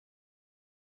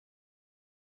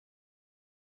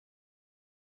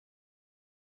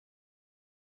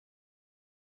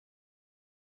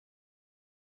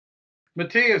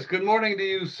Matthias, good morning to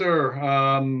you, sir.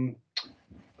 I'm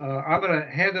going to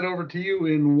hand it over to you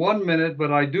in 1 minute,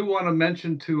 but I do want to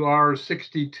mention to our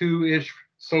 62-ish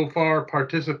so far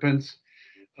participants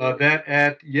that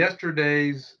at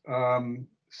yesterday's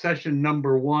session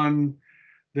number one,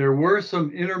 there were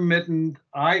some intermittent,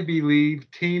 I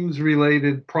believe,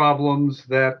 Teams-related problems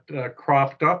that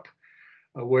cropped up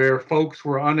where folks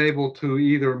were unable to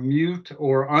either mute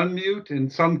or unmute. In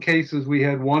some cases, we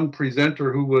had one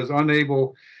presenter who was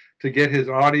unable to get his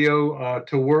audio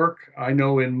to work. I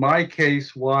know in my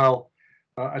case, while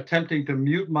attempting to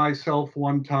mute myself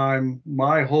one time,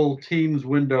 my whole Teams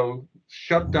window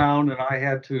shut down and I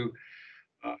had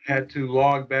to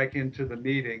log back into the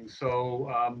meeting. So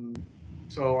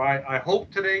I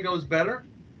hope today goes better,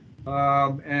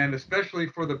 and especially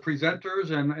for the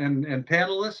presenters and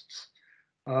panelists.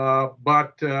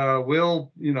 But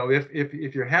we'll,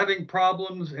 if you're having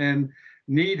problems and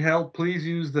need help, please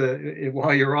use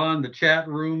while you're on the chat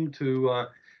room to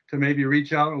maybe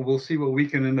reach out, and we'll see what we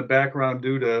can in the background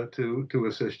do to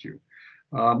assist you.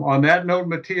 On that note,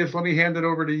 Matthias, let me hand it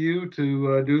over to you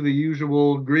to do the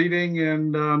usual greeting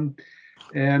and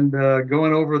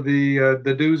going over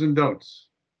the do's and don'ts.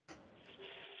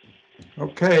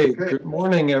 Okay, good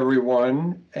morning,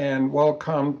 everyone, and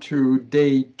welcome to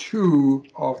day 2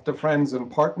 of the Friends and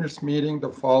Partners meeting, the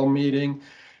fall meeting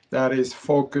that is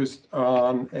focused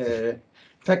on a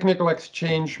technical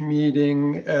exchange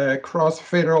meeting across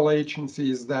federal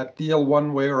agencies that deal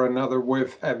one way or another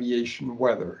with aviation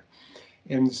weather.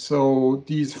 And so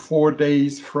these 4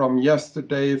 days from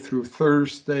yesterday through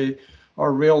Thursday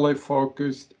are really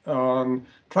focused on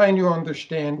trying to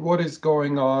understand what is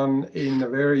going on in the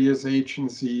various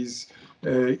agencies,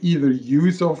 either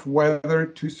use of weather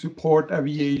to support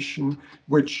aviation,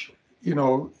 which,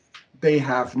 they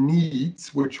have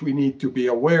needs, which we need to be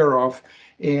aware of,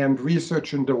 and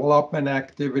research and development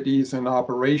activities and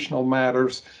operational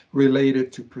matters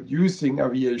related to producing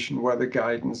aviation weather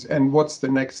guidance, and what's the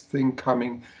next thing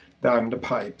coming down the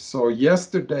pipe. So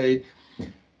yesterday,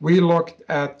 we looked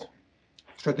at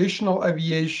traditional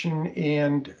aviation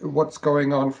and what's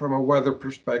going on from a weather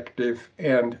perspective.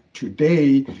 And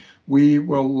today, we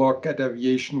will look at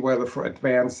aviation weather for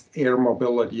advanced air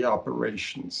mobility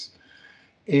operations.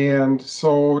 And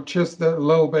so just a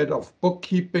little bit of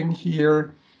bookkeeping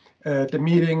here. The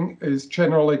meeting is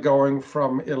generally going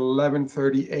from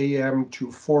 11:30 a.m.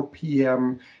 to 4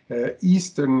 p.m.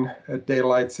 Eastern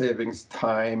Daylight Savings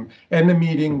Time. And the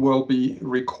meeting will be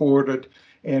recorded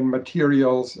and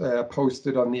materials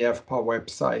posted on the FPAW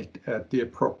website at the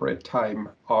appropriate time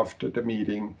after the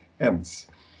meeting ends.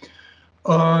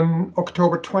 On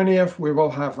October 20th, we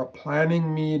will have a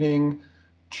planning meeting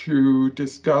to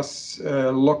discuss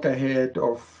look ahead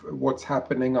of what's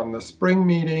happening on the spring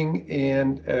meeting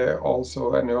and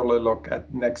also an early look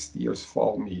at next year's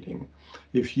fall meeting.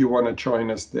 If you want to join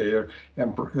us there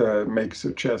and make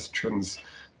suggestions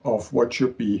of what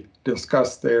should be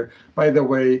discussed there. By the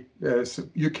way,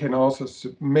 you can also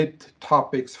submit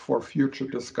topics for future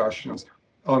discussions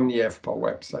on the FPAW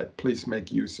website. Please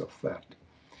make use of that.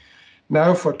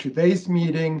 Now for today's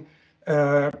meeting,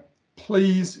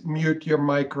 please mute your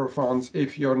microphones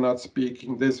if you're not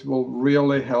speaking. This will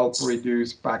really help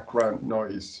reduce background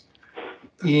noise.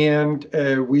 And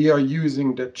we are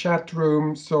using the chat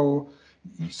room, so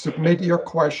submit your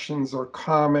questions or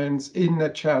comments in the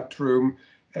chat room,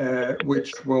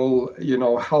 which will,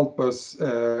 help us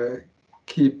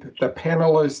keep the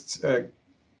panelists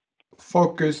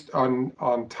focused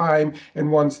on time.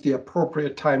 And once the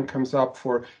appropriate time comes up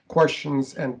for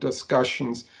questions and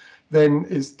discussions, then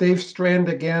is Dave Strand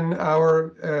again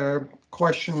our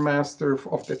question master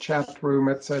of the chat room,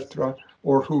 etc.,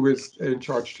 or who is in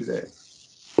charge today?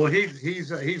 Well,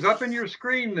 he's up in your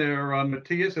screen there,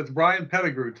 Matthias. It's Brian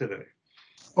Pettigrew today.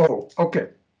 Oh, okay,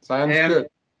 sounds good.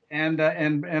 And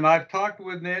I've talked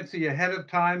with Nancy ahead of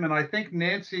time, and I think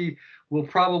Nancy will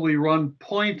probably run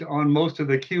point on most of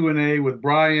the Q&A with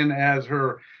Brian as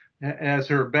her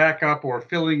backup or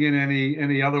filling in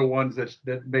any other ones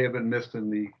that may have been missed in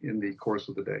the course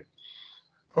of the day.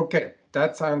 Okay,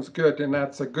 that sounds good, and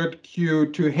that's a good cue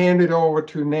to hand it over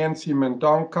to Nancy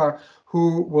Mendonca,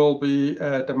 who will be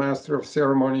the Master of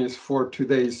Ceremonies for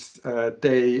today's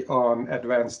day on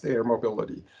advanced air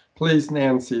mobility. Please,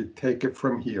 Nancy, take it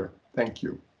from here. Thank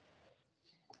you.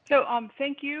 So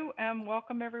thank you and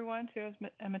welcome everyone to, as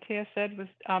Matthias said, was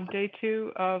day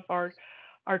 2 of our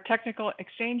technical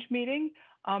exchange meeting.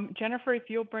 Jennifer, if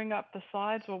you'll bring up the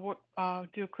slides, we'll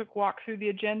do a quick walk through the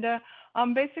agenda.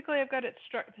 Basically, I've got it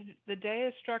the day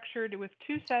is structured with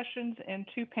 2 sessions and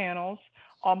 2 panels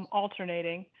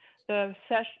alternating. The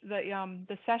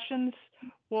sessions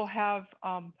will have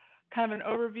kind of an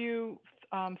overview.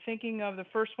 Thinking of the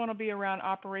first one will be around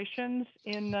operations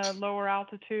in the lower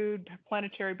altitude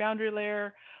planetary boundary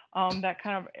layer, that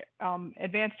kind of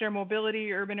advanced air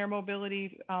mobility, urban air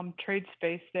mobility trade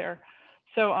space there.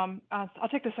 So I'll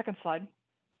take the second slide.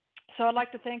 So I'd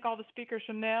like to thank all the speakers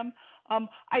from them.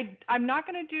 I'm not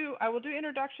going to do, I will do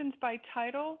introductions by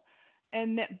title,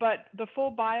 but the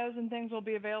full bios and things will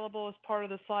be available as part of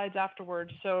the slides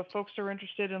afterwards. So if folks are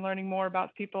interested in learning more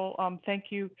about people, thank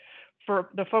you for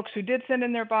the folks who did send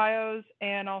in their bios.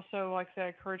 And also, like I said, I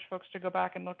encourage folks to go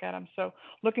back and look at them. So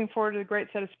looking forward to the great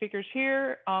set of speakers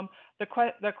here.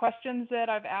 The questions that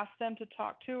I've asked them to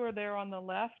talk to are there on the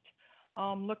left.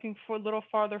 Looking for a little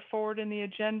farther forward in the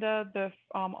agenda,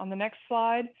 on the next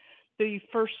slide, the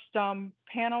first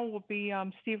panel will be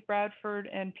Steve Bradford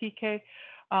and PK,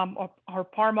 or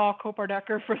Parmal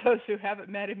Kopardecker, for those who haven't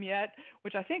met him yet,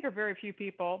 which I think are very few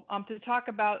people, to talk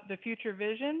about the future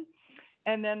vision.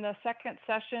 And then the second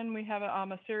session, we have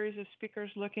a series of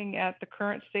speakers looking at the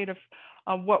current state of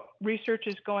what research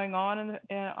is going on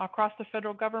across the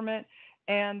federal government.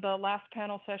 And the last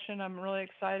panel session, I'm really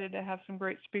excited to have some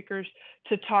great speakers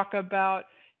to talk about,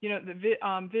 the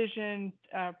vision,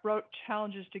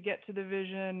 challenges to get to the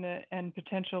vision, and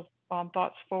potential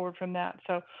thoughts forward from that.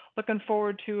 So looking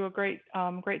forward to a great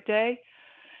day,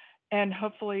 and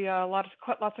hopefully lots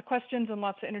of questions and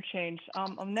lots of interchange.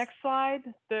 On the next slide,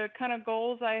 the kind of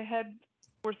goals I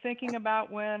were thinking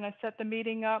about when I set the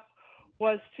meeting up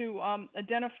was to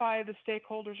identify the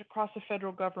stakeholders across the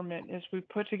federal government as we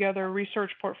put together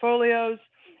research portfolios.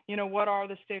 What are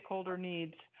the stakeholder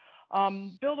needs?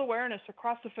 Build awareness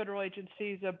across the federal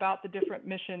agencies about the different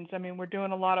missions. I mean, we're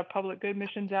doing a lot of public good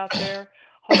missions out there.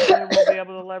 Hopefully we'll be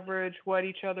able to leverage what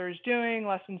each other is doing,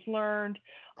 lessons learned,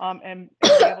 and be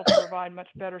able to provide much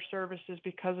better services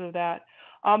because of that.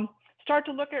 Start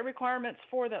to look at requirements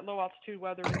for that low altitude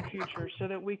weather in the future, so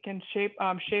that we can shape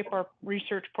our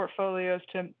research portfolios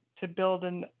to build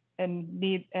and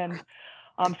need and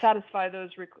satisfy those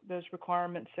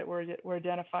requirements that we're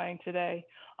identifying today.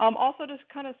 Also, just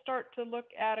kind of start to look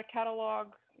at a catalog,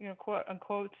 quote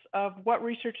unquote, of what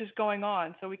research is going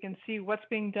on, so we can see what's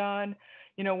being done,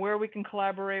 where we can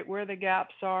collaborate, where the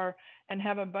gaps are, and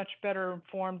have a much better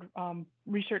informed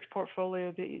research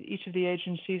portfolio that each of the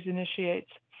agencies initiates.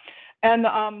 And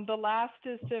the last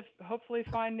is to hopefully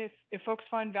find, if folks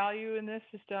find value in this,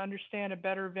 is to understand a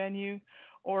better venue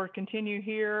or continue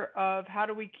here of how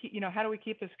do we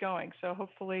keep this going. So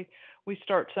hopefully we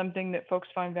start something that folks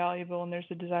find valuable and there's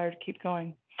a desire to keep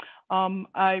going.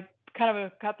 I kind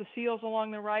of got the seals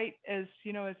along the right. As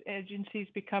as agencies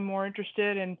become more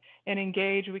interested and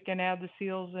engage, we can add the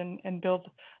seals and build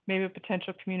maybe a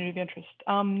potential community of interest.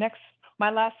 Next,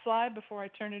 my last slide before I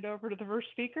turn it over to the first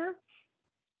speaker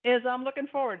is I'm looking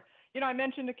forward. I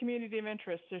mentioned the community of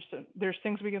interest. There's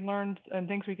things we can learn and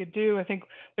things we could do. I think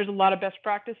there's a lot of best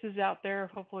practices out there.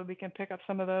 Hopefully we can pick up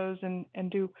some of those and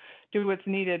do what's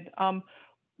needed.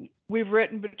 We've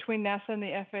written between NASA and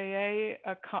the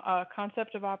FAA a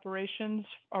concept of operations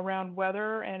around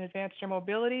weather and advanced air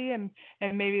mobility, and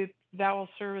maybe that will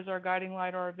serve as our guiding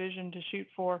light or our vision to shoot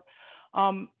for.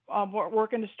 We're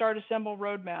working to assemble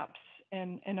roadmaps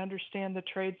and understand the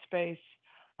trade space.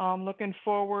 Looking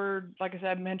forward, like I said,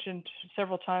 I've mentioned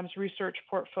several times, research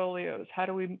portfolios. How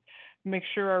do we make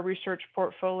sure our research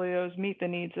portfolios meet the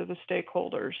needs of the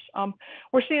stakeholders?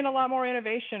 We're seeing a lot more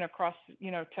innovation across,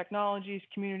 technologies,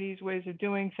 communities, ways of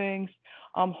doing things.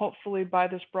 Hopefully by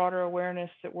this broader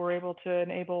awareness that we're able to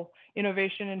enable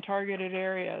innovation in targeted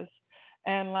areas.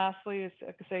 And lastly, is,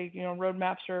 like I say,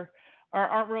 roadmaps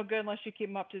aren't real good unless you keep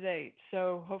them up to date.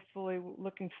 So hopefully,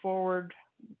 looking forward,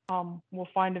 we'll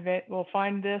find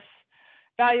this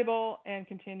valuable and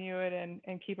continue it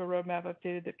and keep a roadmap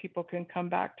updated that people can come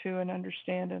back to and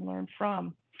understand and learn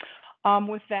from.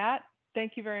 With that,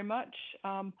 thank you very much.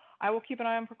 I will keep an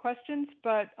eye on for questions,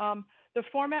 but the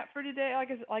format for today,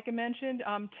 like I mentioned,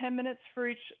 10 minutes for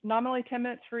each, nominally 10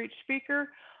 minutes for each speaker.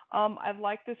 I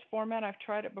like this format. I've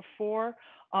tried it before.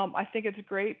 I think it's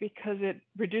great because it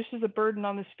reduces the burden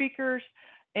on the speakers,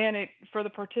 and for the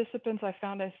participants, I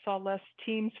found I saw less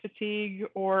Teams fatigue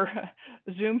or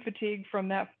Zoom fatigue from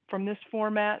this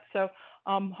format. So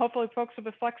hopefully folks will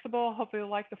be flexible. Hopefully they'll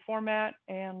like the format,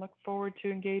 and look forward to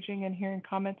engaging and hearing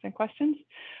comments and questions.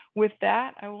 With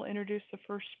that, I will introduce the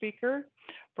first speaker,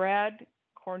 Brad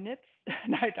Kornitz.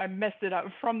 I messed it up,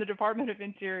 from the Department of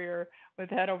Interior. With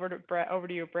that, over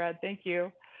to you, Brad. Thank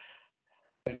you.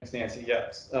 Thanks, Nancy.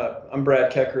 Yes, I'm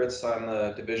Brad Kekritz. I'm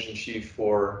the Division Chief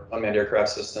for Unmanned Aircraft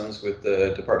Systems with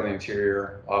the Department of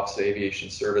Interior Office of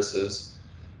Aviation Services.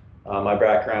 My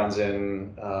background's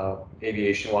in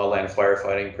aviation, wildland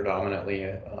firefighting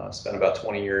predominantly. Spent about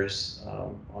 20 years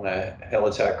on a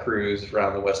helitack cruise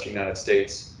around the western United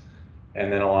States,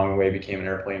 and then along the way became an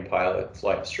airplane pilot,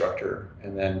 flight instructor,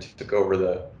 and then took over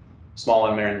the small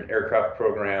unmanned aircraft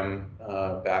program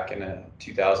back in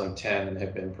 2010, and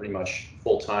have been pretty much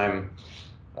full-time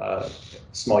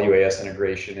small UAS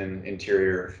integration and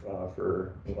interior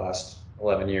for the last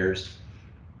 11 years.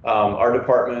 Our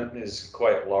department is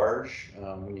quite large.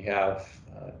 We have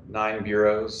 9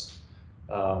 bureaus.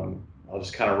 I'll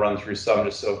just kind of run through some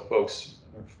just so folks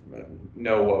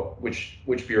know which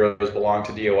bureaus belong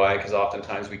to DOI, because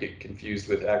oftentimes we get confused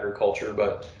with agriculture.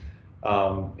 But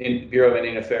in Bureau of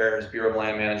Indian Affairs, Bureau of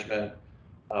Land Management,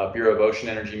 Bureau of Ocean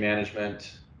Energy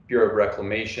Management, Bureau of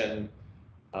Reclamation,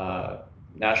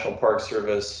 National Park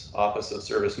Service, Office of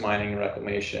Surface Mining and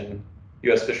Reclamation,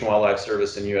 U.S. Fish and Wildlife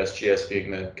Service, and USGS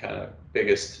being the kind of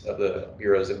biggest of the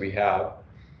bureaus that we have.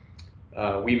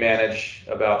 We manage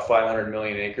about 500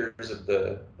 million acres of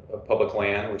public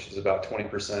land, which is about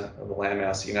 20% of the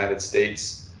landmass of the United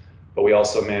States. But we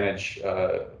also manage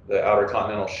the Outer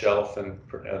Continental Shelf and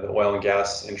the oil and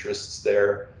gas interests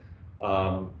there.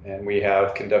 And we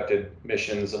have conducted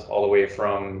missions all the way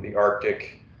from the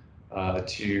Arctic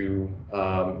to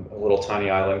a little tiny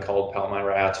island called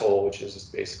Palmyra Atoll, which is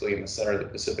just basically in the center of the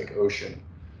Pacific Ocean.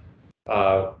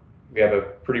 We have a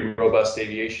pretty robust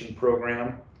aviation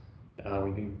program.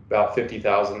 We do about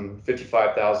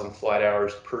 55,000 flight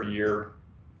hours per year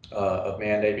of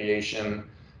manned aviation.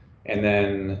 And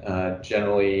then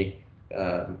generally,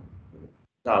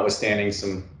 notwithstanding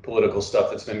some political stuff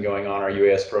that's been going on, our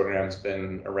UAS program's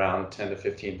been around 10 to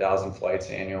 15,000 flights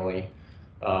annually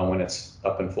when it's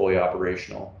up and fully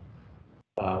operational.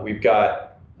 We've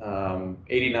got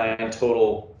 89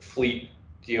 total fleet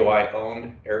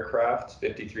DOI-owned aircraft,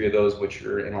 53 of those which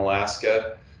are in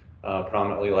Alaska,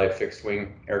 prominently light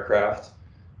fixed-wing aircraft,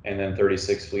 and then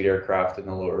 36 fleet aircraft in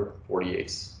the lower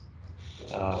 48s.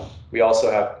 We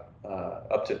also have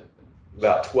up to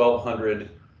about 1,200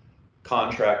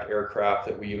 contract aircraft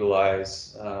that we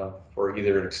utilize for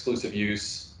either exclusive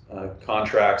use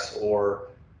contracts or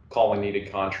call when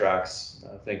needed contracts.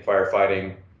 Think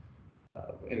firefighting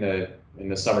in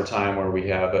the summertime where we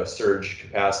have a surge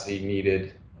capacity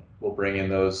needed. We'll bring in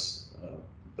those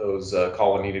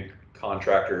call when needed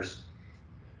contractors.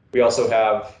 We also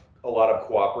have a lot of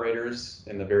cooperators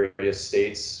in the various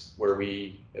states where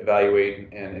we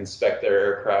evaluate and inspect their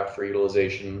aircraft for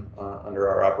utilization under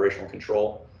our operational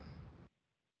control.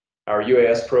 Our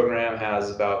UAS program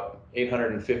has about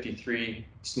 853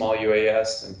 small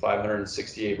UAS and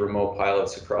 568 remote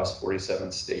pilots across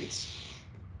 47 states.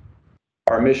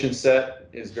 Our mission set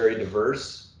is very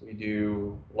diverse. We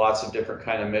do lots of different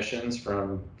kind of missions,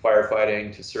 from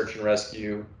firefighting to search and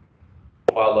rescue,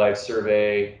 wildlife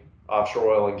survey,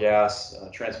 offshore oil and gas,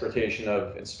 transportation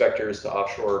of inspectors to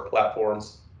offshore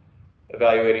platforms,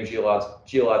 evaluating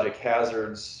geologic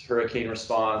hazards, hurricane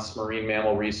response, marine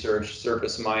mammal research,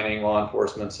 surface mining, law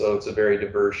enforcement. So it's a very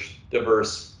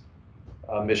diverse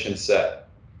mission set.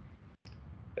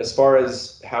 As far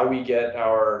as how we get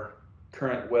our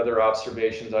current weather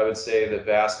observations, I would say the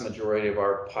vast majority of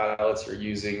our pilots are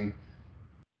using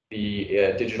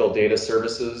the digital data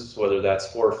services, whether that's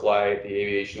ForeFlight, the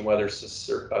Aviation Weather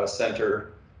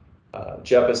Center,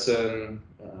 Jeppesen,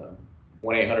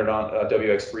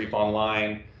 1-800-WX Brief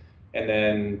Online, and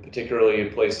then particularly in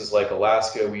places like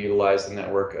Alaska, we utilize the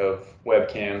network of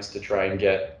webcams to try and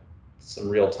get some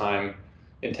real-time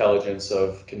intelligence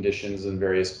of conditions in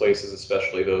various places,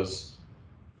 especially those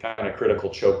kind of critical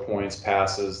choke points,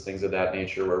 passes, things of that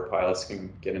nature where pilots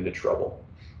can get into trouble.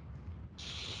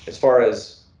 As far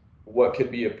as what could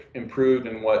be improved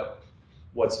and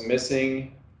what's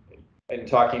missing, in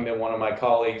talking to one of my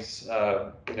colleagues,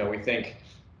 we think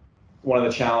one of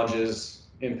the challenges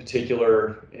in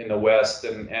particular in the West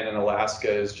and in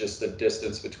Alaska is just the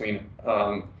distance between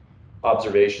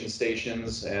observation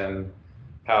stations, and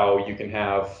how you can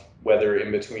have weather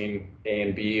in between A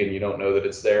and B and you don't know that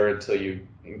it's there until you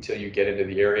get into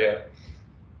the area.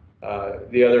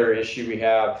 The other issue we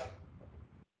have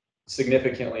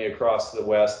significantly across the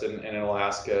West and in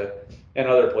Alaska and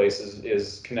other places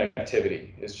is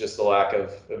connectivity. It's just the lack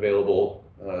of available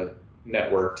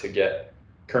network to get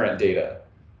current data.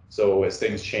 So as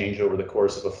things change over the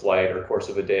course of a flight or course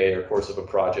of a day or course of a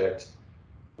project,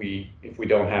 if we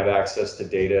don't have access to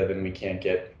data, then we can't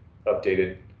get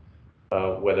updated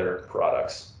weather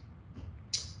products.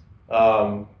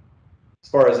 As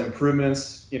far as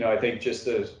improvements, I think just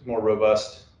a more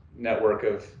robust network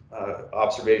of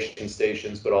observation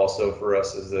stations, but also for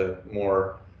us as a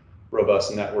more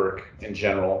robust network in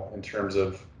general in terms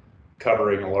of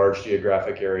covering a large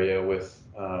geographic area with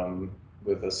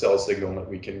a cell signal that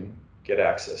we can get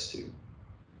access to.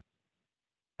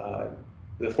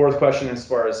 The fourth question, as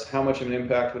far as how much of an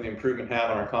impact would the improvement have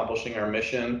on accomplishing our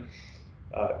mission?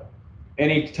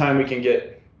 Anytime we can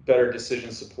get better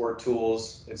decision support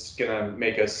tools, it's going to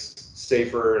make us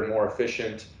safer and more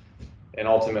efficient, and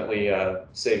ultimately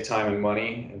save time and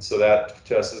money. And so that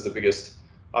to us is the biggest.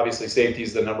 Obviously, safety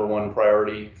is the #1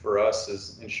 priority for us,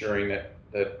 is ensuring that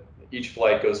each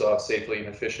flight goes off safely and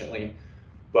efficiently.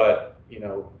 But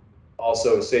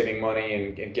also saving money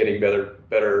and getting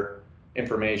better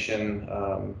information.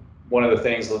 One of the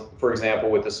things, for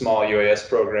example, with the small UAS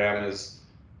program is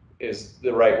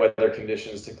the right weather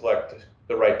conditions to collect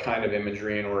the right kind of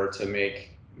imagery in order to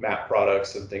make map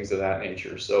products and things of that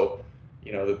nature. So,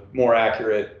 the more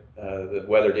accurate the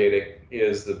weather data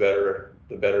is, the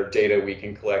better data we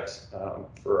can collect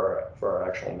for our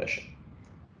actual mission.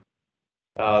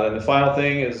 Then the final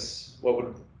thing is, what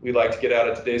would we like to get out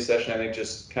of today's session? I think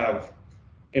just kind of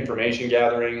information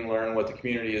gathering, learn what the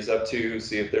community is up to,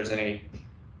 see if there's any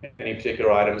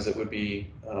particular items that would be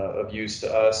of use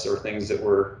to us, or things that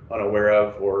we're unaware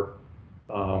of, or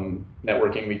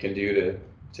networking we can do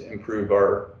to improve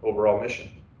our overall mission.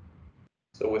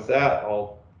 So with that,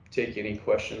 I'll take any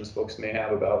questions folks may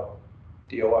have about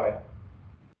DOI.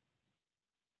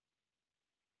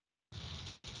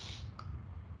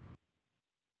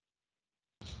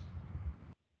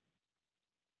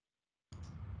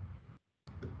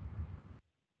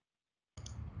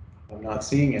 I'm not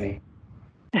seeing any.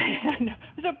 No.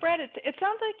 So Brett, it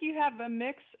sounds like you have a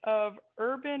mix of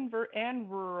urban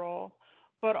and rural,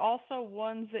 but also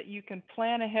ones that you can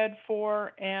plan ahead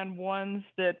for and ones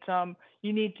that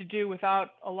you need to do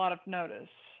without a lot of notice.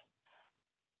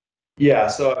 Yeah,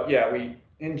 so we,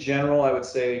 in general, I would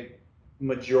say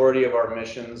majority of our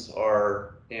missions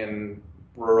are in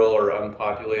rural or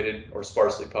unpopulated or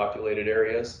sparsely populated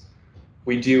areas.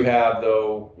 We do have,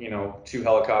 though, 2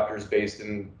 helicopters based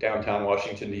in downtown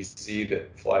Washington, D.C.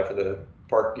 that fly for the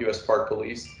U.S. Park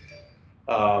Police.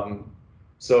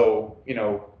 So,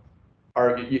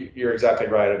 you're exactly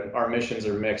right. Our missions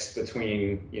are mixed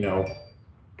between,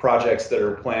 projects that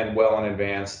are planned well in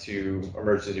advance to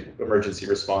emergency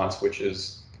response, which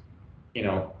is,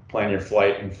 plan your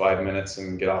flight in 5 minutes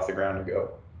and get off the ground and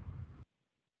go.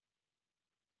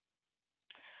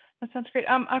 That sounds great.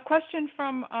 A question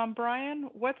from Brian.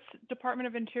 What's Department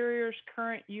of Interior's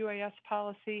current UAS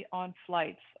policy on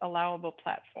flights, allowable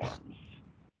platforms?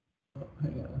 Oh,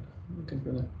 hang on, I'm looking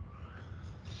for that.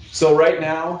 So right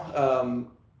now,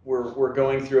 we're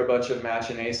going through a bunch of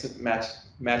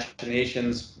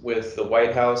machinations with the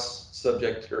White House,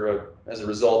 as a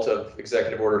result of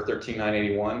Executive Order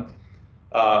 13981.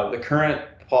 The current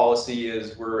policy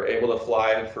is we're able to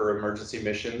fly for emergency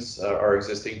missions, our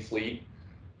existing fleet.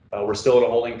 We're still in a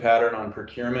holding pattern on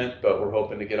procurement, but we're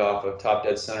hoping to get off of top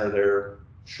dead center there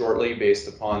shortly, based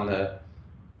upon the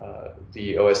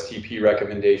OSTP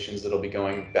recommendations that'll be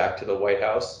going back to the White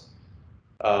House.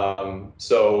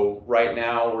 So right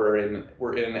now we're in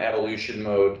evolution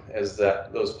mode as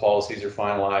those policies are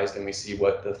finalized, and we see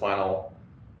what the final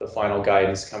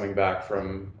guidance coming back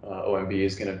from OMB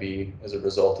is going to be as a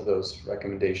result of those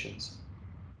recommendations.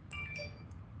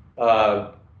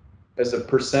 As a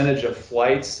percentage of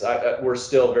flights, we're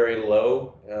still very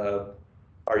low.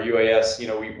 Our UAS,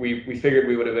 we figured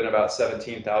we would have been about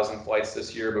 17,000 flights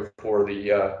this year before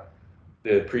the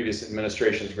previous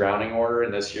administration's grounding order,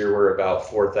 and this year we're about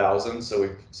 4,000. So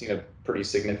we've seen a pretty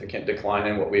significant decline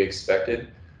in what we expected.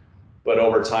 But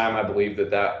over time, I believe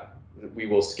that we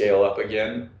will scale up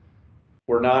again.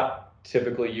 We're not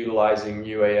typically utilizing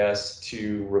UAS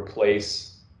to replace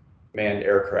manned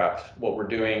aircraft. What we're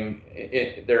doing,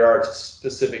 there are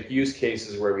specific use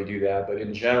cases where we do that, but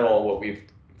in general, what we've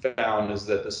found is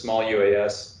that the small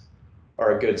UAS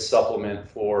are a good supplement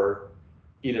for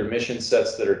either mission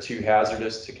sets that are too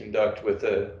hazardous to conduct with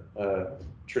a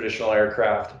traditional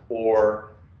aircraft,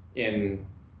 or in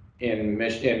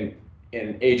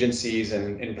agencies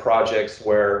and in projects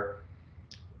where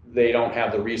they don't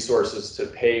have the resources to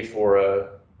pay for a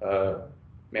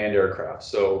manned aircraft.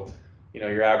 So,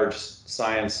 your average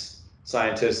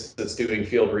scientist that's doing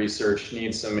field research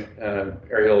needs some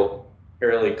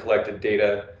aerially collected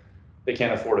data. They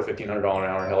can't afford a $1,500 an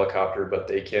hour helicopter, but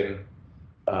they can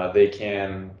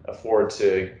afford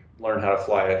to learn how to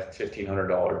fly a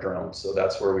 $1,500 drone. So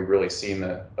that's where we've really seen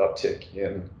the uptick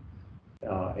in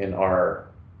our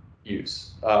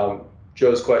use.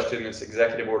 Joe's question is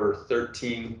Executive Order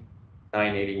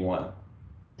 13981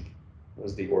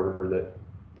 was the order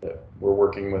that we're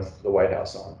working with the White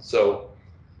House on. So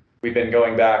we've been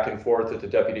going back and forth at the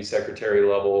Deputy Secretary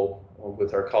level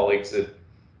with our colleagues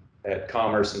at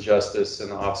Commerce and Justice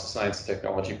and the Office of Science and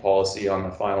Technology Policy on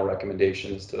the final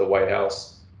recommendations to the White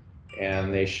House,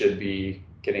 and they should be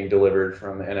getting delivered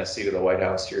from the NSC to the White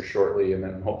House here shortly, and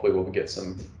then hopefully we'll get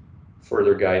some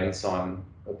further guidance on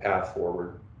the path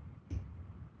forward.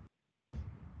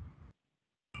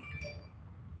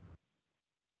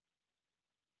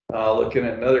 Looking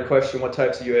at another question, what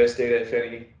types of UAS data, if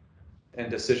any, and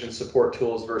decision support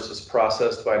tools versus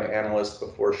processed by an analyst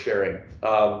before sharing?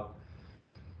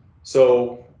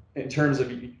 So in terms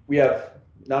of, we have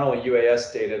not only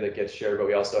UAS data that gets shared, but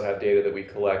we also have data that we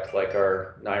collect, like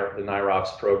the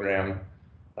NIROPS program,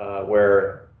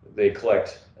 where they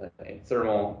collect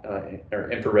thermal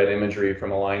or infrared imagery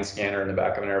from a line scanner in the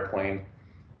back of an airplane,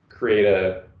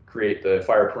 create the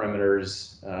fire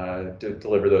perimeters,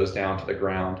 deliver those down to the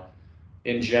ground.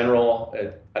 In general,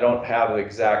 I don't have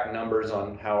exact numbers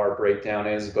on how our breakdown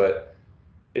is, but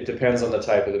it depends on the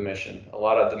type of the mission. A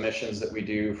lot of the missions that we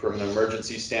do from an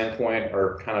emergency standpoint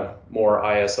are kind of more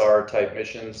ISR type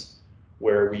missions,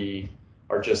 where we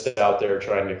are just out there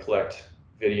trying to collect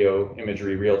video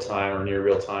imagery real time or near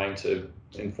real time to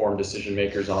inform decision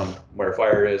makers on where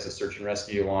fire is, a search and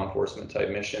rescue, law enforcement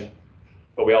type mission.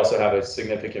 But we also have a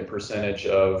significant percentage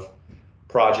of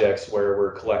projects where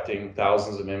we're collecting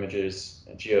thousands of images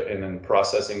and then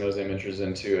processing those images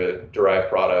into a derived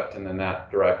product, and then that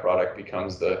derived product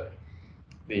becomes the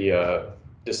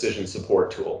decision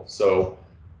support tool. So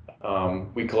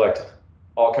we collect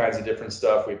all kinds of different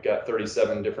stuff. We've got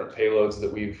 37 different payloads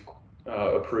that we've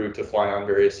approved to fly on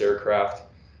various aircraft.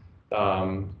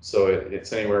 So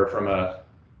it's anywhere from a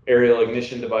aerial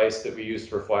ignition device that we use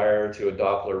for fire to a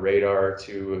Doppler radar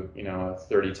to a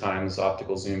 30 times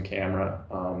optical zoom camera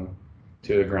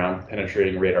to a ground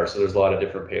penetrating radar. So there's a lot of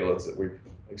different payloads that we've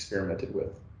experimented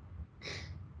with.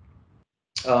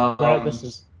 Brad,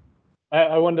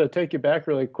 I wanted to take you back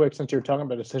really quick since you're talking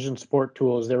about decision support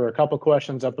tools. There were a couple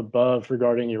questions up above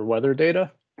regarding your weather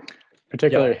data,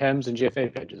 particularly HEMS and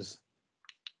GFA pages.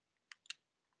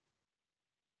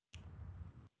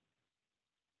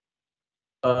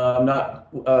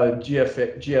 Not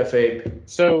GFA.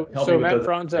 So Matt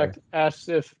Franzak asks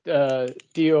if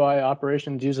DOI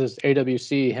operations uses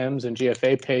AWC, HEMS, and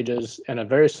GFA pages, and a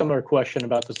very similar question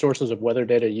about the sources of weather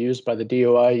data used by the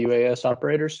DOI UAS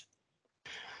operators.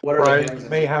 Brian, you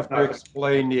may have to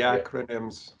explain the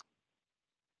acronyms.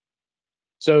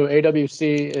 So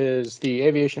AWC is the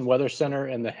Aviation Weather Center,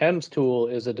 and the HEMS tool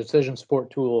is a decision support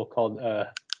tool called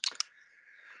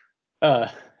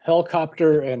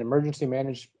Helicopter and Emergency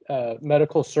Managed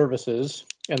Medical Services,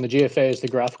 and the GFA is the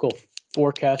graphical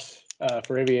forecast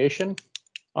for aviation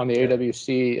on the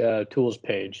AWC tools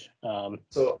page.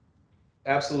 So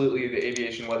absolutely, the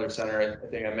Aviation Weather Center, I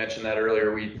think I mentioned that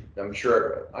earlier.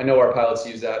 I know our pilots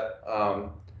use that.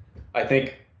 I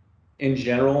think in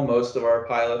general, most of our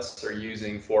pilots are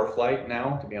using ForeFlight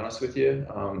now, to be honest with you.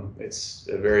 It's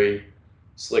a very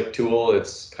slick tool.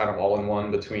 It's kind of all in one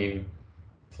between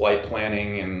flight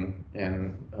planning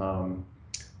and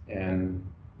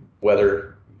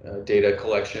weather data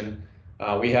collection.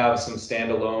 We have some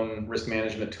standalone risk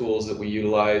management tools that we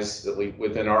utilize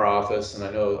within our office, and I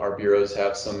know our bureaus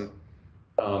have some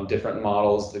different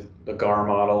models, the GAR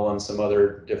model and some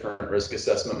other different risk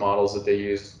assessment models that they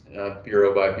use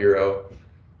bureau by bureau.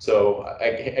 So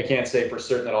I can't say for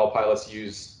certain that all pilots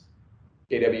use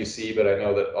AWC, but I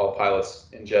know that all pilots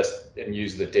ingest and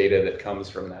use the data that comes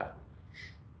from that.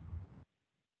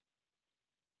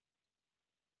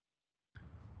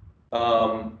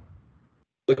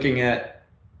 Looking at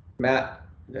Matt,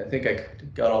 I think I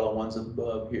got all the ones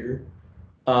above here.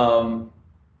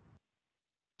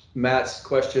 Matt's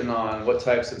question on what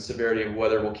types and severity of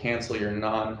weather will cancel your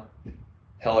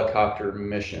non-helicopter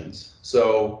missions.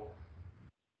 So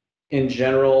in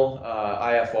general,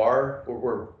 IFR,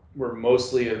 we're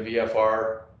mostly a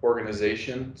VFR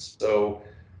organization. So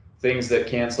things that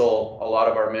cancel a lot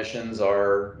of our missions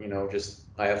are,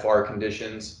 just IFR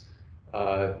conditions.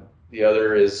 The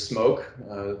other is smoke.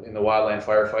 In the wildland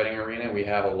firefighting arena, we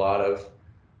have a lot of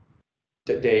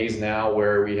days now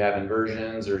where we have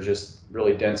inversions or just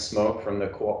really dense smoke from the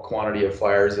quantity of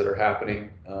fires that are happening.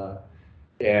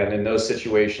 And in those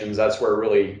situations, that's where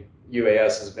really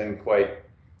UAS has been quite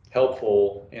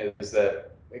helpful, is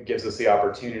that it gives us the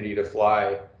opportunity to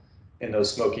fly in those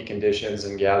smoky conditions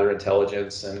and gather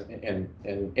intelligence and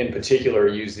in particular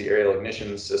use the aerial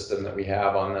ignition system that we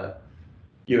have on the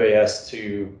UAS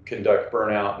to conduct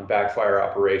burnout and backfire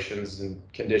operations in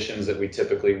conditions that we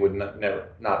typically would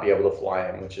not be able to fly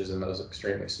in, which is in those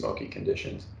extremely smoky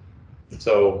conditions.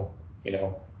 So,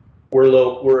 we're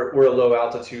a low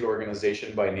altitude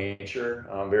organization by nature.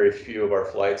 Very few of our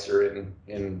flights are in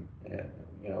you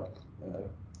know,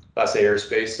 Class A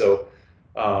airspace. So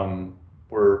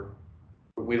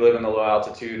we live in the low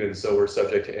altitude, and so we're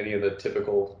subject to any of the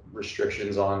typical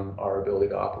restrictions on our ability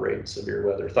to operate in severe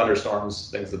weather, thunderstorms,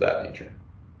 things of that nature.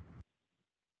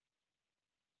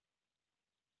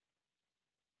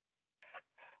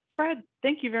 Brad,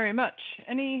 thank you very much.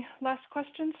 Any last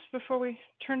questions before we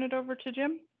turn it over to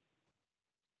Jim?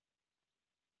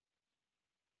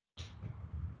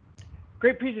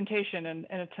 Great presentation and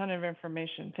a ton of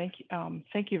information.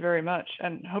 Thank you very much,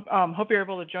 and hope you're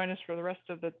able to join us for the rest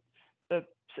of the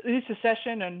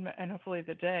session and hopefully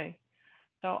the day.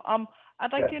 So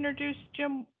I'd like to introduce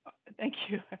Jim. Thank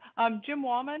you, Jim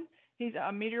Wallman. He's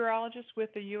a meteorologist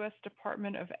with the U.S.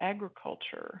 Department of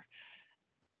Agriculture.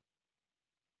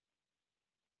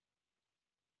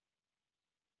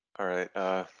 All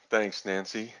right, thanks,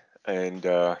 Nancy. And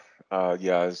yeah,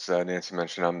 as Nancy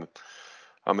mentioned,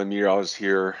 I'm a meteorologist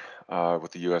here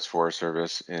with the U.S. Forest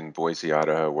Service in Boise,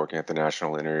 Idaho, working at the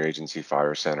National Interagency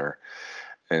Fire Center.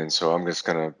 And so I'm just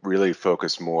going to really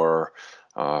focus more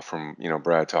from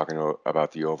Brad talking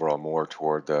about the overall more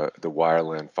toward the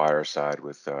wireland fire side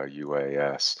with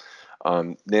UAS.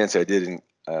 Nancy, I didn't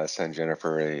send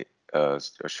Jennifer a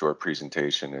short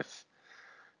presentation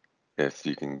if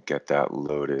you can get that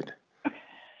loaded.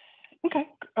 Okay,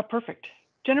 perfect.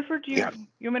 Jennifer, do you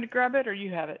want me to grab it or you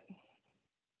have it?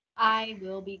 I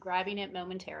will be grabbing it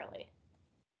momentarily.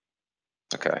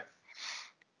 Okay.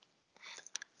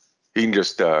 You can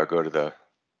just go to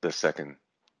the second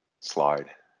slide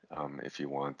if you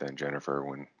want, then Jennifer,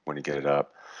 when you get it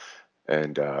up.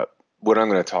 And what I'm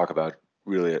going to talk about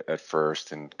really at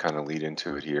first and kind of lead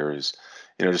into it here is,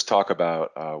 just talk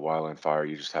about wildland fire.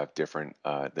 You just have different,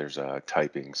 there's a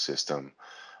typing system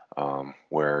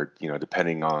where,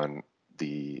 depending on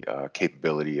the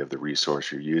capability of the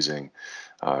resource you're using,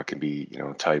 can be,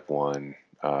 type 1,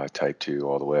 type 2,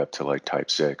 all the way up to like type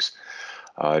 6.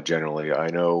 Generally, I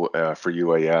know for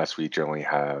UAS, we generally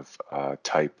have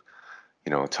type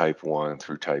 1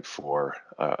 through type 4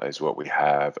 is what we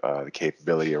have the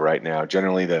capability of right now.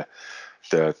 Generally,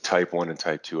 the type 1 and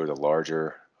type 2 are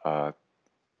the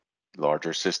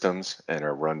larger systems and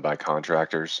are run by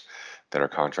contractors that are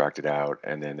contracted out,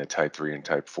 and then the type 3 and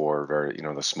type 4 are very,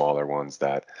 the smaller ones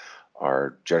that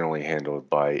are generally handled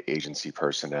by agency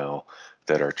personnel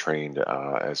that are trained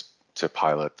as to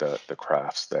pilot the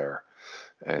crafts there.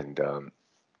 And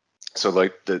so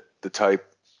like the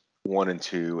type 1 and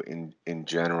 2 in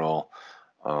general,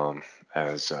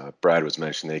 as Brad was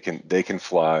mentioning, they can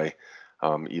fly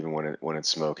even when it's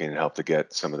smoking and help to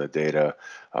get some of the data.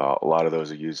 A lot of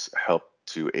those are help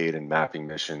to aid in mapping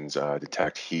missions,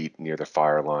 detect heat near the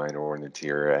fire line or in the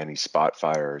interior, any spot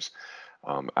fires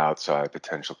outside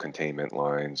potential containment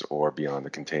lines or beyond the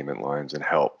containment lines, and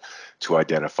help to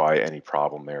identify any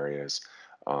problem areas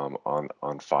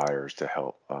on fires to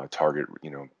help target,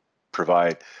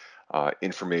 provide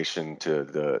information to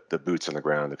the boots on the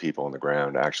ground, the people on the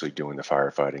ground actually doing the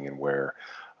firefighting, and where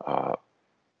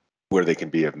they can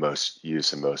be of most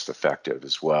use and most effective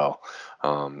as well.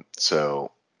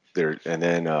 So there, and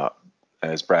then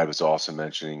as Brad was also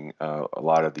mentioning, a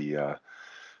lot of the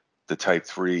type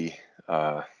 3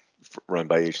 run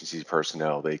by agency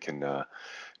personnel, they can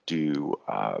do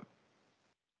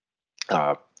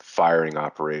firing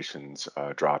operations,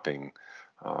 dropping.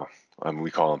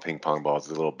 We call them ping pong balls,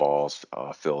 the little balls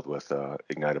filled with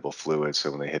ignitable fluid.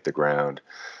 So when they hit the ground,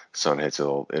 sun hits,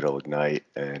 it'll ignite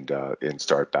and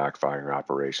start backfiring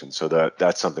operations. So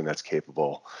that's something that's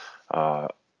capable,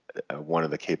 one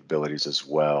of the capabilities as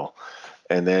well.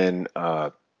 And then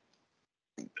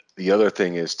the other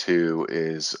thing is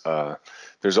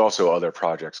there's also other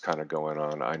projects kind of going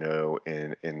on. I know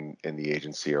in the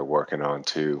agency are working on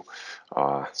too.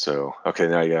 So okay,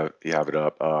 now you have it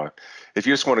up. If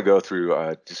you just want to go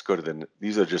through, just go to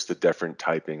these are just the different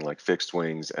typing, like fixed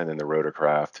wings and then the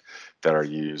rotorcraft that are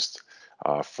used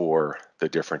for the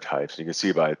different types. You can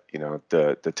see by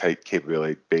the type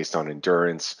capability based on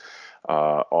endurance,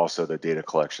 also the data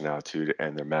collection altitude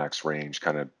and the max range,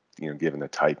 kind of given the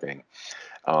typing.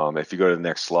 If you go to the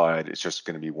next slide, it's just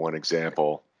going to be one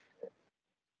example,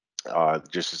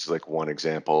 just as like one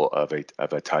example of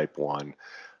a type 1,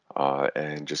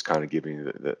 and just kind of giving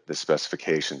you the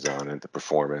specifications on it, the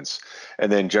performance,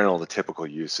 and then the typical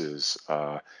uses,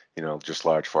 just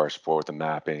large fire support with the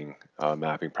mapping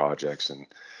projects and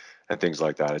things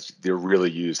like that. They're really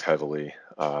used heavily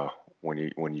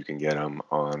when you can get them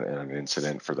on an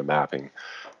incident for the mapping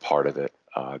part of it.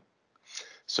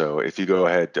 So if you go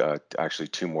ahead, actually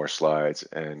 2 more slides,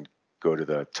 and go to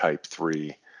the type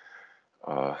 3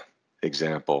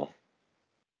 example.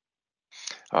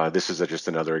 This is just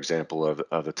another example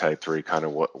of the Type 3, kind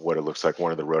of what it looks like,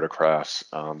 one of the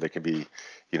rotorcrafts. They can be,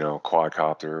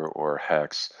 quadcopter or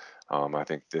hex. I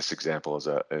think this example is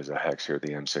a hex here, the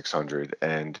M600.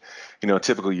 And,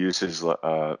 typical uses,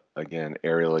 again,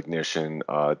 aerial ignition,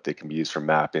 they can be used for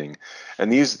mapping. And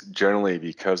these generally,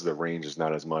 because the range is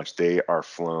not as much, they are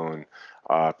flown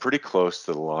pretty close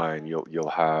to the line. You'll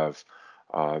have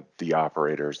the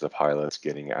operators, the pilots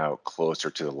getting out closer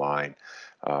to the line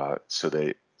so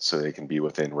they can be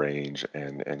within range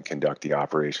and conduct the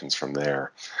operations from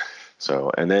there.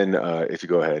 So, and then if you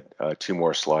go ahead, 2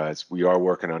 more slides. We are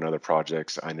working on other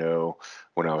projects. I know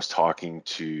when I was talking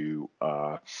to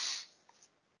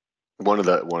one of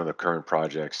the current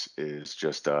projects is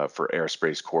just for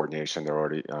airspace coordination. They're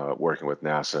already working with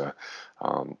NASA,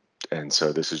 and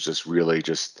so this is just really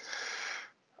just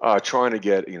trying to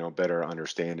get better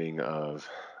understanding of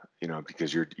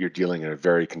because you're dealing in a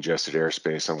very congested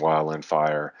airspace on wildland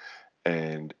fire,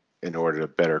 and in order to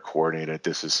better coordinate it,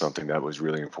 this is something that was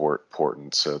really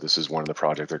important. So this is one of the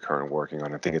projects they're currently working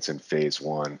on. I think it's in phase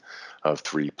 1 of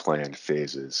 3 planned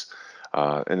phases.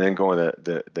 And then going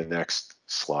to the next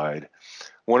slide.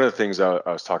 One of the things I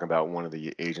was talking about, one of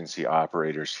the agency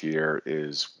operators here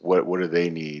is what do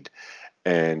they need?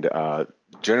 And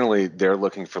generally they're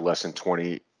looking for less than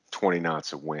 20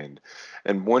 knots of wind.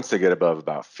 And once they get above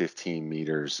about 15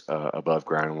 meters above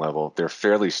ground level, they're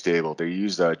fairly stable. They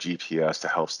use GPS to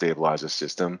help stabilize the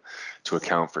system to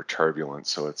account for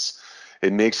turbulence. So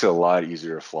it makes it a lot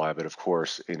easier to fly. But of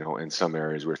course, in some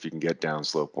areas where if you can get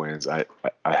downslope winds, I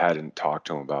hadn't talked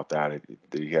to him about that.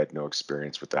 He had no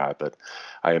experience with that. But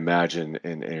I imagine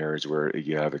in areas where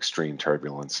you have extreme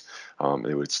turbulence,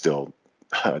 it would still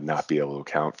not be able to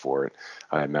account for it,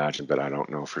 I imagine, but I don't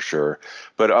know for sure.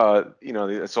 But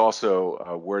it's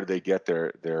also where do they get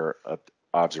their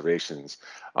observations?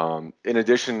 In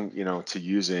addition, to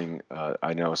using,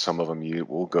 I know some of them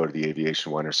will go to the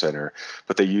Aviation Weather Center,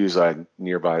 but they use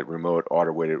nearby remote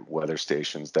automated weather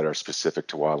stations that are specific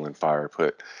to wildland fire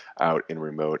put out in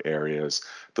remote areas.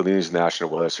 They'll use National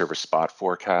Weather Service spot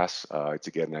forecasts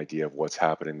to get an idea of what's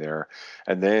happening there.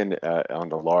 And then on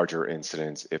the larger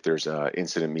incidents, if there's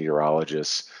incident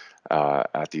meteorologists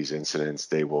at these incidents,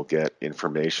 they will get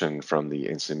information from the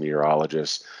incident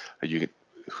meteorologists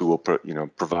who will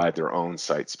provide their own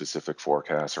site-specific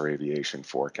forecasts or aviation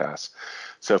forecasts.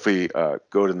 So if we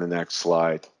go to the next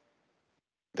slide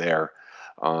there,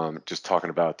 just talking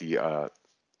about the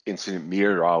incident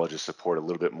meteorologist support a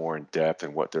little bit more in depth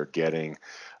and what they're getting.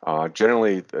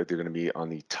 Generally, they're going to be on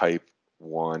the Type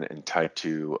 1 and Type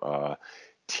 2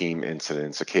 team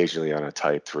incidents, occasionally on a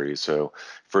Type 3. So,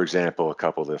 for example, a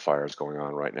couple of the fires going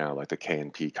on right now, like the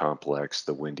KNP complex,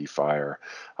 the Windy fire,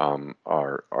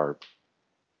 are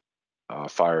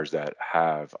fires that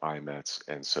have IMETs,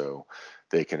 and so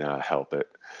they can help it.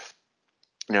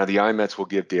 Now, the IMETs will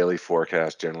give daily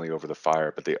forecasts generally over the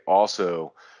fire, but they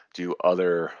also do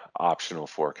other optional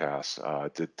forecasts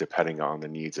depending on the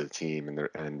needs of the team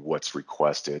and what's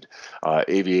requested.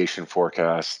 Aviation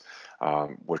forecasts,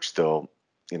 which they'll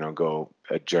go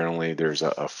generally. There's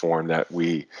a form that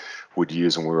we would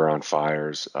use when we were on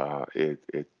fires.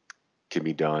 It can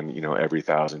be done, every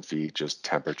 1,000 feet, just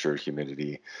temperature,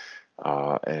 humidity,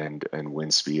 and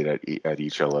wind speed at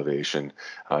each elevation,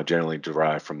 generally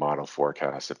derived from model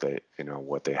forecasts if they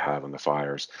what they have on the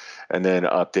fires, and then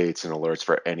updates and alerts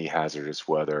for any hazardous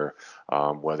weather,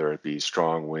 whether it be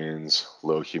strong winds,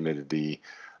 low humidity,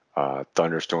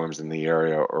 thunderstorms in the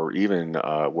area, or even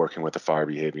working with the fire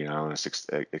behavior analysts,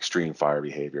 extreme fire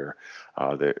behavior,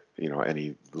 that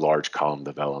any large column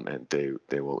development,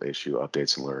 they will issue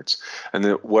updates and alerts. And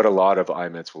then what a lot of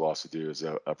IMETs will also do is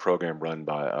a program run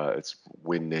by it's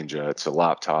Wind Ninja. It's a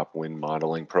laptop wind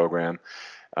modeling program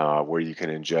where you can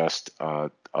ingest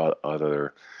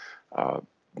other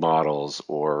models,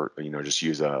 or just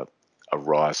use a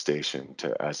raw station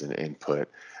as an input,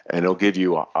 and it'll give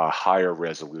you a higher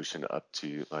resolution, up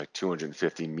to like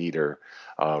 250 meter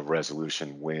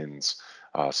resolution winds,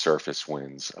 surface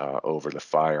winds over the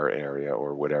fire area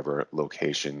or whatever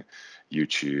location you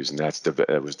choose. And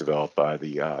it was developed by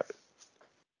the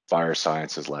Fire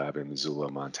Sciences Lab in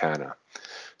Missoula, Montana.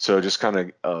 So just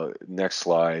kind of next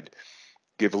slide,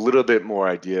 give a little bit more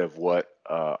idea of what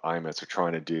IMETs are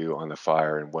trying to do on the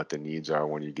fire and what the needs are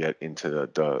when you get into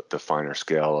the finer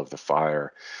scale of the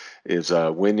fire. Is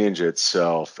Wind Ninja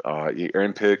itself, your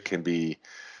input can be,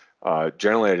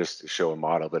 generally I just show a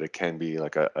model, but it can be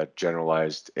like a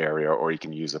generalized area, or you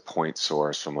can use a point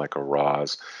source from like a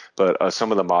RAS. But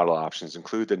some of the model options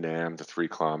include the NAM, the 3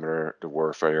 kilometer, the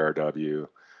WRF ARW,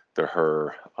 the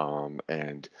HER,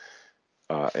 and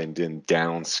and then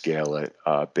downscale it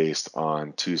based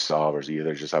on two solvers. You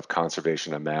either just have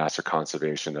conservation of mass or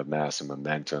conservation of mass and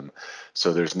momentum.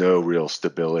 So there's no real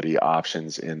stability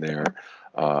options in there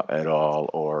at all,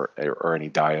 or any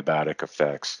diabatic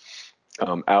effects.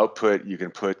 Output you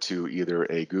can put to either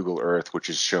a Google Earth, which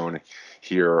is shown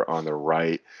here on the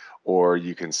right, or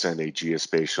you can send a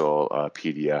geospatial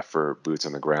PDF for boots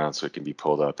on the ground, so it can be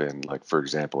pulled up in, like, for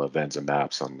example, events and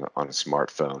maps on a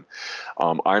smartphone.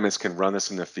 IMAS can run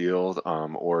this in the field,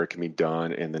 or it can be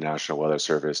done in the National Weather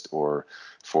Service or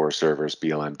Forest Service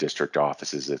BLM district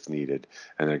offices if needed.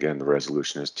 And again, the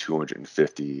resolution is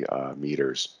 250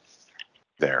 meters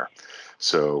there.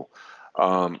 So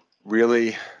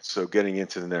really, so getting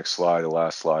into the next slide, the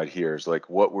last slide here, is like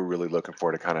what we're really looking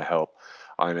for to kind of help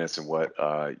IMAS and what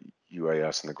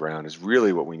UAS on the ground is.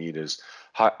 Really what we need is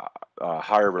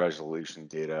higher resolution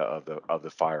data of the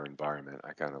fire environment.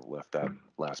 I kind of left that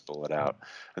last bullet out.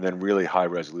 And then really high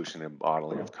resolution and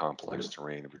modeling of complex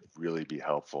terrain would really be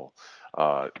helpful.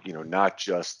 Not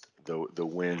just the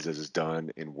winds as is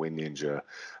done in Wind Ninja,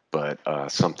 but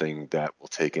something that will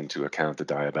take into account the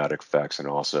diabatic effects and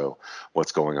also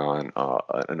what's going on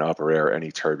in upper air, any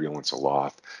turbulence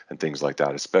aloft and things like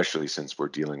that, especially since we're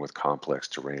dealing with complex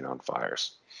terrain on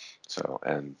fires. So,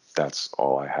 and that's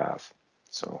all I have.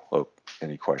 So,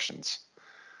 any questions?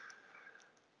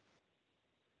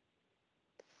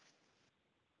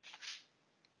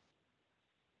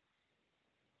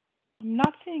 I'm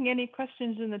not seeing any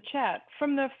questions in the chat.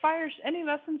 From the fires, any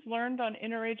lessons learned on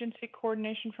interagency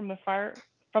coordination from the fire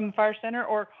center,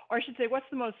 or I should say, what's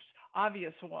the most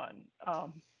obvious one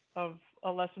of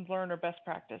a lessons learned or best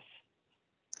practice?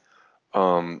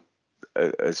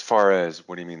 As far as,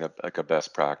 what do you mean, like a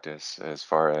best practice? As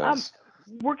far as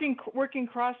working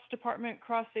cross department,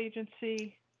 cross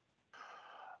agency.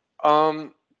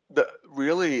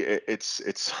 Really,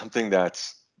 it's something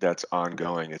that's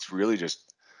ongoing. It's really just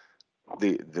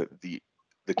the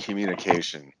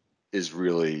communication is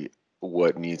really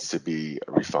what needs to be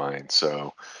refined.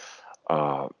 So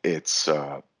it's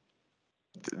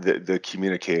the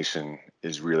communication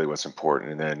is really what's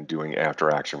important, and then doing after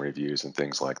action reviews and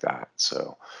things like that.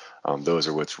 So those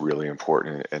are what's really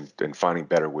important, and finding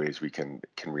better ways we can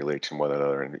relate to one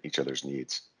another and each other's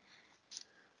needs.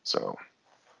 So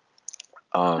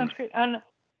sounds great. And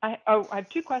I have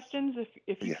two questions.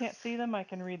 If you can't see them, I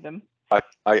can read them.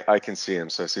 I can see them.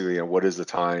 So I see, what is the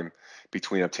time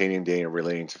between obtaining data and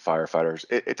relating to firefighters?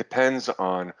 It depends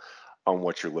on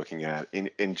what you're looking at.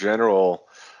 In general,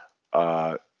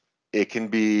 it can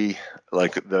be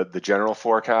like the general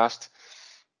forecast.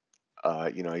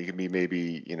 You can be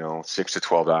maybe 6 to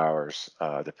 12 hours,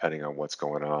 depending on what's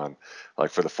going on.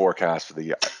 Like for the forecast for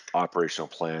the operational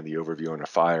plan, the overview on a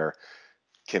fire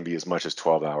can be as much as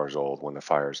 12 hours old when the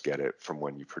fires get it from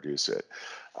when you produce it.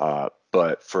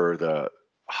 But for the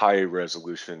high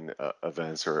resolution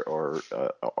events or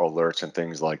alerts and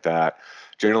things like that,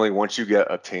 generally once you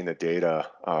obtain the data,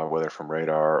 whether from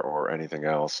radar or anything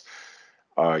else,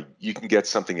 you can get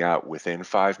something out within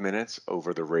 5 minutes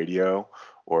over the radio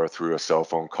or through a cell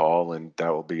phone call, and that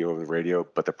will be over the radio.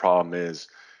 But the problem is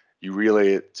you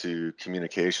relay it to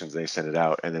communications, they send it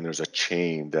out, and then there's a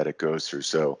chain that it goes through.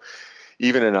 So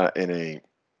even in a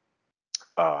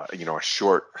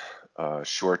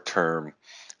short-term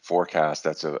forecast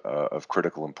that's of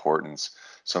critical importance,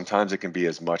 sometimes it can be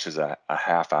as much as a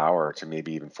half hour to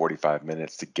maybe even 45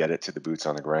 minutes to get it to the boots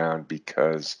on the ground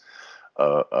because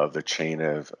of the chain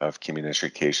of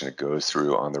communication it goes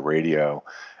through on the radio,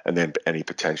 and then any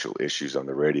potential issues on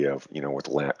the radio,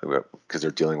 because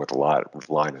they're dealing with a lot of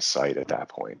line of sight at that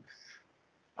point.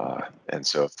 And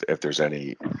so if there's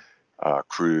any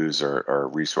crews or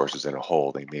resources in a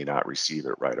hole, they may not receive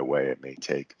it right away. It may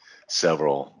take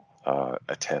several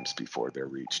attempts before they're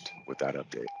reached with that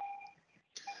update.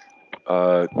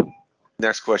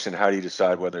 Next question: how do you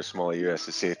decide whether a small UAS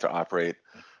is safe to operate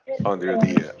under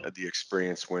the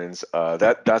experience winds?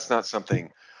 That's not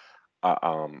something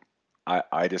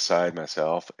I decide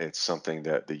myself. It's something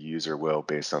that the user will,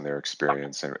 based on their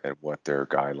experience and what their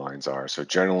guidelines are. So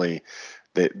generally,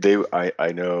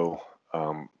 I know.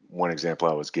 One example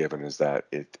I was given is that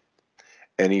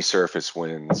any surface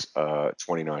winds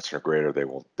 20 knots or greater, they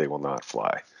will not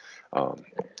fly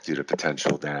due to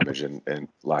potential damage and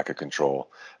lack of control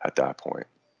at that point.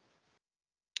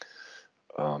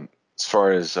 As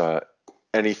far as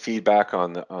any feedback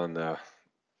on the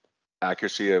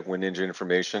accuracy of Wind Ninja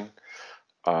information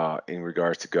in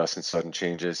regards to gusts and sudden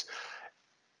changes,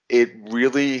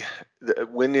 Wind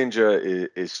Ninja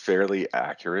is fairly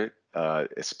accurate,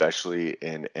 especially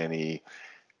in any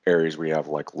areas we have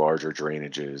like larger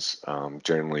drainages.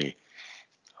 Generally,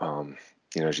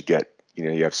 as you get,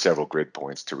 you have several grid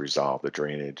points to resolve the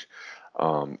drainage.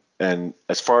 And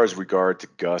as far as regard to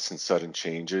gusts and sudden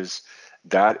changes,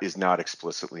 that is not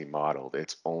explicitly modeled.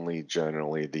 It's only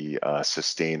generally the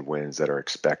sustained winds that are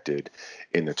expected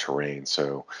in the terrain.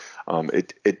 So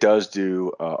it does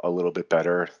do a little bit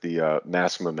better. The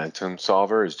mass momentum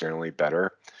solver is generally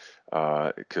better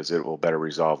because it will better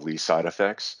resolve least side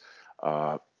effects.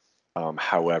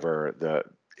 However,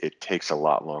 it takes a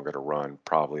lot longer to run,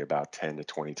 probably about 10 to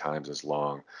 20 times as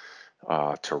long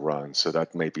to run. So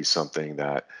that may be something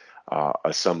that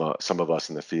some of us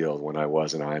in the field, when I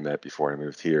was in IMET before I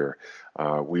moved here,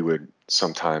 we would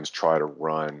sometimes try to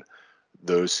run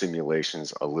those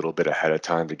simulations a little bit ahead of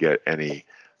time to get any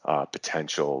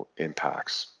potential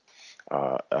impacts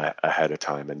ahead of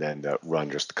time, and then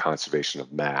run just the conservation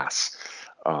of mass.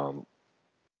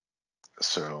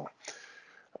 So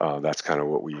that's kind of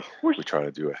what we try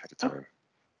to do ahead of time.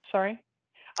 Sorry.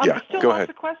 Yeah, still go lots ahead.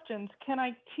 of questions. Can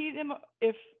I tee them?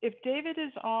 If David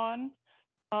is on,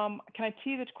 can I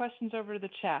tee the questions over to the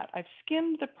chat? I've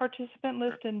skimmed the participant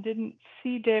list and didn't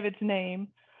see David's name,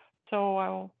 so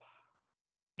I'll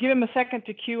give him a second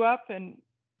to queue up and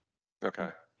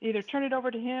either turn it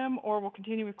over to him or we'll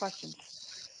continue with questions.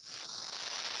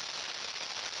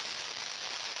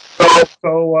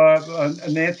 So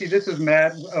Nancy, this is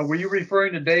Matt. Were you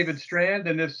referring to David Strand?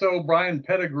 And if so, Brian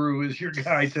Pettigrew is your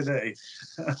guy today.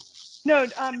 No,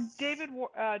 David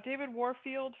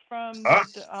Warfield from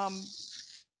the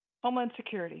Homeland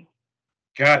Security.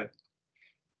 Got it.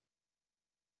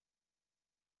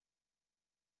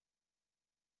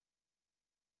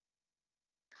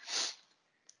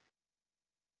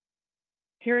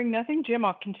 Hearing nothing, Jim,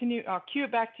 I'll cue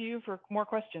it back to you for more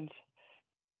questions.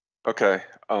 Okay,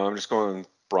 I'm just going with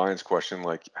Brian's question,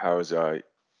 like how is the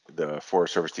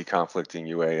Forest Service deconflicting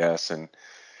UAS and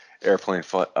airplane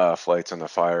flights on the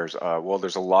fires? Well,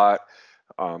 there's a lot.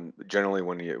 Generally,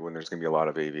 when there's going to be a lot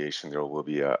of aviation, there will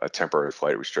be a temporary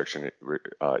flight restriction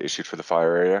issued for the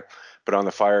fire area. But on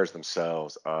the fires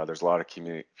themselves, there's a lot of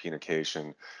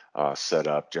communication set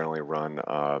up, generally run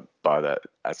at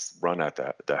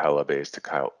the heli base to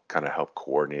kind of help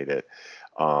coordinate it.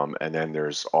 And then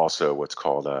there's also what's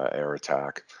called air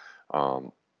attack,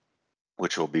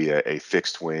 which will be a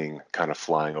fixed wing kind of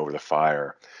flying over the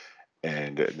fire.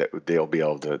 And they'll be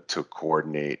able to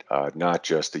coordinate not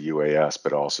just the UAS,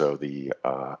 but also the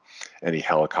any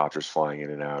helicopters flying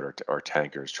in and out or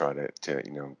tankers trying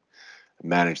to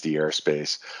manage the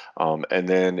airspace. And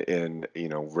then in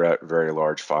very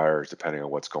large fires, depending on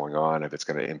what's going on, if it's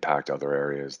going to impact other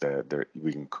areas, that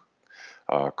we can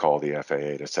call the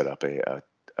FAA to set up a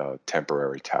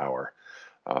temporary tower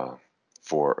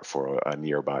for a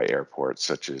nearby airport,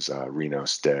 such as Reno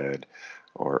Stead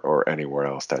or anywhere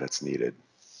else that it's needed.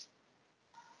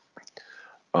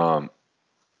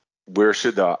 Where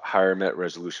should the higher Met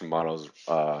resolution models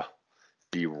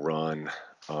be run?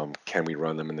 Can we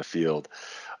run them in the field?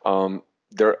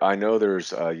 I know there's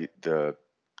the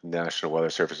National Weather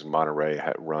Service in Monterey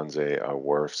runs a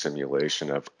WRF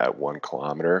simulation at 1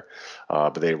 kilometer,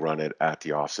 but they run it at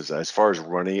the offices. As far as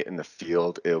running it in the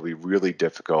field, it'll be really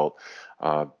difficult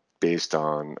based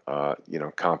on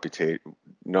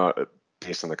not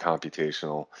based on the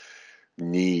computational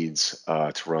needs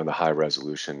to run the high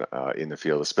resolution in the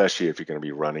field, especially if you're going to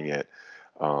be running it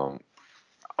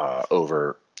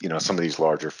over some of these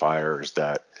larger fires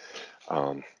that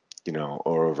are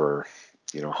over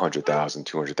 100,000,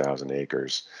 200,000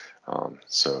 acres.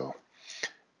 So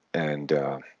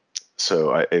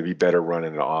it'd be better run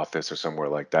in an office or somewhere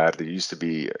like that. There used to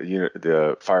be,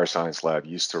 the Fire Science Lab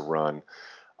used to run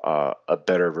a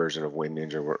better version of Wind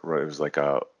Ninja, where it was like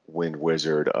a Wind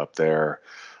Wizard up there,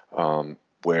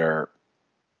 where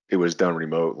it was done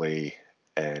remotely,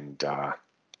 and that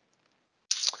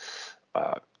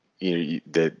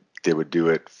they would do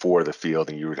it for the field,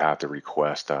 and you would have to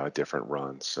request different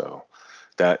runs. So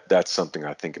that's something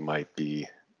I think might be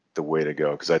the way to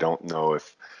go, because I don't know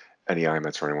if any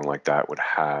IMETs or anyone like that would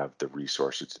have the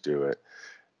resources to do it.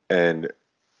 And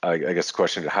I guess the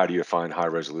question is, how do you define high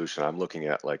resolution? I'm looking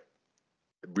at like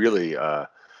really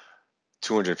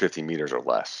 250 meters or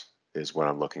less is when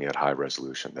I'm looking at high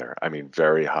resolution there. I mean,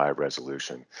 very high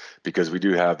resolution, because we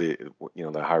do have the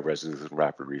high resolution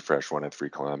rapid refresh 1 at 3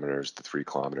 kilometers, the 3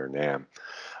 kilometer NAM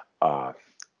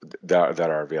that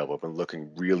are available. But looking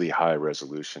really high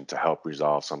resolution to help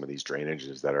resolve some of these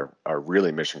drainages that are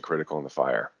really mission critical in the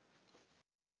fire.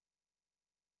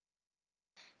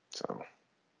 So,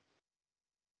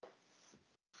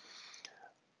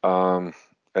 and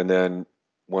then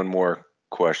one more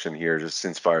question here, just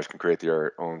since fires can create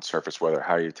their own surface weather,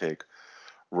 how do you take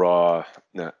raw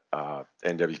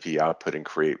NWP output and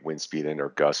create wind speed and or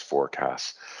gust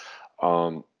forecasts.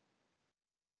 And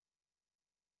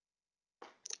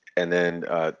then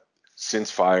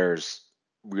since fires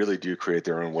really do create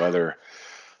their own weather,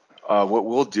 what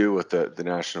we'll do with the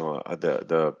national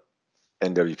the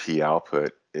NWP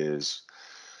output is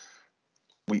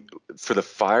for the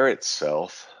fire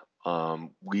itself,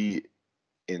 we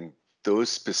in those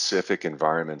specific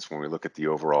environments, when we look at the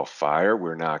overall fire,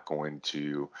 we're not going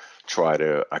to try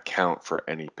to account for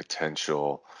any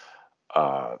potential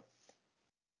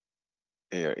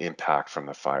impact from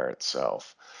the fire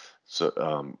itself.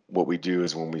 So what we do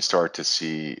is when we start to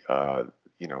see,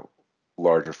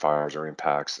 larger fires or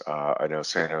impacts, I know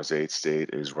San Jose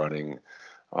State is running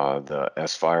the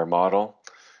S-Fire model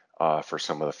for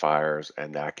some of the fires,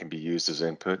 and that can be used as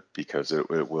input because it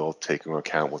will take into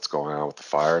account what's going on with the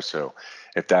fire. So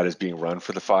if that is being run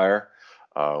for the fire,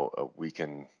 we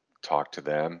can talk to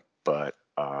them. But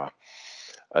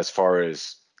as far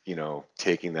as,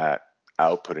 taking that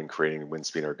output and creating wind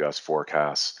speed or gust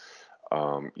forecasts,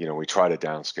 we try to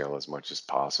downscale as much as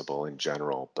possible in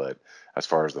general. But as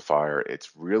far as the fire,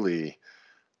 it's really,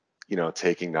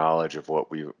 taking knowledge of what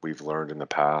we've learned in the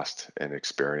past and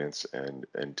experience and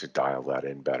to dial that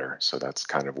in better. So that's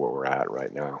kind of where we're at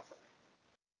right now.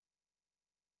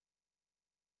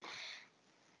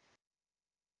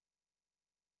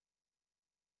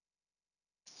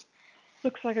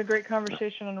 Looks like a great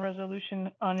conversation on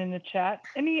resolution in the chat.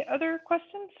 Any other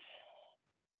questions?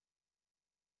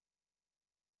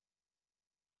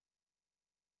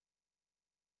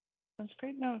 That's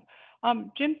great. No,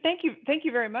 Jim, thank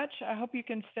you very much. I hope you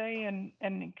can stay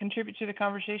and contribute to the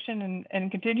conversation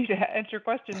and continue to answer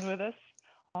questions with us.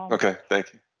 Okay,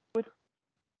 thank you.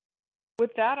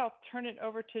 With that, I'll turn it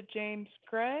over to James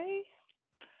Gray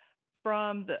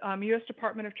from the U.S.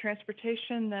 Department of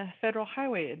Transportation, the Federal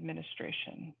Highway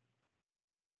Administration.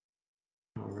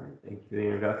 All right, thank you for the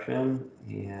introduction.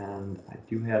 And I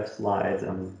do have slides.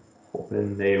 I'm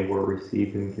hoping they were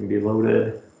received and can be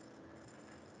loaded.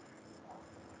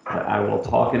 I will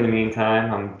talk in the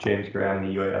meantime. I'm James Gray. I'm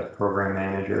the UAS Program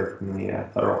Manager from the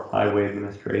Federal Highway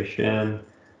Administration.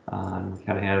 We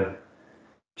kind of have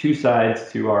two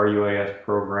sides to our UAS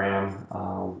program.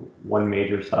 One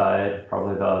major side,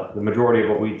 probably the majority of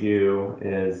what we do,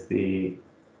 is the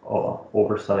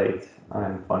oversight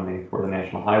and funding for the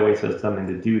National Highway System. And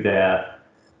to do that,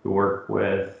 we work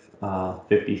with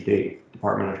 50 state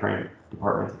departments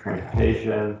of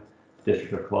Transportation,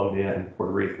 District of Columbia, and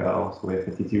Puerto Rico. So we have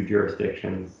 52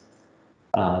 jurisdictions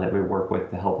that we work with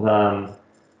to help them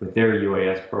with their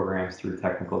UAS programs through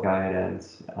technical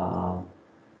guidance.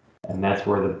 And that's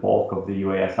where the bulk of the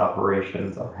UAS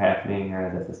operations are happening,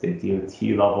 at the state DOT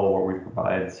level, where we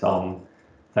provide some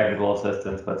technical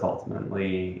assistance, but it's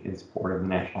ultimately in support of the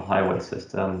National Highway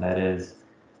System that is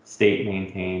state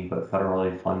maintained but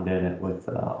federally funded with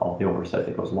all the oversight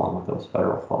that goes along with those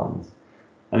federal funds.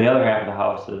 And the other half of the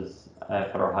house is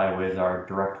Federal Highways, our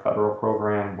direct federal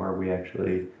program, where we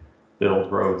actually build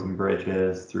roads and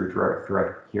bridges through direct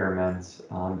procurements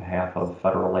on behalf of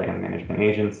federal land management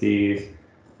agencies,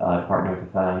 Department of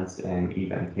Defense, and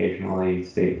even occasionally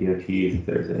state DOTs. If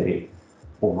there's a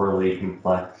overly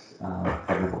complex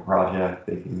technical project,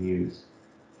 they can use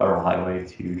Federal Highway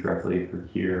to directly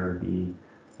procure the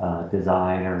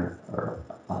design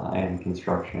and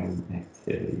construction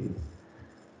activities.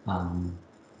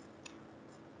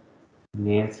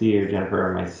 Nancy or Jennifer,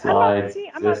 are my slides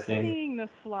I'm not seeing the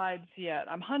slides yet.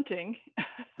 I'm hunting.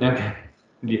 Okay.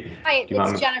 Hi,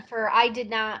 it's Jennifer. I did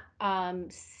not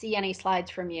see any slides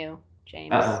from you,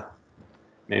 James.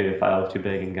 Maybe the file was too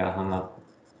big and got hung up.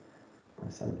 I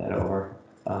sent that over.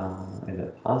 Is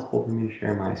it possible for me to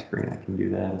share my screen? I can do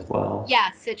that as well.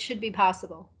 Yes, it should be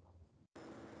possible.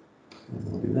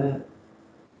 And we'll do that.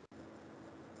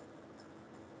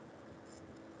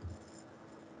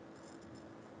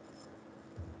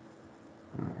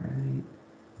 All right.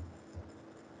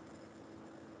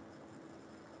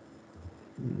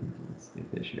 Let's see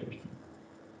if this shares.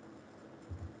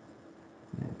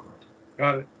 Yeah, of course.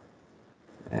 Got it.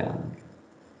 Yeah.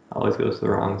 Always goes to the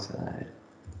wrong side.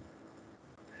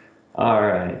 All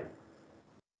right.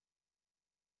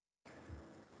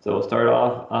 So we'll start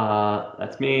off.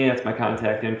 That's me. That's my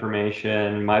contact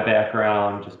information. My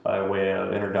background, just by way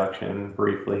of introduction,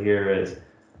 briefly here, is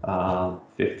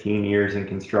 15 years in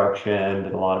construction.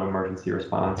 Did a lot of emergency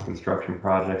response construction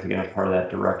projects. Again, as part of that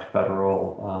direct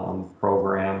federal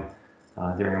program.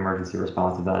 During emergency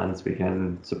response events, we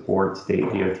can support state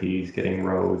DOTs getting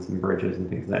roads and bridges and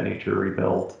things of that nature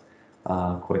rebuilt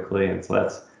quickly. And so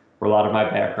that's where a lot of my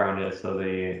background is. So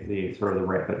the sort of the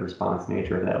rapid response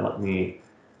nature of that let me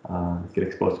get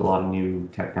exposed to a lot of new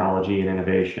technology and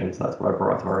innovation. So that's what I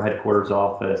brought to our headquarters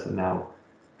office, and now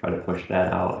try to push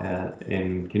that out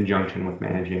in conjunction with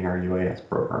managing our UAS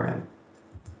program.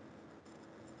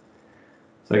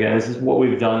 So again, this is what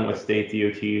we've done with state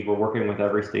DOTs. We're working with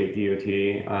every state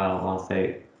DOT, I'll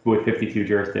say with 52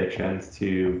 jurisdictions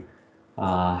to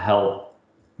help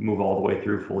move all the way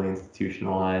through fully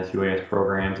institutionalized UAS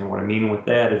programs. And what I mean with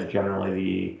that is generally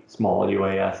the small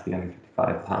UAS, the under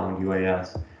 55-pound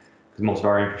UAS, because most of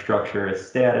our infrastructure is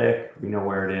static. We know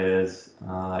where it is,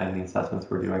 and the assessments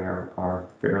we're doing are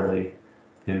fairly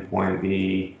pinpoint.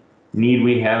 The need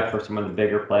we have for some of the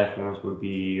bigger platforms would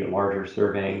be larger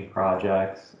surveying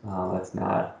projects. That's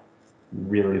not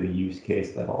really the use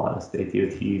case that a lot of state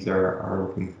DOTs are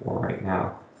looking for right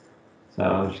now.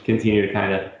 So just continue to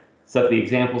kind of set the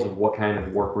examples of what kind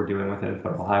of work we're doing within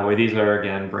federal highway. These are,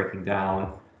 again, breaking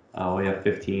down. We have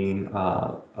 15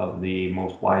 of the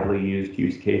most widely used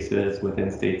use cases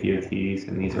within state DOTs,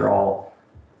 and these are all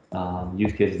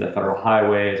use cases that federal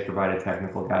highway has provided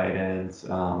technical guidance.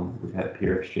 We've had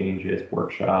peer exchanges,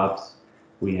 workshops.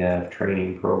 We have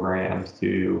training programs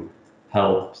to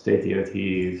help state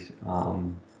DOTs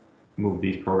move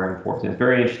these programs forward. And it's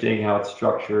very interesting how it's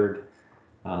structured.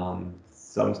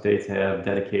 Some states have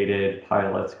dedicated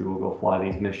pilots who will go fly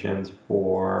these missions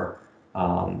for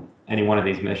any one of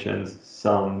these missions.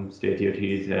 Some state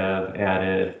DOTs have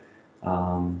added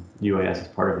UAS as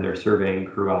part of their surveying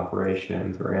crew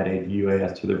operations, or added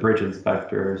UAS to their bridge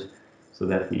inspectors, so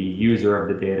that the user of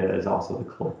the data is also the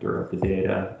collector of the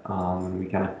data. And we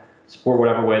kind of support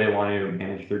whatever way they want to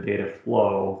manage their data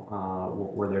flow.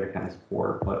 We're there to kind of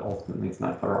support, but ultimately it's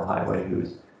not federal highway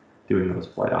who's doing those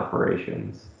flight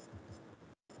operations.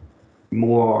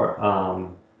 More,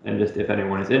 and just if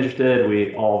anyone is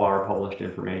interested, all of our published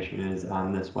information is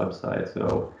on this website.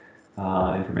 So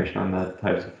information on the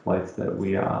types of flights that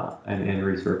we and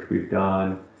research we've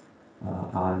done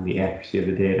on the accuracy of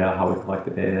the data, how we collect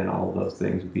the data, and all of those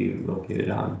things will be located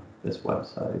on this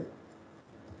website.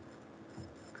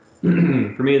 For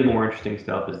me, the more interesting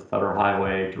stuff is the federal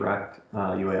highway direct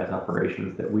UAS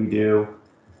operations that we do.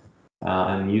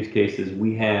 And the use cases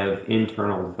we have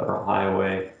internal to federal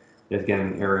highway is,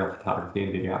 again, aerial photography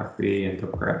and videography and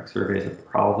topographic surveys are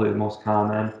probably the most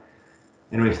common.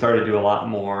 And we started to do a lot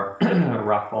more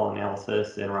rockfall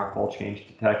analysis and rockfall change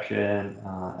detection,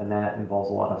 and that involves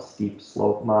a lot of steep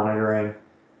slope monitoring,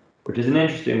 which is an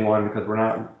interesting one because we're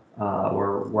not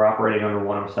we're operating under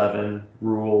 107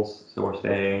 rules, so we're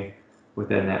staying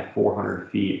within that 400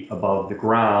 feet above the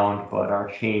ground, but our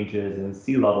changes in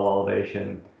sea level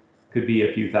elevation could be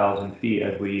a few thousand feet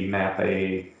as we map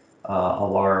a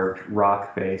large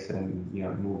rock face, and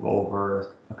move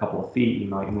over a couple of feet, you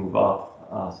might move up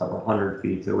several hundred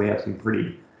feet. So we have some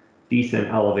pretty decent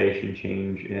elevation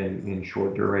change in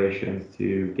short durations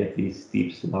to get these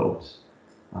steep slopes.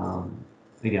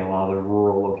 Again, a lot of the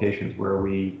rural locations where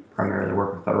we primarily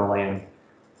work with federal land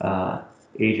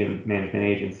management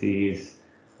agencies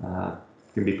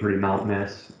can be pretty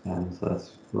mountainous, and so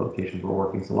that's the locations we're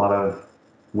working. So a lot of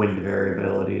wind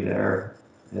variability there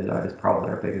is probably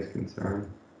our biggest concern.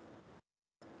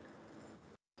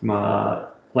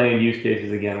 Planned use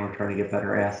cases, again, we're trying to get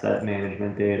better asset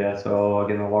management data. So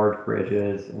again, the large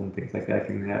bridges and things like that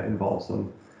can involve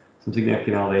some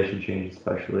significant elevation change,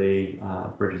 especially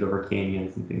bridges over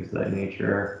canyons and things of that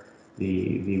nature.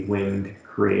 The wind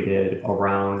created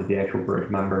around the actual bridge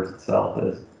members itself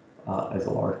is a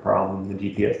large problem.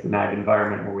 The GPS denied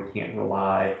environment where we can't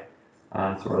rely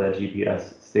on sort of that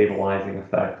GPS stabilizing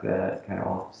effect that kind of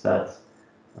offsets,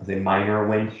 I say, minor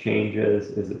wind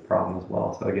changes is a problem as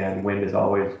well. So again, wind is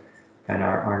always kind of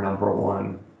our number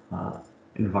one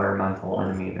environmental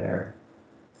enemy there.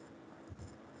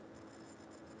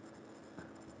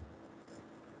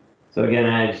 So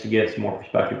again, just to give some more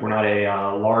perspective, we're not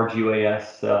a large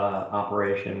UAS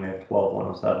operation. We have 12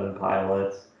 107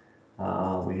 pilots.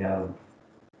 We have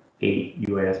 8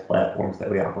 UAS platforms that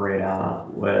we operate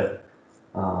on with.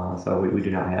 So we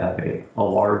do not have a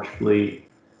large fleet,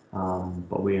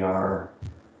 but we are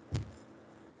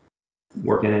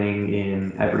working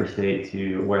in every state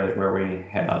to where we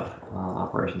have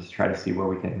operations to try to see where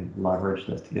we can leverage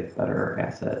this to get better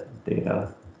asset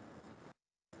data.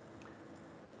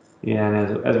 Yeah,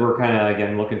 and as we're kind of,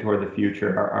 again, looking toward the future,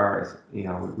 we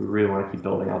really want to keep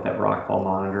building out that rockfall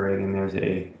monitoring, and there's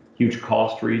a huge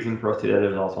cost reason for us to do that.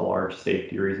 There's also a large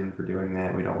safety reason for doing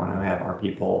that. We don't want to have our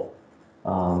people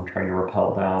trying to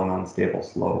rappel down unstable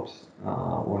slopes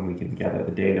when we can gather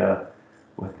the data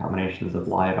with combinations of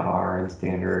LiDAR and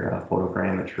standard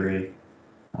photogrammetry.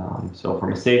 So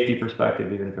from a safety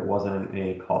perspective, even if it wasn't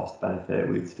a cost benefit,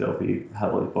 we'd still be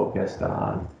heavily focused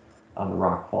on the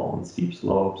rockfall and steep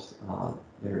slopes.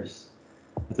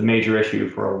 It's a major issue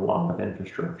for a lot of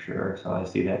infrastructure, so I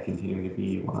see that continuing to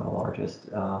be one of the largest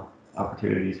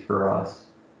opportunities for us.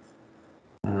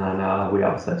 And then we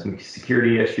also have some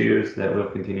security issues that we'll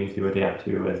continue to adapt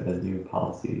to as new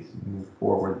policies move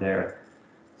forward there.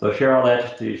 So share all that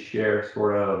just to share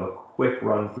sort of a quick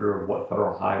run through of what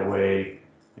Federal Highway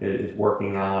is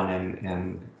working on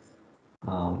and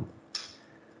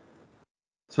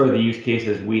sort of the use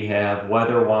cases we have.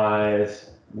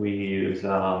 Weather-wise, we use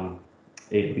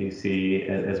AWC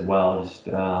as well, just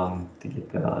to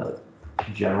get the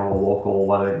general local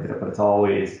weather data, but it's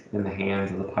always in the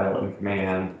hands of the pilot and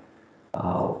command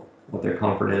what their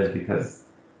comfort is, because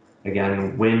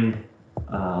again, wind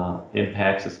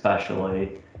impacts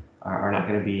especially are not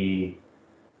going to be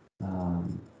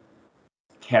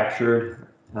captured.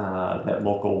 That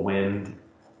local wind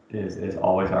is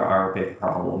always our big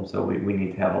problem, so we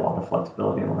need to have a lot of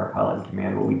flexibility on our pilot and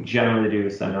command. What we generally do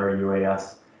is send our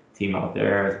UAS team out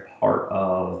there as part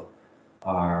of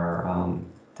our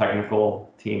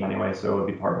technical team anyway, so it would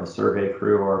be part of a survey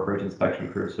crew or a bridge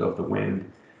inspection crew. So if the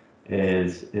wind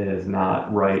is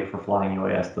not right for flying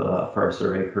UAS for a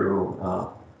survey crew,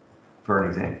 for an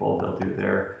example,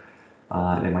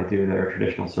 they might do their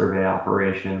traditional survey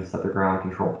operations, set their ground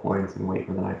control points, and wait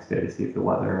for the next day to see if the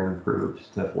weather improves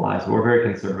to fly. So we're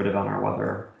very conservative on our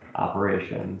weather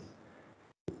operations.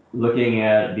 Looking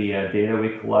at the data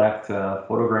we collect,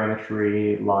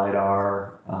 photogrammetry,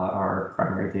 LiDAR, our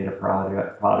primary data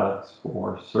products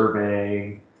for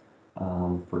surveying,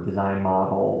 for design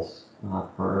models,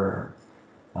 for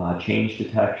change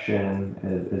detection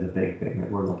is a big thing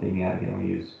that we're looking at. Again, we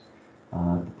use,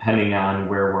 depending on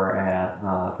where we're at,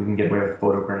 if we can get away with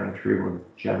photogrammetry, we'll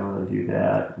generally do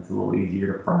that. It's a little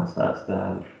easier to process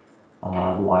than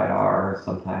LiDAR,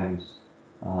 sometimes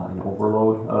an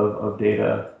overload of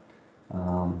data.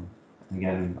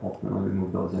 Again, ultimately we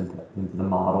move those into the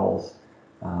models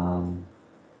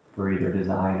for either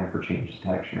design or for change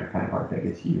detection are kind of our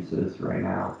biggest uses right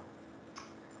now.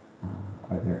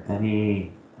 Are there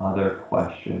any other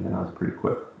questions? And that was a pretty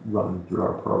quick run through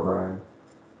our program.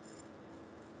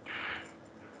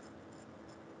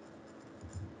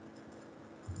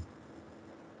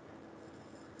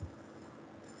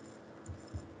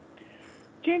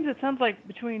 James, it sounds like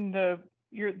between the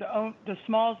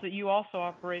SMALs that you also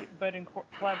operate, but in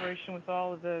collaboration with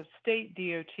all of the state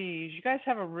DOTs, you guys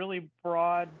have a really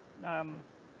broad, I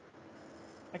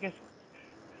guess,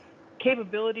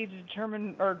 capability to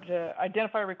determine or to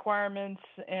identify requirements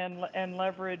and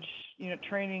leverage,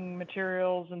 training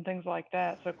materials and things like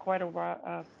that. So quite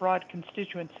a broad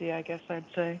constituency, I guess I'd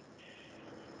say.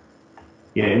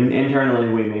 Yeah,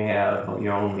 internally we may have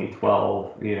only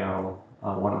 12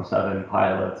 107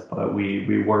 pilots, but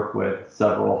we work with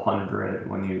several hundred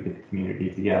when you get the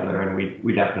community together, and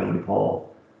we definitely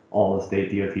pull all the state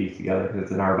DOTs together because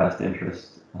it's in our best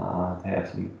interest to have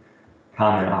some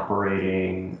common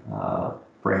operating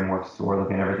frameworks. So we're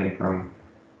looking at everything from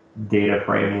data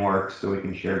frameworks so we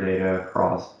can share data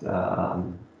across,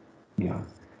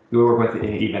 we work with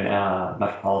even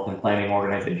metropolitan planning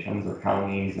organizations or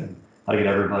counties, and how to get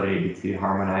everybody to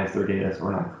harmonize their data so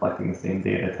we're not collecting the same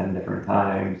data 10 different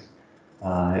times.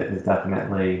 It has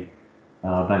definitely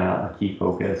been a key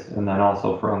focus. And then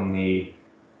also from the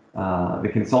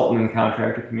consultant and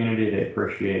contractor community, they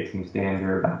appreciate some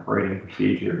standard operating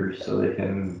procedures so they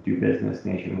can do business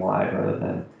nationwide rather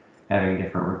than having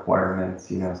different requirements,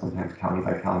 sometimes county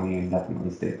by county and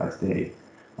definitely state by state.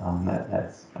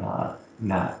 That's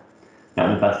not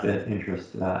in the best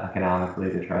interest economically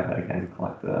to try to, again,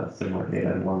 collect similar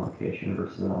data in one location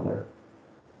versus another.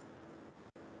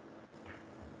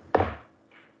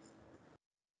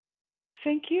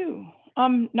 Thank you.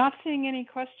 Not seeing any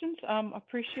questions.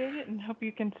 Appreciate it and hope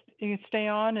you can stay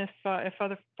on if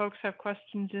other folks have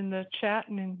questions in the chat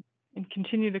and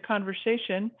continue the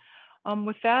conversation.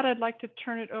 With that, I'd like to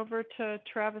turn it over to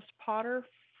Travis Potter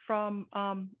from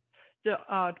the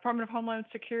Department of Homeland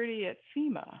Security at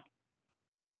FEMA.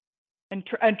 And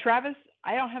Travis,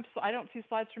 I don't see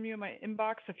slides from you in my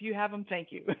inbox. If you have them, thank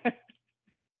you.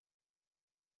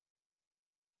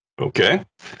 Okay.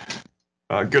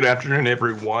 Good afternoon,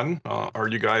 everyone. Are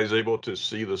you guys able to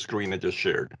see the screen I just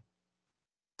shared?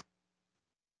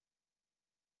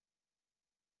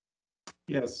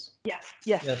 Yes. Yes.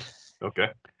 Okay.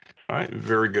 All right.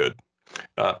 Very good.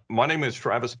 My name is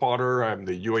Travis Potter. I'm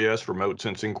the UAS Remote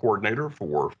Sensing Coordinator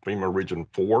for FEMA Region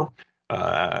 4.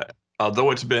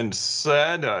 Although it's been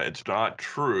said, it's not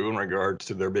true in regards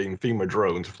to there being FEMA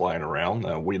drones flying around.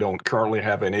 We don't currently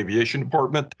have an aviation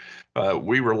department.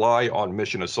 We rely on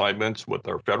mission assignments with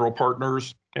our federal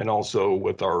partners and also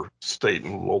with our state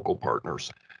and local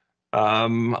partners.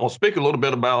 I'll speak a little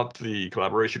bit about the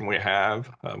collaboration we have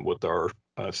with our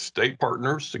state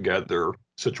partners to gather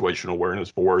situational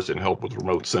awareness for us and help with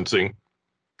remote sensing.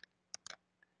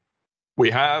 We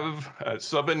have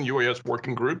 7 UAS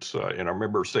working groups in our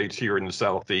member states here in the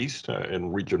Southeast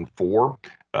in Region 4.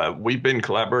 We've been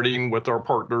collaborating with our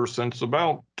partners since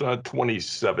about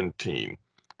 2017.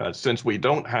 Since we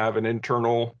don't have an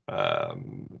internal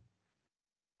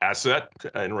asset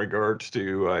in regards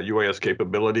to UAS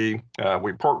capability,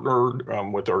 we partnered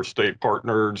with our state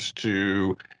partners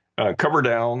to cover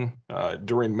down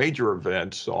during major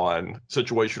events on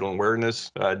situational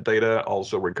awareness data,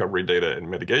 also recovery data and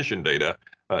mitigation data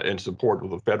in support of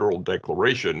the federal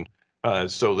declaration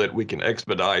so that we can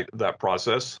expedite that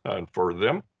process for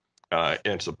them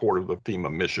in support of the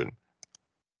FEMA mission.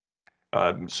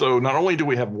 So not only do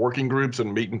we have working groups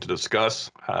and meeting to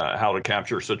discuss how to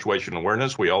capture situational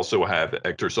awareness, we also have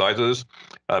exercises.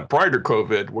 Prior to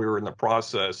COVID, we were in the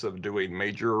process of doing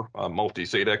major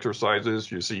multi-state exercises.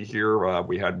 You see here,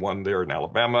 we had one there in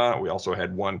Alabama. We also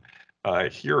had one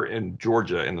here in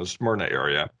Georgia in the Smyrna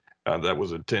area that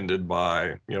was attended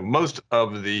by most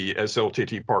of the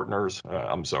SLTT partners,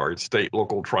 state,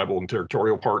 local, tribal, and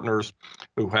territorial partners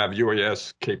who have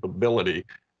UAS capability.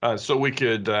 So we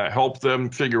could help them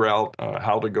figure out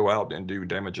how to go out and do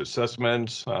damage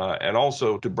assessments and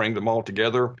also to bring them all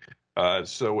together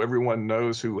so everyone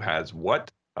knows who has what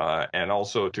and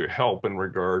also to help in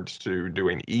regards to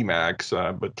doing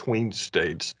EMACs between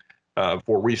states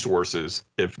for resources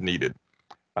if needed.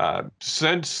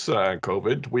 Since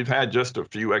COVID, we've had just a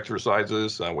few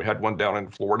exercises. We had one down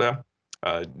in Florida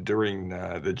during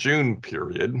the June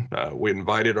period. We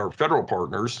invited our federal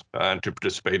partners to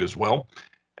participate as well.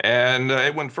 And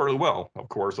it went fairly well. Of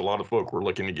course, a lot of folk were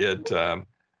looking to get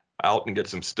out and get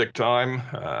some stick time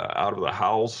out of the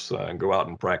house and go out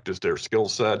and practice their skill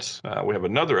sets. We have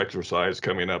another exercise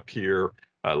coming up here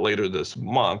later this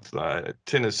month.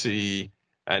 Tennessee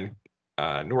and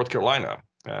North Carolina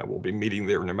will be meeting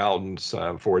there in the mountains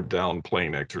for a down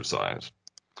plane exercise.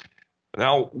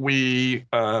 Now, we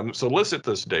solicit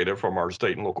this data from our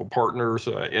state and local partners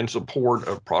in support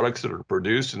of products that are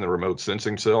produced in the remote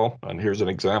sensing cell. And here's an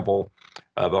example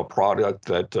of a product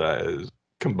that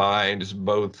combines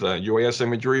both UAS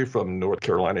imagery from North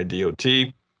Carolina DOT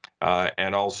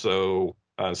and also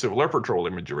Civil Air Patrol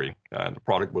imagery. The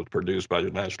product was produced by the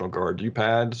National Guard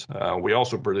UPADs. We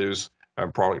also produce a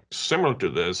product similar to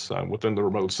this within the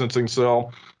remote sensing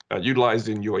cell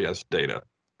utilizing UAS data.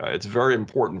 It's very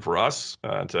important for us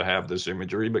to have this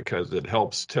imagery because it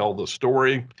helps tell the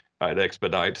story, it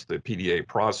expedites the PDA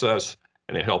process,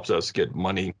 and it helps us get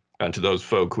money to those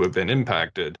folk who have been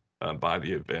impacted by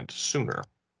the event sooner.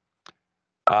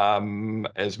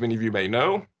 As many of you may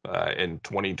know, in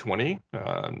 2020,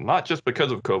 not just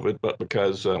because of COVID, but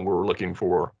because we're looking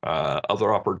for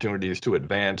other opportunities to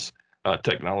advance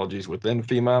technologies within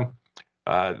FEMA,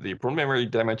 the preliminary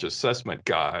damage assessment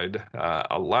guide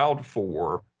allowed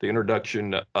for the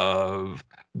introduction of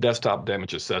desktop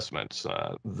damage assessments.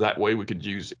 That way we could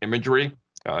use imagery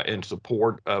in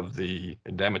support of the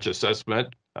damage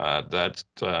assessment that's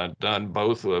done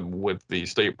both with the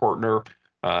state partner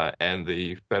and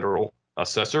the federal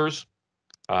assessors.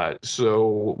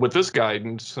 So with this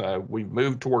guidance, we've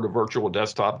moved toward a virtual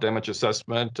desktop damage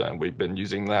assessment, and we've been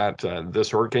using that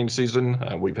this hurricane season.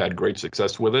 We've had great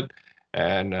success with it,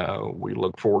 and we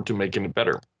look forward to making it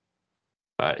better.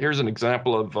 Here's an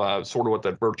example of sort of what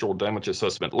that virtual damage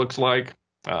assessment looks like.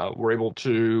 We're able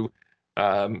to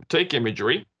take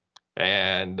imagery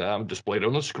and display it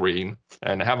on the screen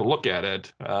and have a look at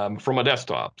it from a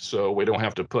desktop. So we don't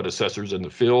have to put assessors in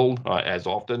the field as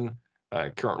often.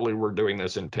 Currently, we're doing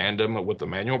this in tandem with the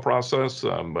manual process,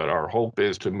 but our hope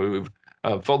is to move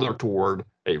further toward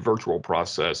a virtual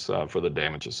process for the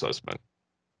damage assessment.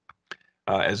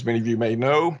 As many of you may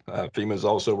know, FEMA is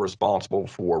also responsible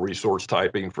for resource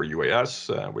typing for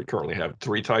UAS. We currently have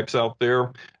 3 types out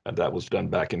there, and that was done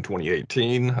back in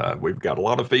 2018. We've got a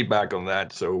lot of feedback on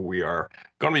that, so we are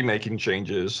going to be making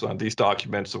changes. These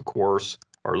documents, of course,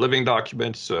 are living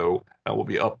documents, so we'll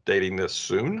be updating this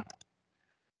soon.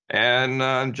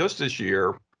 And just this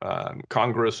year,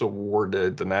 Congress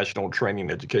awarded the National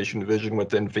Training Education Division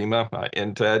within FEMA,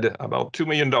 NTED, about $2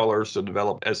 million to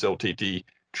develop SLTT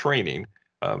training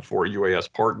for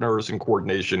UAS partners in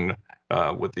coordination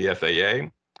with the FAA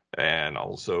and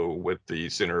also with the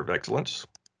Center of Excellence.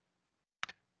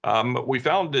 We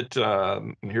found that,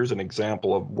 and here's an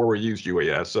example of where we use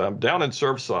UAS. Down in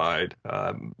Surfside,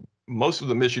 most of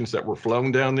the missions that were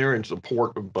flown down there in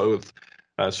support of both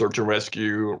search and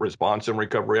rescue, response and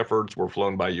recovery efforts were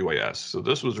flown by UAS. So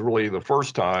this was really the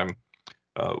first time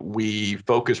we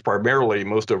focused primarily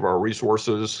most of our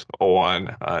resources on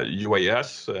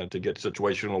UAS to get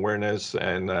situational awareness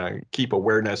and keep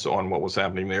awareness on what was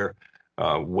happening there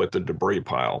with the debris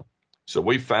pile. So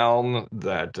we found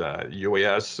that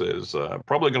UAS is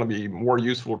probably going to be more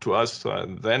useful to us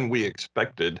than we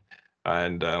expected,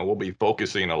 and we'll be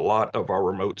focusing a lot of our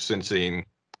remote sensing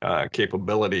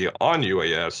capability on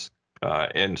UAS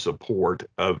in support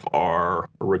of our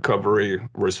recovery,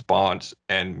 response,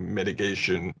 and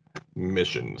mitigation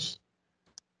missions.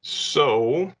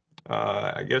 So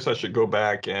I guess I should go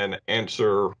back and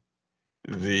answer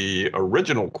the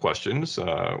original questions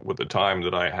with the time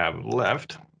that I have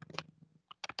left.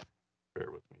 Bear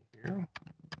with me here.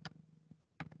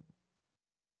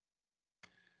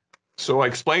 So I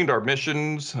explained our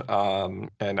missions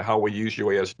and how we use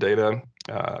UAS data.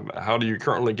 How do you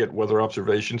currently get weather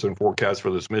observations and forecasts for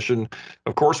this mission?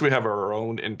 Of course, we have our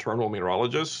own internal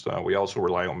meteorologists. We also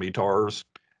rely on METARs.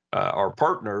 Our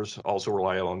partners also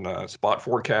rely on spot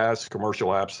forecasts, commercial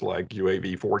apps like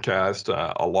UAV Forecast,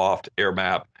 Aloft,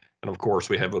 AirMap, and of course,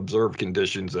 we have observed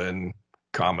conditions and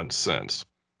common sense.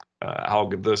 How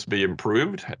could this be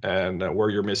improved and where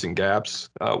you're missing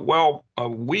gaps?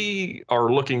 We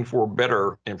are looking for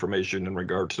better information in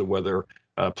regards to weather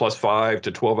plus 5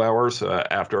 to 12 hours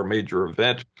after a major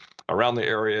event around the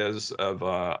areas of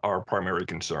our primary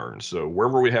concerns. So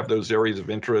wherever we have those areas of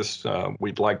interest,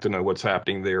 we'd like to know what's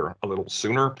happening there a little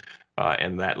sooner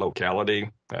in that locality.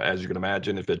 As you can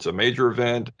imagine, if it's a major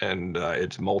event and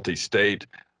it's multi-state,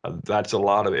 that's a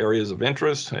lot of areas of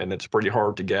interest, and it's pretty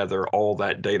hard to gather all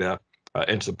that data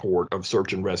in support of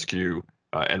search and rescue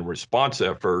and response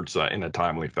efforts in a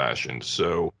timely fashion.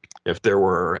 So if there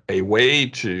were a way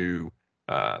to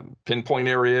pinpoint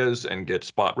areas and get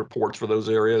spot reports for those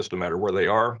areas, no matter where they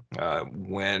are,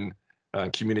 when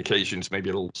communications may be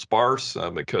a little sparse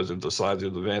because of the size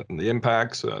of the event and the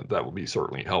impacts, that would be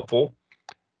certainly helpful.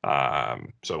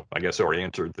 So I guess I already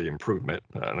answered the improvement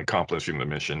and accomplishing the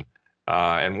mission.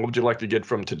 And what would you like to get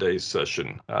from today's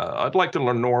session? I'd like to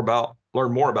learn more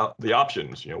about the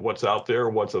options, what's out there,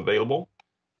 what's available,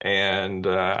 and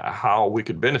how we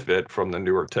could benefit from the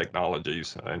newer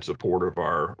technologies in support of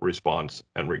our response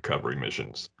and recovery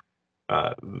missions.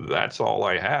 That's all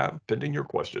I have, pending your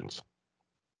questions.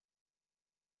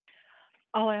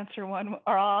 I'll answer one,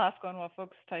 or I'll ask one while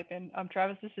folks type in.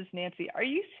 Travis, this is Nancy. Are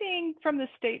you seeing from the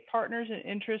state partners an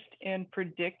interest in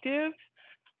predictive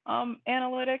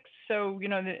analytics? So,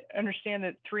 they understand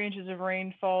that 3 inches of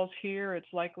rain falls here, it's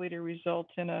likely to result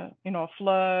in a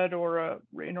flood or a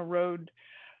road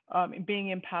being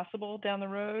impassable down the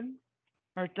road,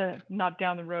 or not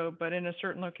down the road, but in a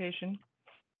certain location.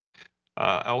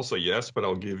 I'll say yes, but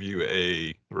I'll give you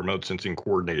a remote sensing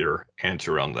coordinator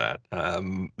answer on that.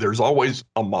 There's always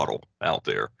a model out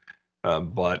there,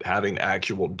 but having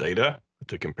actual data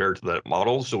to compare to that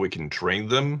model so we can train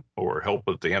them or help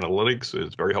with the analytics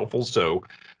is very helpful. So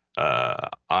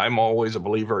I'm always a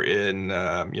believer in,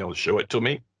 show it to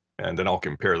me and then I'll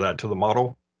compare that to the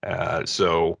model.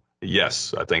 So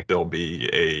yes, I think there'll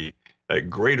be a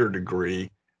greater degree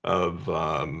of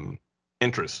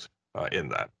interest in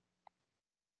that.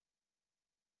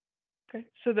 Okay,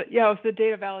 so it's the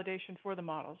data validation for the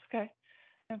models. Okay,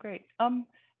 oh, great.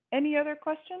 Any other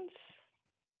questions?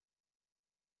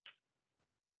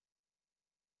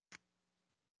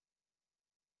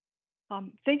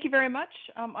 Thank you very much.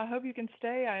 I hope you can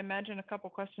stay. I imagine a couple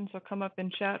questions will come up in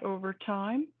chat over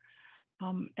time.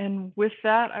 And with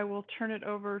that, I will turn it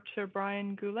over to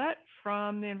Brian Goulet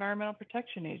from the Environmental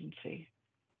Protection Agency.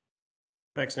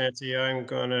 Thanks, Nancy. I'm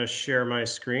going to share my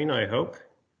screen, I hope.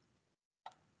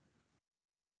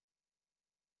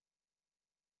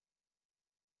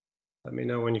 Let me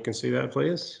know when you can see that,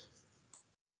 please.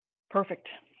 Perfect.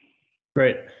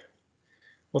 Great.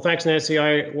 Well, thanks, Nancy.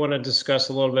 I want to discuss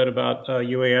a little bit about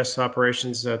UAS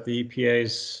operations at the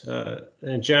EPA's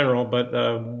in general, but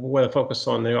with a focus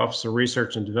on the Office of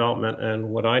Research and Development and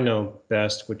what I know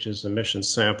best, which is emission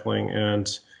sampling,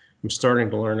 and I'm starting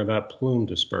to learn about plume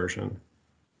dispersion.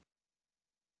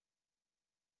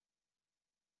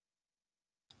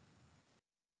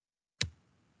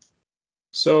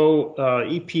 So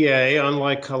EPA,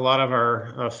 unlike a lot of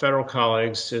our federal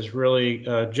colleagues, is really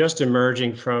just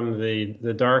emerging from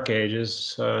the dark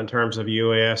ages in terms of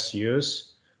UAS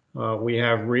use. We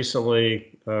have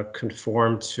recently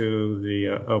conformed to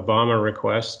the Obama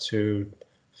request to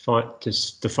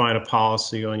define a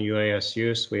policy on UAS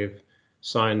use. We've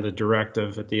signed the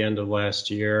directive at the end of last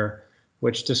year,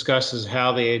 which discusses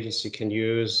how the agency can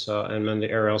use unmanned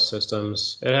aerial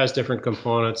systems. It has different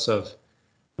components of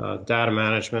data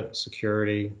management,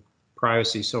 security,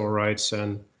 privacy, civil rights,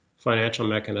 and financial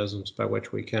mechanisms by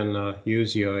which we can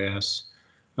use UAS.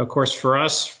 Of course, for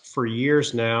us, for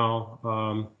years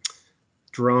now,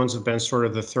 drones have been sort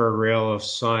of the third rail of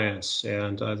science,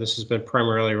 and this has been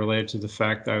primarily related to the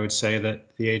fact that I would say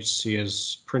that the agency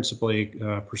is principally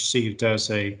perceived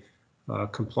as a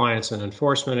compliance and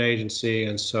enforcement agency,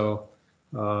 and so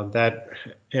that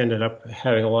ended up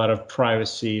having a lot of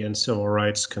privacy and civil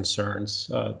rights concerns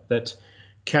that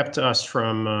kept us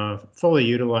from fully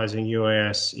utilizing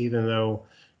UAS, even though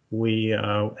we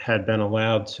had been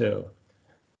allowed to.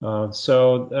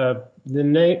 The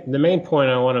main point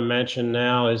I want to mention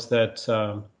now is that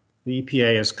the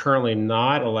EPA is currently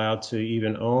not allowed to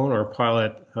even own or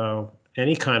pilot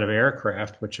any kind of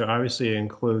aircraft, which obviously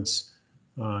includes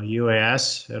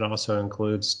UAS. It also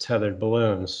includes tethered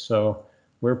balloons. So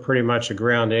we're pretty much a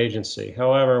ground agency.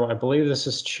 However, I believe this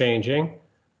is changing.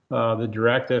 The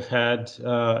directive had,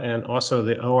 and also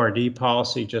the ORD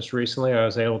policy just recently, I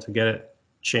was able to get it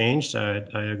changed.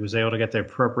 I was able to get the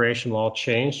appropriation law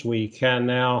changed. We can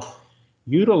now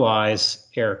utilize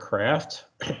aircraft,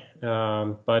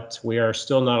 but we are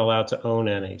still not allowed to own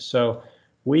any. So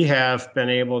we have been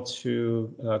able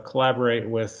to collaborate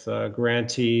with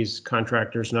grantees,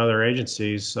 contractors, and other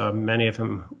agencies. Many of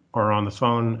them are on the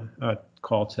phone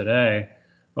call today,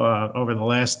 over the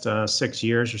last 6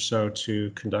 years or so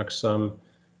to conduct some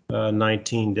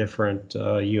 19 different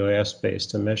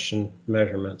UAS-based emission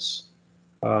measurements.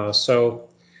 So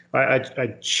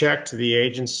I checked the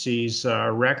agency's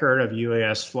record of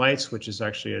UAS flights, which is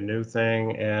actually a new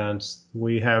thing, and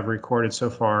we have recorded so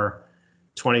far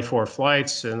 24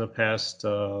 flights in the past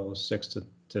 6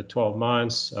 to 12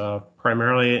 months,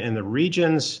 primarily in the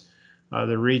regions.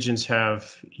 The regions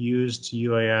have used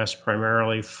UAS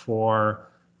primarily for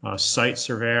site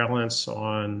surveillance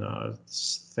on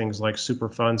things like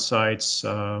Superfund sites,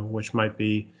 which might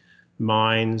be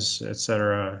mines, et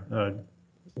cetera,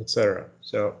 et cetera.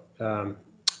 So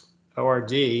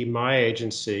ORD, my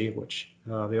agency, which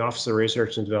the Office of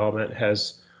Research and Development,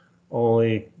 has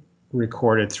only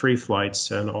recorded 3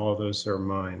 flights, and all of those are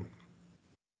mine.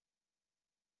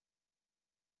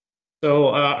 So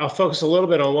I'll focus a little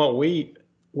bit on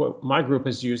what my group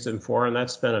has used them for, and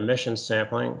that's been emission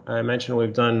sampling. I mentioned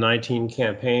we've done 19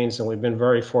 campaigns, and we've been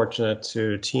very fortunate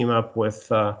to team up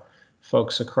with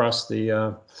folks across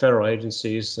the federal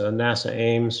agencies, NASA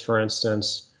Ames, for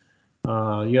instance,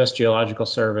 U.S. Geological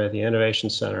Survey, the Innovation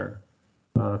Center,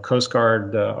 Coast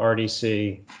Guard,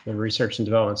 RDC, the Research and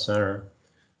Development Center,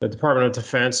 the Department of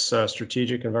Defense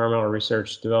Strategic Environmental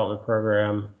Research Development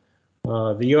Program,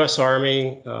 the U.S.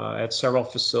 Army at several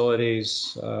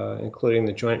facilities, including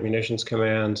the Joint Munitions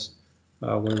Command.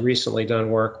 We've recently done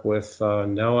work with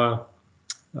NOAA.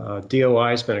 DOI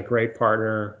has been a great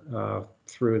partner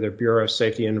through the Bureau of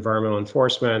Safety and Environmental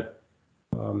Enforcement,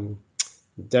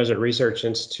 Desert Research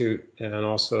Institute, and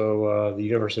also the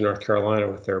University of North Carolina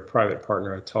with their private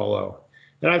partner, Atolo.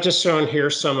 And I've just shown here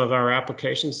some of our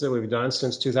applications that we've done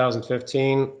since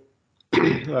 2015.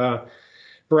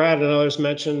 Brad and others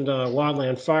mentioned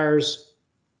wildland fires.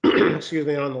 Excuse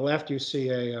me, on the left you see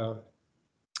a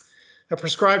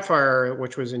prescribed fire,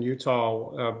 which was in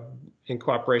Utah in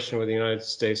cooperation with the United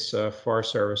States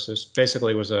Forest Service. This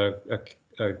basically was a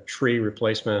tree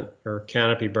replacement or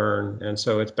canopy burn, and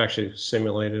so it's actually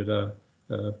simulated a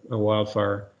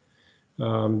wildfire.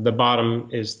 The bottom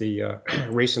is the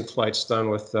recent flights done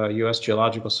with U.S.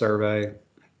 Geological Survey,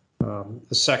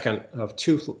 the second of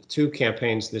two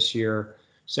campaigns this year,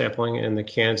 sampling in the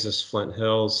Kansas Flint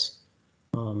Hills.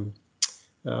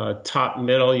 Top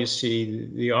middle, you see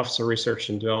the Office of Research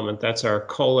and Development. That's our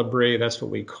Colibri. That's what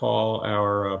we call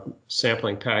our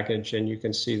sampling package, and you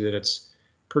can see that it's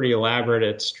pretty elaborate.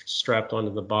 It's strapped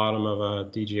onto the bottom of a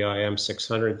DJI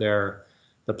M600 there,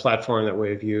 the platform that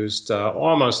we've used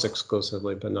almost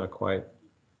exclusively, but not quite.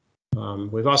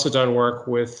 We've also done work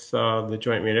with the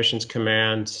Joint Munitions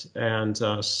Command and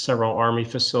several Army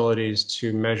facilities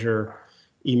to measure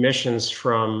emissions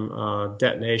from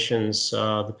detonations.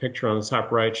 The picture on the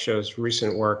top right shows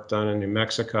recent work done in New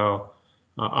Mexico.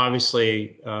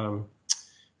 Obviously,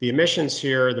 the emissions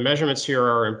here, the measurements here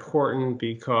are important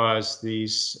because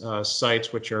these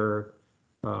sites, which are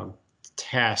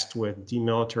tasked with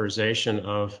demilitarization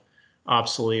of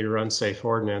obsolete or unsafe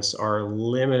ordnance, are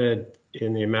limited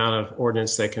in the amount of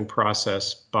ordnance they can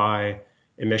process by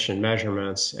emission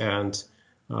measurements. And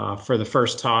for the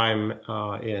first time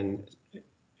in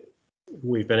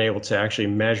we've been able to actually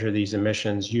measure these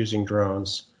emissions using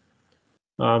drones.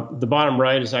 The bottom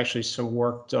right is actually some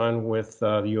work done with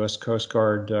the U.S. Coast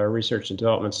Guard Research and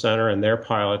Development Center and their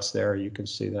pilots there. You can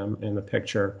see them in the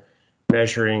picture,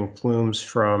 measuring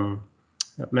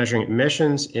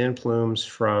emissions in plumes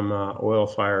from oil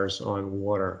fires on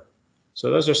water. So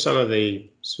those are some of the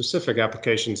specific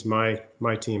applications my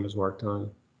team has worked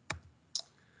on.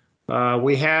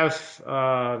 We have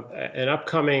an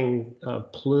upcoming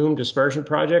plume dispersion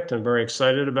project I'm very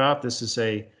excited about. This is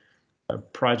a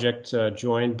project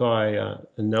joined by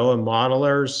NOAA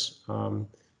modelers,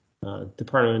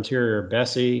 Department of Interior,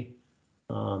 BESI,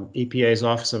 EPA's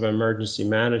Office of Emergency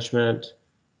Management,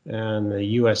 and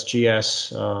the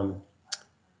USGS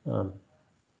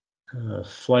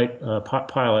flight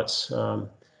pilots.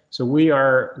 So we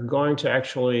are going to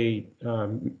actually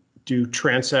do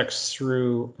transects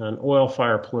through an oil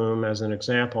fire plume as an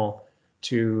example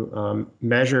to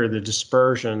measure the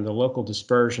dispersion, the local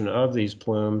dispersion of these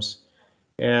plumes.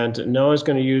 And NOAA is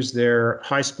going to use their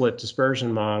high split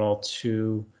dispersion model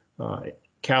to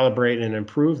calibrate and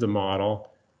improve the model.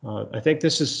 I think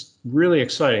this is really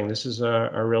exciting. This is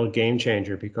a real game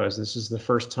changer because this is the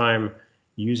first time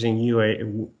using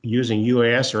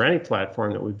UAS or any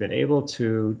platform that we've been able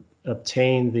to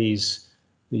obtain these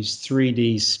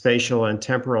 3D spatial and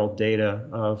temporal data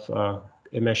of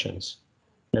emissions.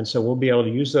 And so we'll be able to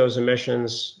use those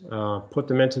emissions, put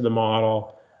them into the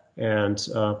model, and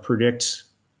predict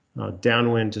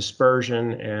downwind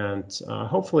dispersion and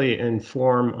hopefully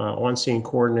inform on-scene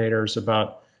coordinators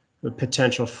about the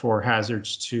potential for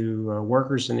hazards to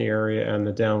workers in the area and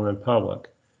the downwind public.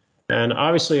 And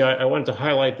obviously, I wanted to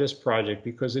highlight this project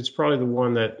because it's probably the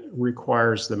one that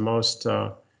requires the most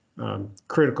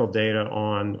critical data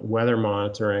on weather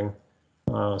monitoring.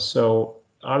 So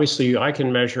obviously, I can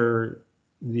measure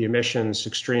the emissions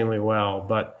extremely well,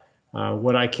 but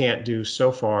what I can't do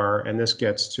so far, and this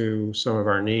gets to some of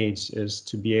our needs, is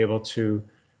to be able to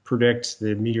predict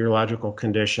the meteorological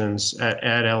conditions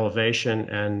at elevation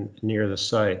and near the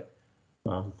site.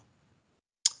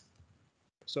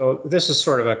 So this is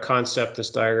sort of a concept, this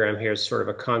diagram here is sort of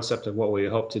a concept of what we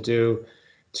hope to do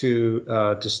to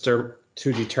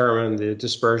determine the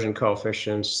dispersion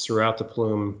coefficients throughout the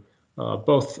plume,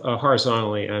 both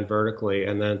horizontally and vertically,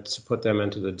 and then to put them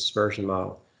into the dispersion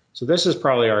model. So this is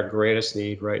probably our greatest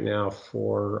need right now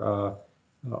for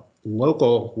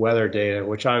local weather data,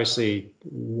 which obviously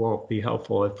won't be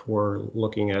helpful if we're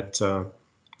looking at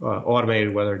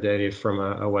automated weather data from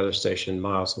a weather station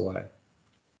miles away.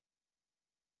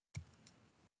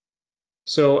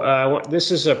 So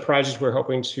this is a project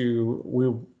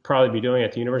we'll probably be doing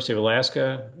at the University of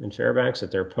Alaska in Fairbanks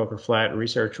at their Poker Flat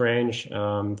Research Range.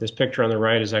 This picture on the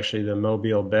right is actually the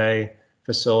Mobile Bay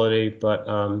facility, but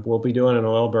we'll be doing an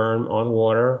oil burn on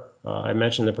water. I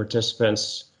mentioned the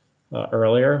participants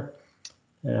earlier,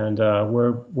 and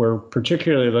we're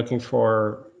particularly looking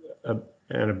for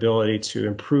an ability to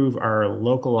improve our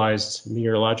localized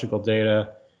meteorological data,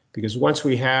 because once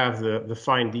we have the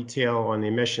fine detail on the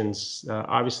emissions,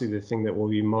 obviously the thing that will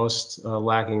be most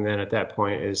lacking then at that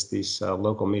point is these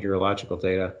local meteorological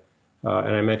data.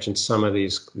 And I mentioned some of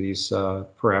these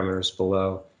parameters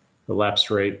below: the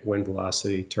lapse rate, wind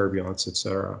velocity, turbulence,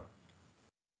 etc.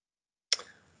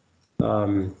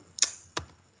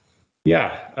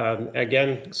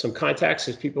 Again, some contacts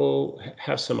if people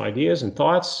have some ideas and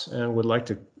thoughts and would like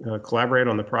to collaborate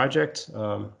on the project.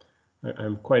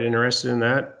 I'm quite interested in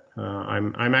that.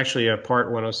 I'm actually a Part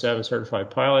 107 certified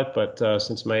pilot, but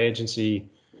since my agency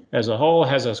as a whole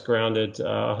has us grounded,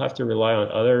 I'll have to rely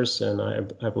on others, and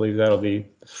I believe that'll be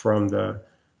from the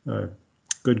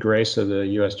good grace of the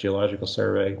U.S. Geological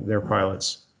Survey. Their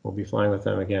pilots will be flying with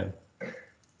them again.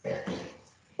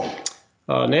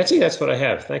 Nancy, that's what I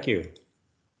have. Thank you.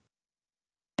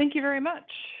 Thank you very much.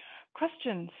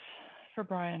 Questions for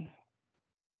Brian?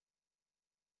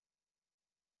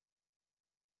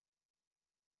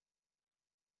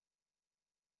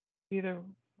 Either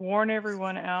warn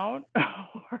everyone out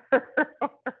or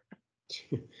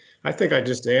I think I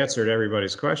just answered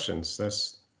everybody's questions.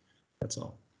 That's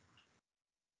all.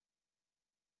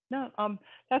 No,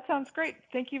 that sounds great.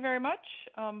 Thank you very much.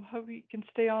 Hope you can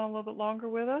stay on a little bit longer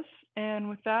with us. And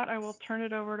with that, I will turn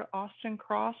it over to Austin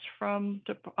Cross from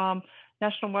the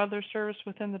National Weather Service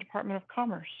within the Department of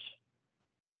Commerce.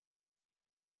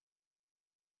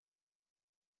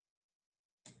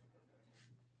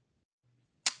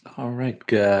 All right.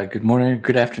 Good morning.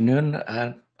 Good afternoon.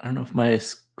 I don't know if my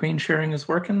screen sharing is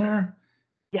working there.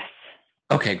 Yes.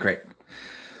 Okay, great.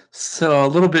 So a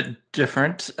little bit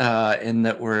different in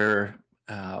that we're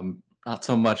not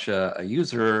so much a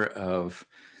user of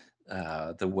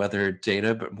the weather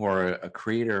data, but more a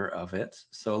creator of it.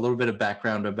 So a little bit of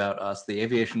background about us. The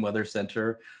Aviation Weather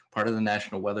Center, part of the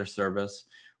National Weather Service.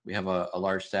 We have a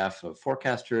large staff of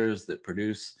forecasters that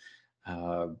produce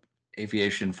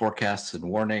aviation forecasts and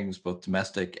warnings, both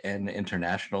domestic and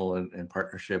international, in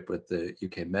partnership with the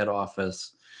UK Met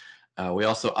Office. We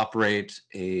also operate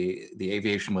the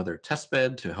Aviation Weather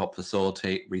Testbed to help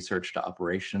facilitate research to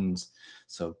operations.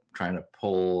 So trying to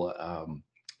pull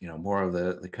more of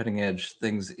the cutting edge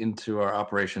things into our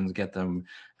operations, get them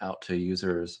out to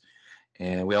users.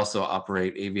 And we also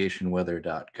operate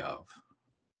aviationweather.gov.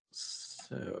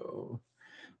 So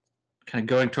kind of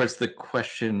going towards the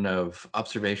question of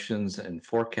observations and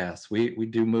forecasts, we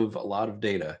do move a lot of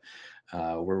data.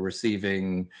 We're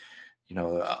receiving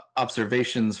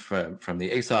observations from the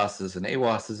ASOSs and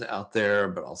AWOSs out there,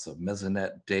 but also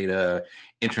Mesonet data,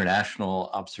 international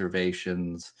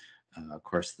observations, of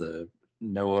course, the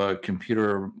NOAA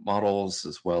computer models,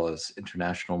 as well as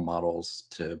international models,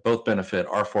 to both benefit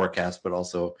our forecast, but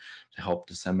also to help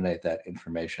disseminate that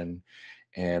information.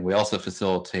 And we also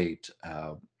facilitate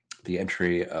the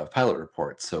entry of pilot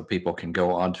reports, so people can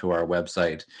go onto our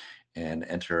website and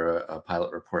enter a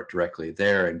pilot report directly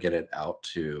there and get it out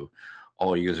to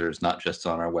all users, not just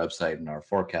on our website and our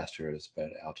forecasters,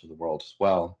 but out to the world as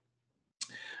well.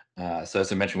 So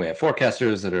as I mentioned, we have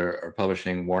forecasters that are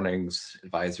publishing warnings,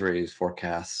 advisories,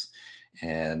 forecasts,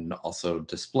 and also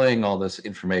displaying all this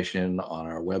information on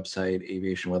our website,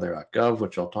 aviationweather.gov,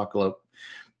 which I'll talk a little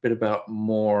bit about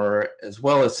more, as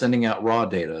well as sending out raw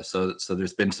data. So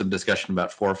there's been some discussion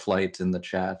about ForeFlight in the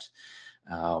chat.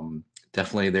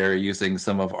 Definitely they're using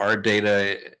some of our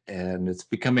data, and it's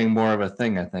becoming more of a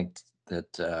thing, I think,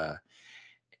 that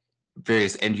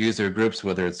various end user groups,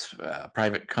 whether it's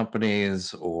private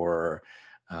companies or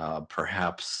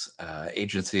perhaps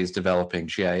agencies developing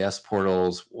GIS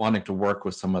portals, wanting to work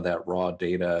with some of that raw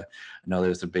data. I know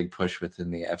there's a big push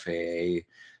within the FAA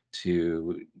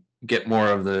to get more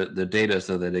of the data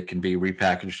so that it can be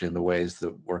repackaged in the ways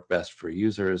that work best for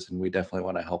users, and we definitely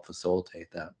want to help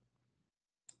facilitate that.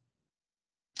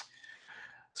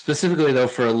 Specifically, though,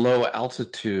 for low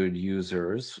altitude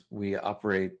users, we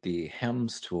operate the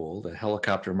HEMS tool, the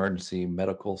Helicopter Emergency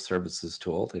Medical Services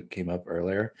tool that came up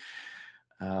earlier.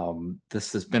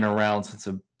 This has been around since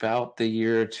about the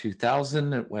year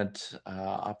 2000. It went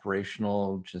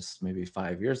operational just maybe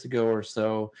 5 years ago or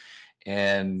so.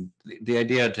 And the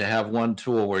idea to have one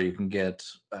tool where you can get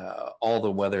all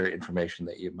the weather information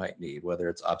that you might need, whether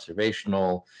it's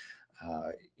observational,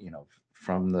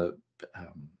 from the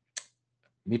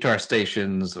METAR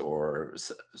stations or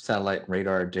satellite and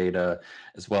radar data,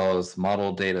 as well as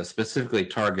model data specifically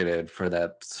targeted for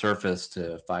that surface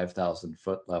to 5,000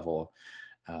 foot level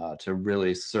to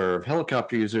really serve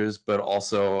helicopter users. But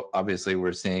also, obviously,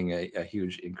 we're seeing a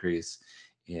huge increase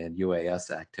in UAS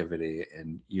activity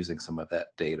and using some of that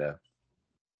data.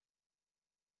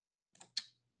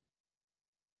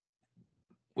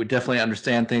 We definitely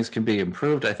understand things can be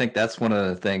improved. I think that's one of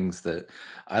the things that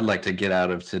I'd like to get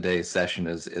out of today's session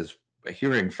is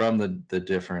hearing from the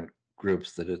different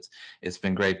groups that it's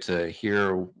been great to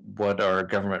hear what our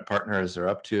government partners are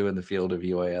up to in the field of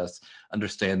UAS,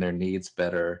 understand their needs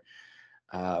better.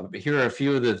 Here are a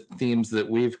few of the themes that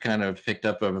we've kind of picked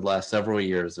up over the last several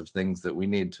years of things that we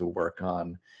need to work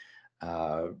on.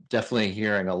 Definitely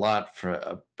hearing a lot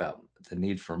about the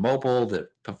need for mobile, that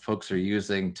folks are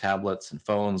using tablets and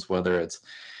phones, whether it's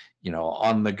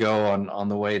on the go on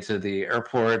the way to the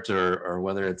airport, or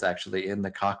whether it's actually in the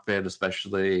cockpit,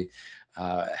 especially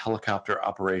helicopter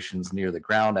operations near the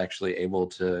ground, actually able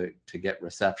to get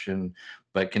reception,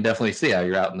 but can definitely see how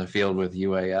you're out in the field with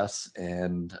UAS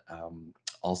and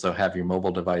also have your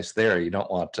mobile device there. You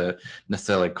don't want to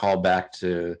necessarily call back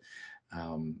to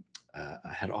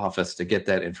a head office to get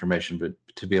that information, but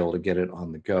to be able to get it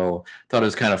on the go. Thought it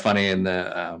was kind of funny in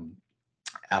the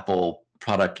Apple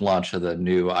product launch of the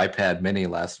new iPad mini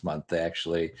last month. They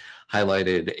actually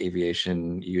highlighted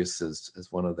aviation use as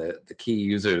one of the key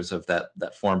users of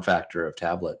that form factor of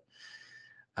tablet.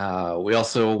 We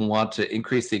also want to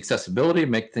increase the accessibility,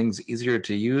 make things easier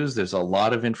to use. There's a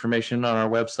lot of information on our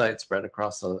website spread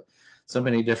across so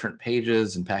many different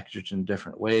pages and packaged in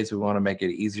different ways. We want to make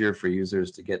it easier for users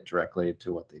to get directly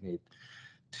to what they need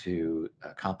to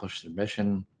accomplish their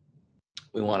mission.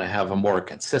 We want to have a more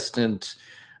consistent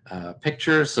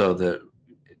picture, so that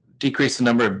decrease the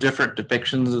number of different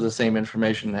depictions of the same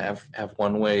information, have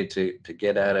one way to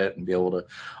get at it and be able to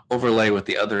overlay with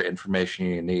the other information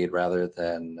you need, rather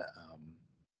than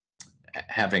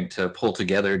having to pull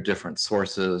together different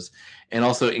sources, and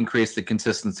also increase the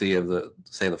consistency of the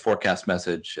forecast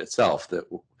message itself, that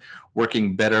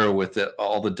working better with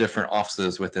all the different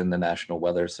offices within the National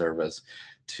Weather Service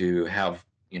to have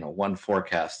one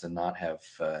forecast and not have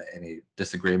any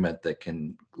disagreement that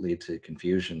can lead to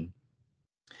confusion.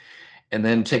 And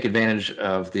then take advantage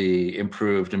of the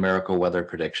improved numerical weather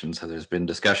predictions. So there's been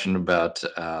discussion about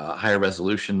higher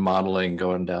resolution modeling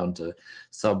going down to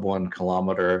sub 1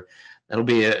 kilometer. That'll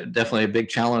be definitely a big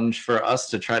challenge for us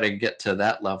to try to get to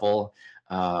that level.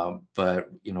 But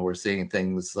we're seeing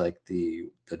things like the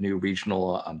new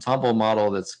regional ensemble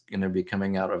model that's going to be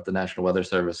coming out of the National Weather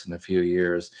Service in a few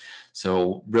years.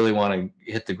 So really want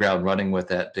to hit the ground running with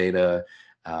that data,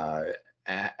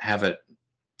 have it,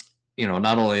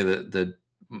 not only the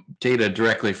data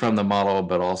directly from the model,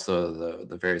 but also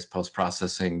the various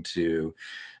post-processing to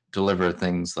deliver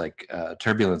things like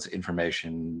turbulence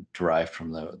information derived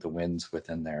from the winds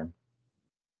within there.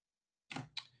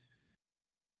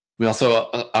 We also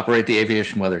operate the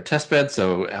aviation weather testbed,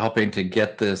 so helping to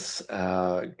get this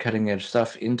cutting edge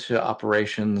stuff into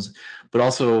operations, but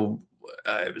also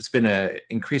it's been an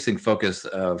increasing focus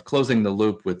of closing the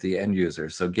loop with the end user.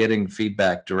 So getting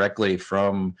feedback directly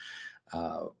from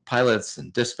pilots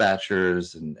and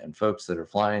dispatchers and folks that are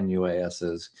flying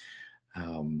UASs,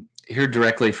 hear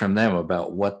directly from them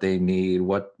about what they need,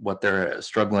 what they're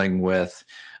struggling with.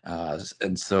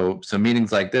 And so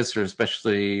meetings like this are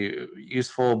especially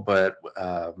useful, but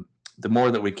the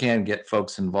more that we can get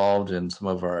folks involved in some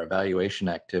of our evaluation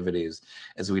activities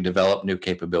as we develop new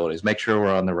capabilities, make sure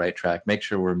we're on the right track, make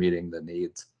sure we're meeting the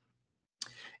needs.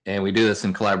 And we do this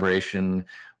in collaboration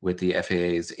with the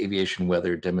FAA's Aviation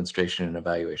Weather Demonstration and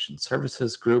Evaluation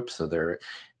Services Group. So they're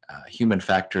human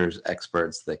factors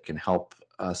experts that can help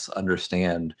us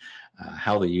understand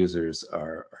how the users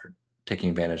are taking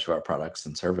advantage of our products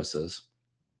and services.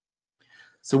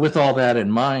 So with all that in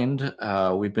mind,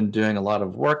 we've been doing a lot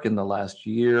of work in the last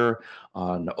year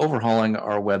on overhauling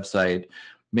our website,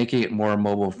 making it more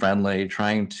mobile friendly,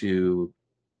 trying to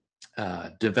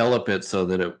develop it so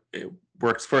that it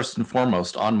works first and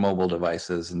foremost on mobile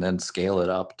devices and then scale it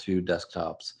up to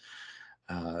desktops.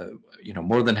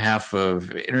 More than half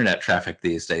of internet traffic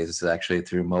these days is actually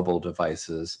through mobile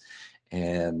devices.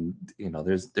 And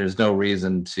there's no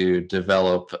reason to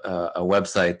develop a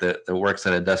website that works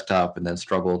at a desktop and then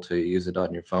struggle to use it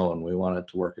on your phone. We want it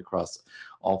to work across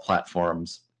all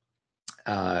platforms.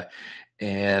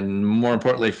 And more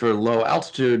importantly, for low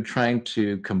altitude, trying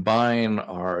to combine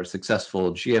our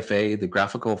successful GFA, the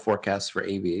Graphical Forecast for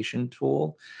Aviation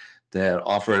tool, that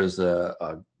offers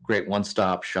a great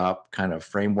one-stop shop kind of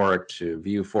framework to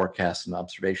view forecasts and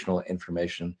observational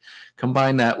information.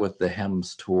 Combine that with the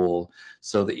HEMS tool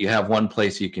so that you have one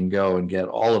place you can go and get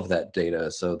all of that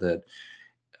data, so that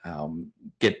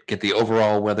get the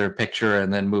overall weather picture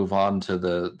and then move on to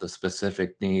the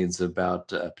specific needs about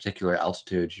particular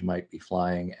altitudes you might be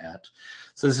flying at.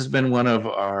 So this has been one of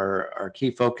our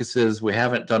key focuses. We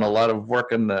haven't done a lot of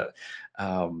work on the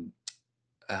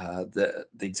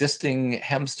existing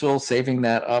HEMS tool, saving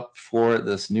that up for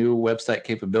this new website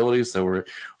capability. So we're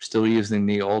still using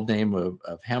the old name of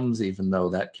HEMS, even though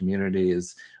that community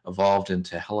is evolved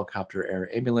into Helicopter Air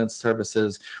Ambulance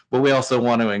Services. But we also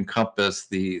want to encompass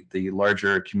the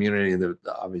larger community that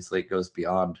obviously goes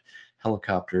beyond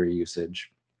helicopter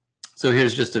usage. So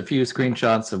here's just a few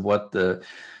screenshots of what the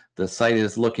site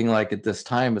is looking like at this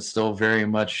time. It's still very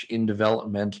much in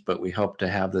development, but we hope to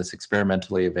have this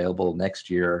experimentally available next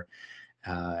year,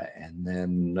 and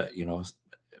then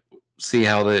see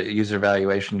how the user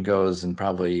evaluation goes, and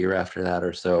probably a year after that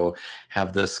or so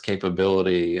have this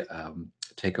capability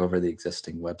take over the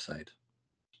existing website.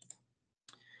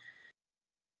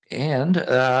 And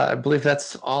I believe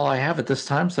that's all I have at this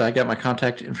time. So I got my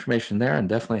contact information there, and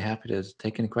definitely happy to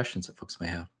take any questions that folks may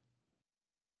have.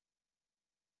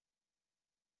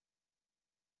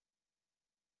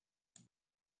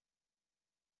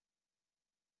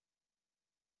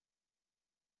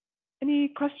 Any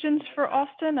questions for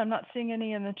Austin? I'm not seeing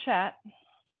any in the chat.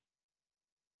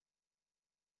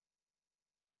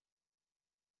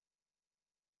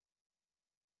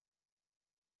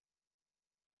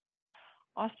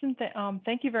 Austin,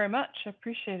 thank you very much. I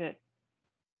appreciate it.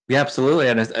 Yeah, absolutely.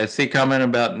 And I see comment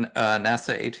about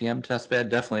NASA ATM testbed.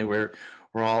 Definitely, we're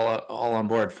all on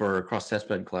board for cross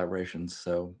testbed collaborations.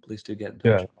 So please do get in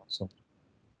touch. Yeah, awesome.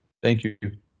 Thank you.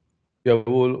 Yeah,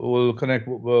 we'll connect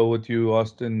with you,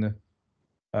 Austin,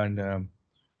 and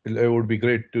it would be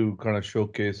great to kind of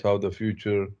showcase how the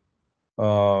future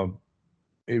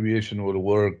aviation will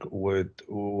work with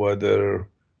weather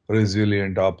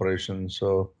resilient operations.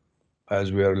 So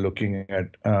as we are looking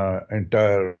at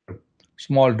entire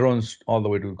small drones all the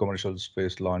way to commercial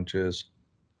space launches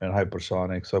and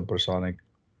hypersonic, supersonic,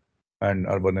 and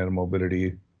urban air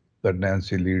mobility that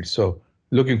Nancy leads. So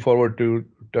looking forward to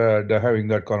having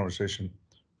that conversation.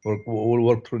 We'll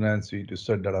work through Nancy to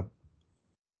set that up.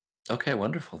 Okay,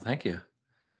 wonderful. Thank you.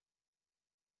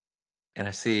 And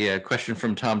I see a question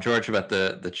from Tom George about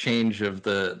the change of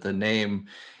the name.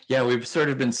 Yeah, we've sort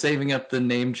of been saving up the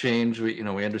name change. We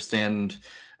understand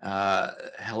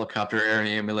helicopter air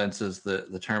ambulance is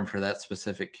the term for that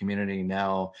specific community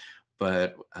now,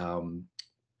 but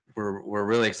we're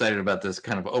really excited about this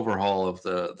kind of overhaul of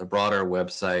the broader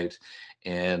website,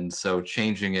 and so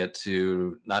changing it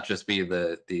to not just be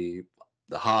the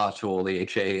HA tool, the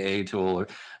HAA tool,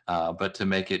 but to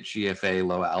make it GFA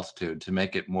low altitude, to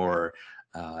make it more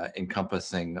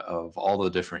encompassing of all the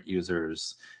different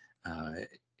users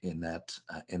in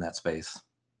that space.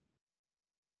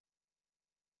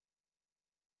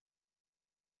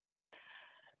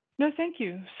 No, thank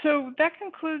you. So that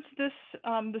concludes this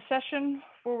the session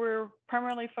where we're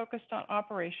primarily focused on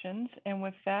operations. And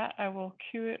with that, I will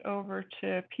cue it over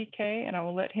to PK, and I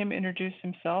will let him introduce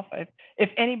himself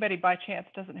if anybody by chance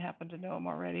doesn't happen to know him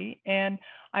already. And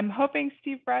I'm hoping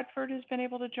Steve Bradford has been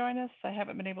able to join us. I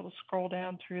haven't been able to scroll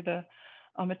down through the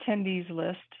attendees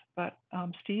list, but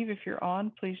Steve, if you're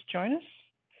on, please join us.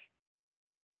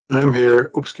 I'm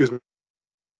here. Oops, excuse me.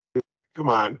 Come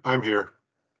on, I'm here.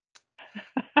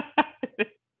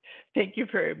 Thank you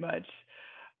very much.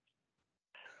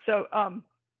 So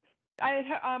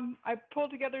I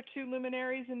pulled together two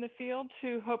luminaries in the field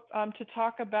to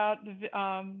talk about the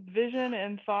vision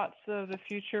and thoughts of the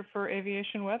future for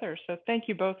aviation weather. So thank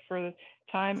you both for the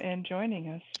time and joining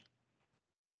us.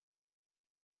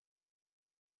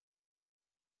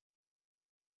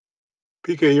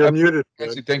 PK, you're muted.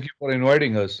 Nancy, thank you for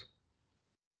inviting us.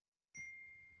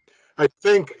 I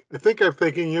think I'm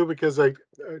thanking you because I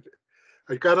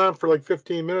got on for like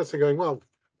 15 minutes and going, well,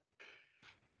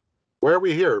 why are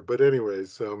we here? But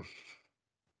anyways,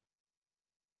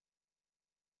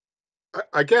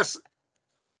 I guess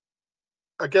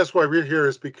why we're here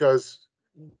is because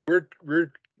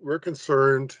we're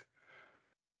concerned.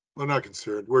 Well, not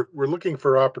concerned. We're looking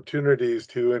for opportunities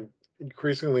to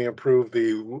increasingly improve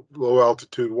the low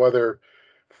altitude weather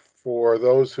for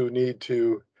those who need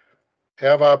to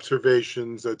have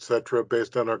observations, etc.,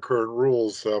 based on our current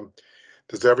rules.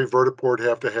 Does every vertiport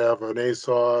have to have an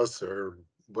sUAS, or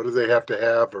what do they have to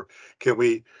have, or can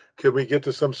we get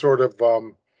to some sort of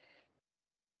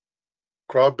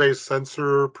crowd-based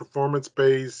sensor,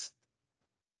 performance-based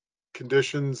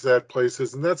conditions at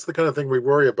places? And that's the kind of thing we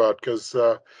worry about, because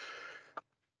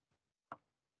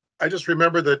I just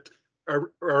remember that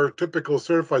our typical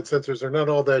certified sensors are not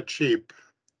all that cheap.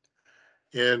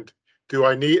 And do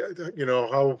I need,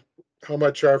 how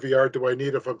much RVR do I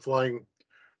need if I'm flying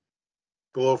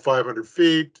below 500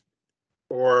 feet?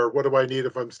 Or what do I need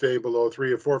if I'm staying below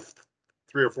 3,000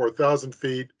 or 4,000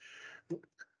 feet?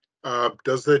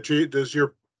 Does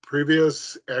your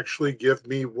previous actually give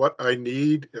me what I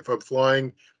need if I'm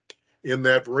flying in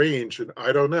that range? And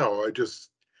I don't know.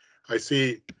 I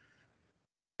see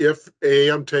if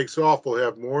AM takes off, we'll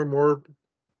have more and more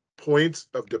points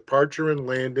of departure and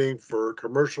landing for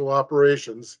commercial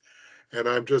operations. And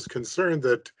I'm just concerned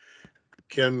that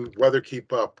can weather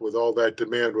keep up with all that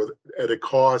demand at a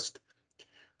cost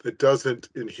that doesn't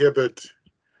inhibit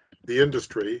the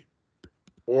industry,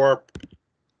 or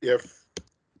if,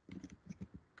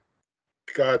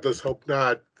 God, let's hope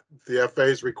not, the FAA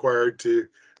is required to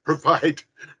provide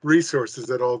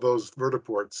resources at all those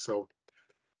vertiports. So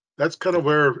that's kind of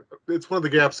where it's one of the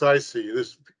gaps I see.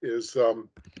 This is a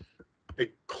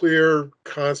clear,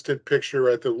 constant picture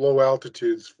at the low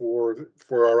altitudes for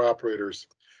our operators.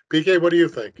 PK, what do you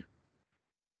think?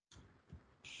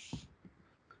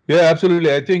 Yeah,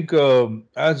 absolutely. I think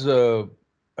as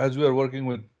we are working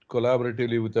with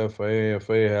collaboratively with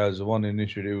FAA has one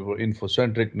initiative for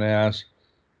infocentric NAS.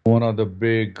 One of the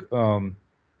big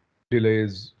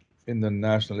delays in the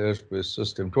national airspace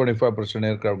system. 25%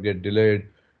 aircraft get delayed.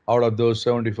 Out of those,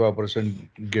 75%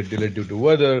 get delayed due to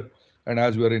weather. And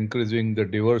as we are increasing the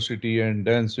diversity and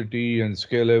density and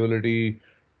scalability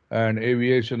and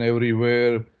aviation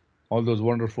everywhere, all those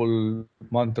wonderful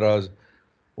mantras,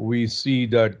 we see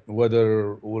that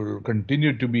weather will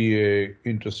continue to be a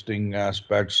interesting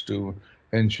aspects to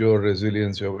ensure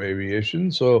resiliency of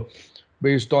aviation. So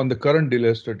based on the current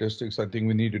delay statistics, I think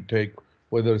we need to take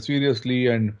weather seriously,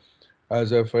 and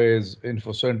as FAA's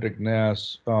infocentric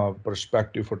NAS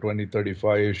perspective for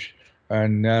 2035-ish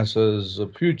and NASA's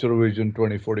future vision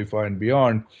 2045 and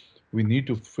beyond, we need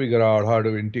to figure out how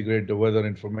to integrate the weather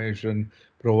information,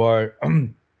 provide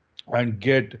and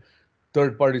get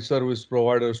third-party service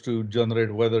providers to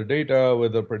generate weather data,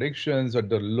 weather predictions at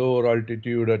the lower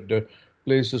altitude, at the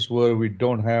places where we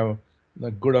don't have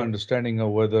a good understanding of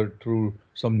weather through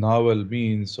some novel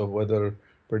means of weather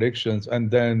predictions,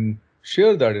 and then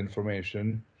share that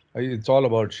information. It's all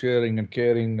about sharing and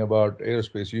caring about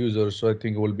aerospace users. So I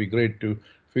think it will be great to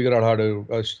figure out how to,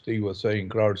 as Steve was saying,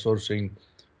 crowdsourcing,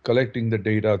 collecting the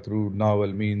data through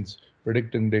novel means,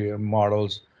 predicting the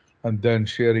models, and then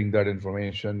sharing that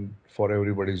information for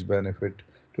everybody's benefit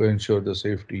to ensure the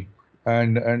safety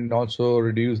and also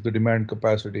reduce the demand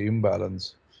capacity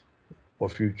imbalance for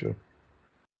future.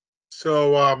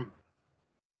 So,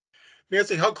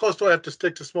 Nancy, how close do I have to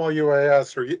stick to small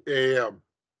UAS or AAM?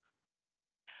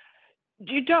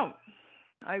 You don't.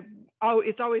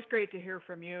 It's always great to hear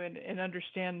from you and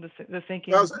understand the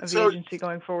thinking Well, of the so- agency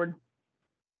going forward.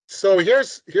 So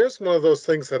here's one of those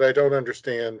things that I don't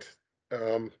understand,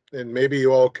 and maybe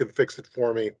you all can fix it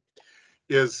for me.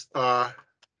 Is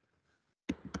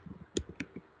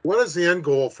what is the end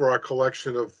goal for our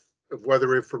collection of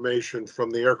weather information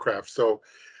from the aircraft? So,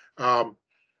 and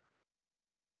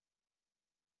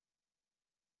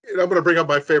I'm going to bring up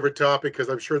my favorite topic because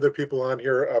I'm sure there are people on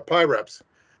here, PIREPs.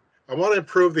 I want to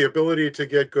improve the ability to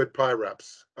get good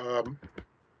PIREPs.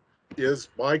 Is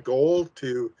my goal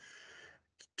to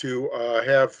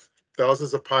have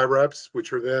thousands of PIREPs,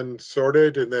 which are then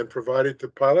sorted and then provided to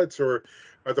pilots, or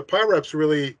are the PIREPs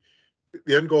really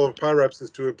the end goal of PIREPs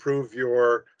is to improve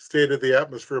your state of the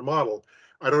atmosphere model?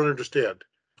 I don't understand.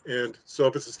 And so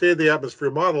if it's a state of the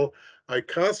atmosphere model, I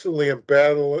constantly am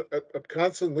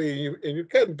constantly, and you're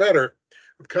getting better,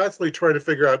 I'm constantly trying to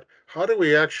figure out how do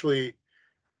we actually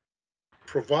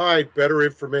provide better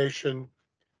information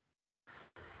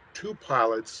to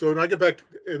pilots. So when I get back,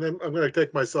 and then I'm going to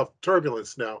take myself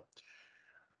turbulence now.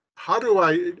 How do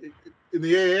I, in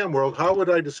the AAM world, how would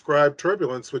I describe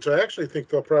turbulence, which I actually think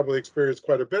they'll probably experience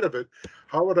quite a bit of it?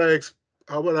 How would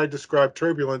I describe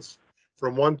turbulence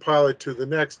from one pilot to the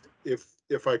next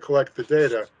if I collect the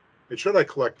data? And should I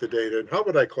collect the data? And how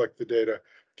would I collect the data?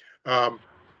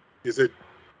 Is it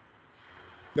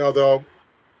now though?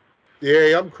 The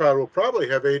AAM crowd will probably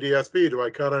have ADS-B. Do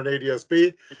I count on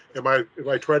ADS-B? Am I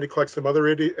trying to collect some other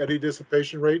eddy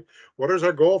dissipation rate? What is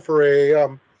our goal for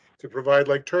AAM to provide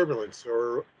like turbulence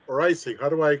or icing? How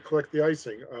do I collect the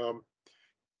icing?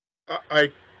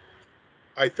 I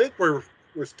think we're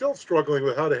still struggling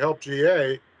with how to help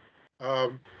GA,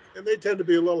 and they tend to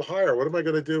be a little higher. What am I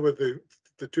going to do with the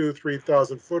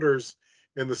 2,000-3,000 footers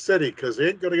in the city? Because they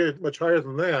ain't going to get much higher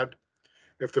than that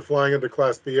if they're flying into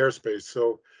Class B airspace.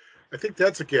 So I think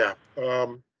that's a gap.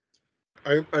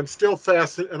 I'm still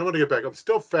fascinated, and I'm going to get back. I'm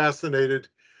still fascinated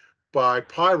by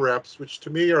PIREPs, which to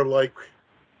me are like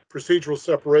procedural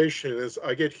separation. Is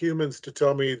I get humans to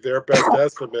tell me their best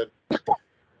estimate,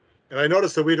 and I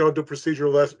notice that we don't do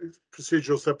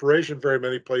procedural separation very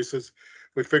many places.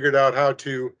 We figured out how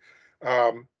to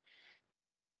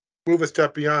move a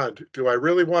step beyond. Do I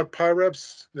really want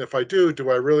PIREPs? And if I do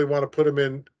I really want to put them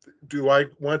in? Do I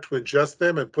want to ingest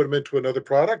them and put them into another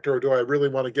product, or do I really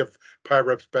want to give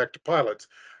PIREPs back to pilots?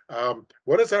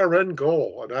 What is our end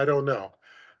goal? And I don't know.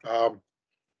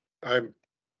 I'm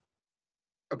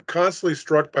constantly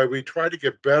struck by we try to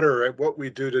get better at what we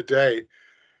do today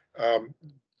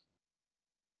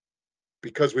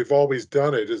because we've always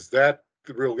done it. Is that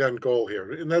the real end goal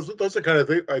here? And those are kind of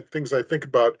things I think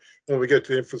about when we get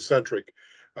to infocentric.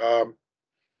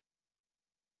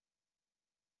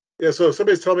 Yeah, so if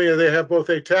somebody's telling me they have both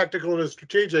a tactical and a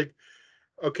strategic,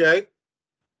 okay,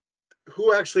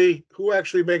 who actually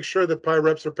makes sure that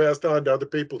PIREPs are passed on to other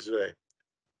people today?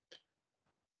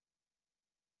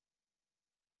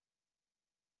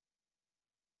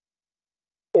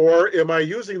 Or am I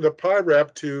using the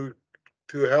PIREP to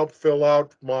help fill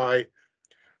out my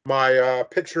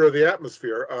picture of the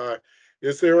atmosphere?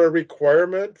 Is there a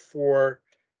requirement for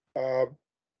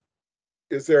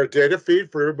is there a data feed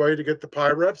for everybody to get the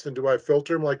PIREPs, and do I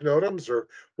filter them like NOTAMs, or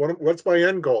what's my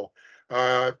end goal?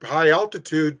 High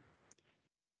altitude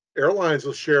airlines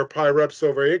will share PIREPs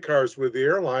over ACARs with the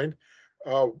airline.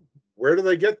 Where do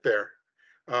they get there?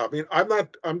 I mean, I'm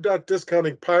not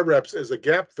discounting PIREPs as a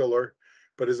gap filler,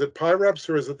 but is it PIREPs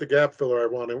or is it the gap filler I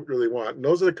really want? And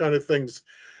those are the kind of things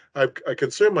I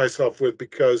concern myself with,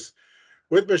 because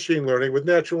with machine learning, with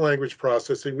natural language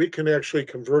processing, we can actually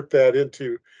convert that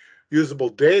into usable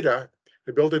data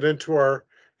and build it into our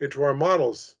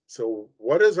models. So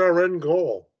what is our end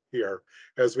goal here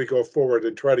as we go forward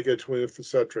and try to get to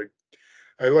infocentric?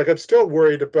 I'm still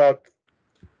worried about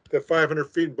the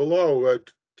 500 feet below.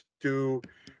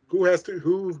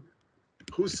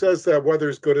 who says that weather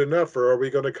is good enough, or are we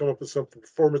going to come up with some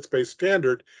performance-based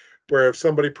standard where if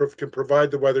somebody can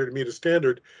provide the weather to meet a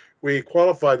standard, we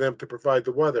qualify them to provide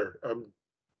the weather? I'm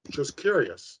just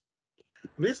curious.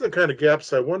 And these are the kind of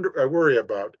gaps I worry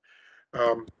about.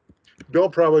 Bill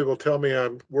probably will tell me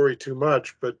I'm worried too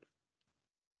much, but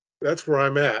that's where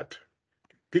I'm at.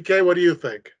 PK, what do you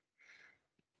think?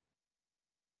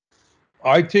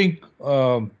 I think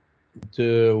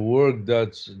the work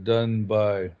that's done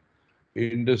by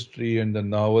industry and the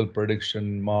novel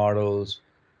prediction models,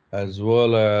 as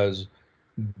well as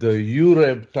the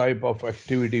UREP type of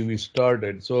activity we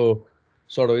started. So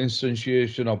sort of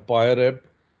instantiation of PIREP,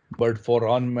 but for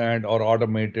unmanned or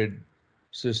automated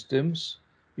systems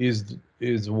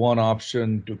is one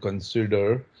option to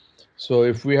consider. So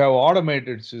if we have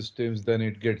automated systems, then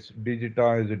it gets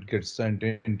digitized, it gets sent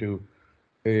into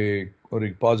a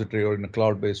repository or in a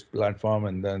cloud-based platform,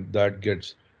 and then that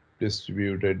gets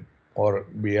distributed or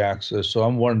be accessed. So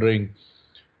I'm wondering,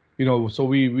 so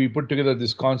we put together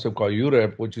this concept called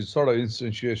UREP, which is sort of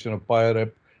instantiation of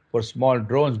PIREP for small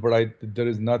drones, but there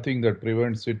is nothing that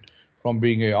prevents it from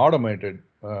being a automated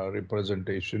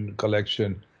representation,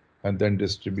 collection, and then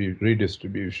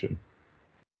redistribution.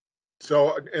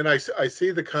 So, and I see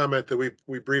the comment that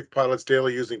we brief pilots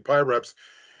daily using PIREPs.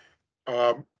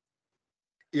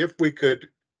 If we could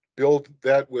build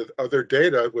that with other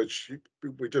data, which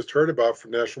we just heard about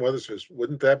from National Weather Service,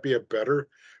 wouldn't that be a better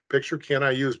picture? Can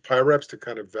I use PIREPs to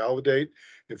kind of validate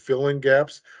and fill in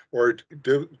gaps? Or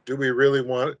do we really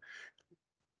want,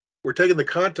 we're taking the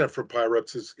content from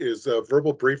PIREPs, is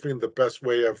verbal briefing the best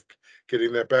way of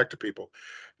getting that back to people?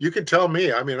 You can tell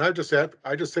me. I mean, I just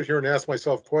sit here and ask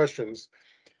myself questions,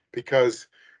 because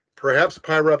perhaps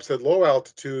PIREPs at low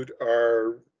altitude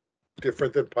are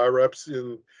different than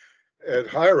PIREPs at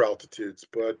higher altitudes,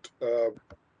 but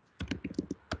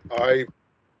I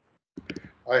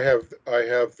have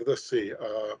let's see,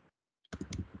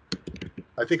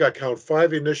 I think I count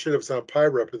 5 initiatives on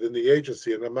PIREP within the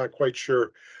agency, and I'm not quite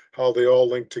sure how they all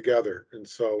link together. And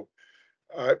so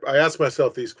I ask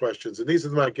myself these questions, and these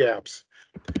are my gaps.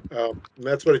 And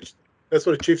that's what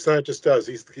a chief scientist does.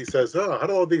 He says, "Oh, how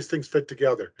do all these things fit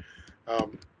together?"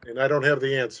 And I don't have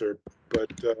the answer,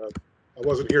 but I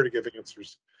wasn't here to give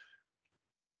answers.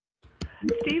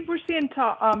 Steve, we're seeing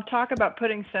talk about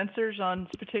putting sensors on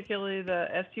particularly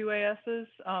the sUASs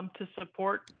to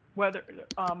support weather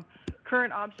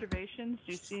current observations.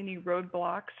 Do you see any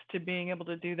roadblocks to being able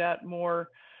to do that more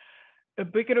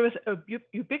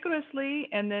ubiquitously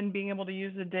and then being able to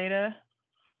use the data?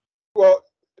 Well,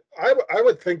 I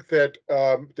would think that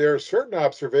there are certain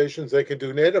observations they can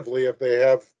do natively if they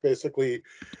have basically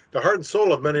the heart and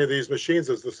soul of many of these machines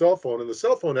is the cell phone, and the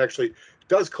cell phone actually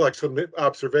does collect some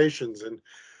observations, and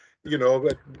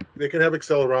but they can have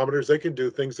accelerometers, they can do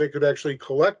things, they could actually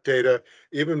collect data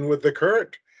even with the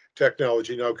current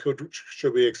technology. Now,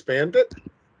 should we expand it?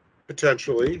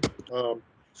 Potentially.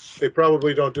 They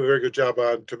probably don't do a very good job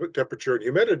on temperature and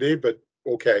humidity, but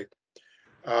okay.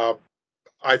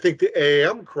 I think the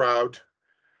AAM crowd,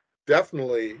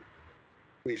 definitely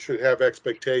we should have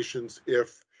expectations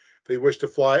if they wish to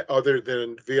fly other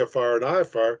than VFR and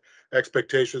IFR,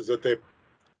 expectations that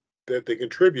they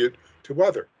contribute to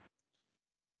weather,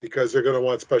 because they're going to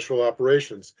want special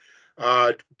operations.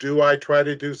 Do I try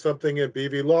to do something in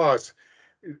BV loss?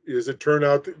 Does it turn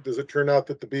out that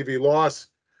the BV loss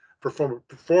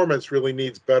performance really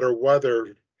needs better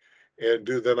weather, and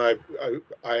then I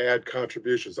add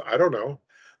contributions? I don't know.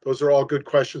 Those are all good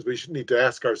questions we should need to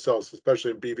ask ourselves,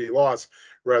 especially in BV loss,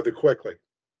 rather quickly.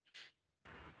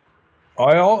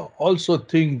 I also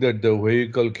think that the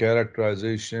vehicle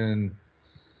characterization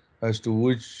as to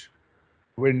which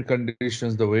wind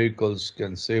conditions the vehicles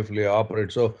can safely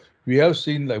operate. So we have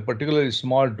seen, like, particularly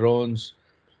small drones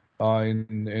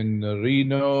in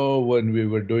Reno when we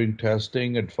were doing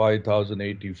testing at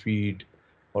 5,080 feet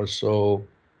or so,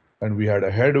 and we had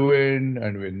a headwind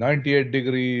and we're 98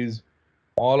 degrees.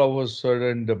 All of a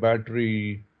sudden, the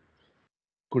battery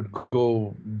could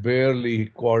go barely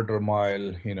quarter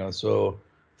mile, so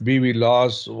BV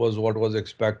loss was what was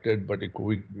expected, but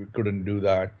we couldn't do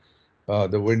that.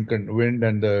 The wind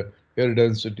and the air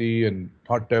density and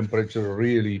hot temperature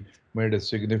really made a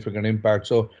significant impact.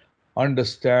 So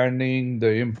understanding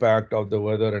the impact of the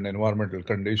weather and environmental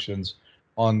conditions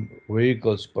on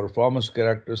vehicles' performance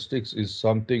characteristics is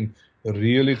something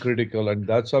really critical, and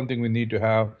that's something we need to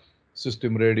have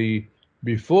system ready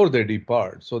before they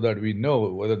depart, so that we know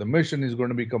whether the mission is going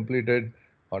to be completed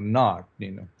or not.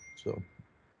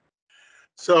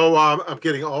 So I'm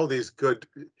getting all these good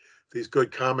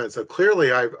comments.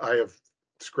 Clearly, I have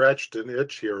scratched an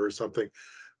itch here or something.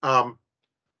 The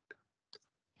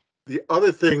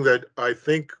other thing that I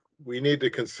think we need to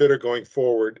consider going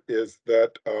forward is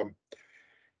that,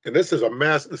 and this is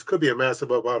this could be a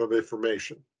massive amount of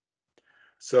information.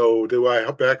 So do I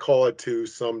backhaul it to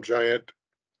some giant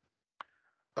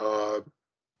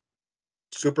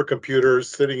supercomputers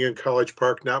sitting in College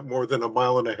Park, not more than 1.5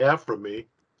 miles from me?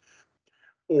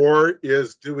 Or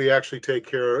do we actually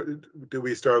do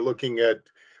we start looking at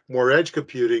more edge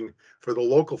computing for the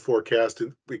local forecast?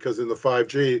 Because in the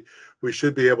 5G, we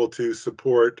should be able to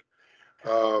support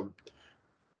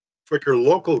quicker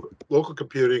local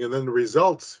computing, and then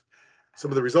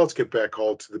some of the results get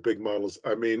backhauled to the big models.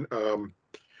 I mean,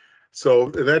 so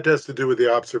and that has to do with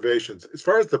the observations. As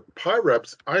far as the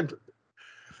PIREPs, I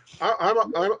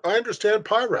understand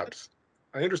PIREPs.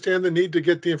 I understand the need to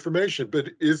get the information, but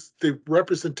is the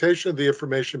representation of the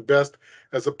information best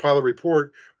as a pilot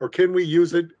report, or can we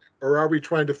use it, or are we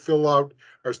trying to fill out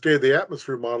our state of the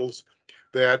atmosphere models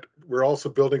that we're also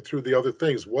building through the other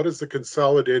things? What is the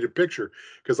consolidated picture?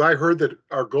 Because I heard that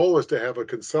our goal is to have a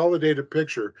consolidated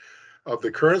picture of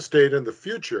the current state and the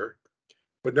future.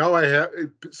 But now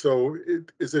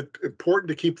is it important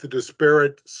to keep the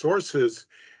disparate sources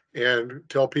and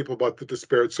tell people about the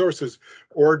disparate sources,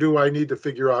 or do I need to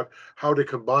figure out how to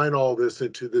combine all this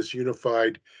into this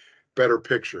unified, better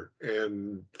picture?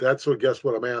 And that's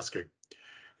what I'm asking.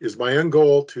 Is my end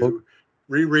goal to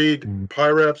reread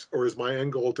PIREPs, or is my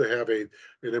end goal to have an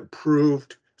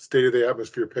improved state of the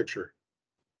atmosphere picture?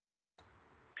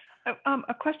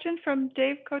 A question from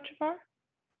Dave Kochevar.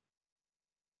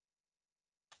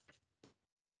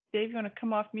 Dave, you want to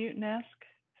come off mute and ask?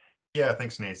 Yeah,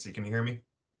 thanks, Nancy. Can you hear me?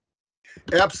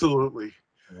 Absolutely.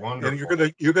 Wonderful.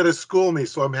 And you're gonna school me,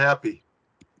 so I'm happy.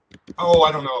 Oh,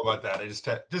 I don't know about that. I just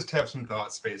have some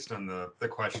thoughts based on the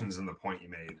questions and the point you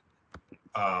made.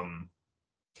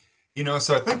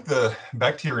 So I think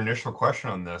back to your initial question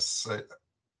on this,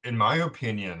 in my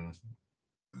opinion,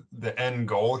 the end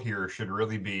goal here should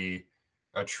really be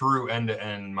a true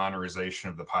end-to-end modernization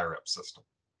of the PIREP system.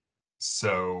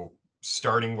 So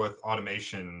starting with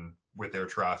automation with air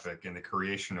traffic and the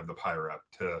creation of the PIREP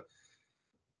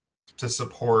to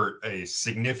support a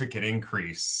significant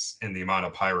increase in the amount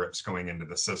of PIREPs going into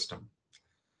the system,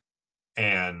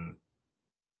 and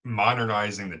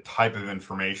modernizing the type of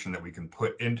information that we can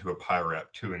put into a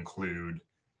PIREP to include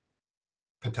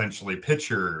potentially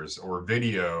pictures or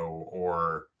video,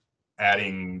 or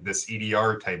adding this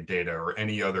EDR type data or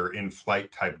any other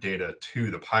in-flight type data to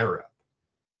the PIREP.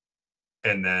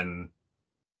 And then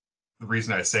the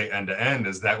reason I say end-to-end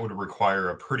is that would require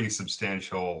a pretty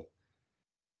substantial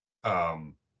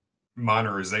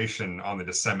modernization on the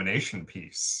dissemination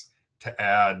piece to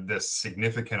add this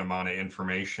significant amount of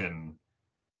information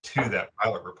to that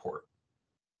pilot report.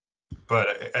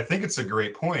 But I think it's a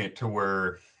great point to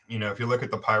where, if you look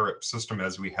at the PIREP system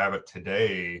as we have it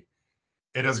today,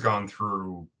 it has gone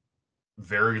through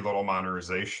very little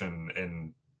modernization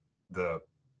in the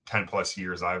 10 plus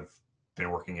years I've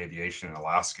been working aviation in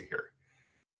Alaska here.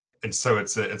 And so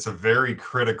it's a very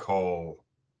critical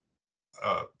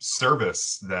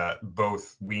service that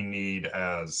both we need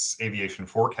as aviation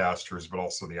forecasters, but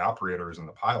also the operators and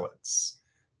the pilots,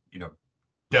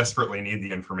 desperately need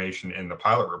the information in the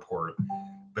pilot report,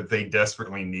 but they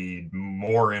desperately need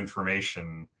more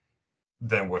information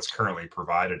than what's currently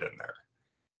provided in there.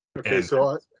 Okay,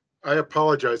 so I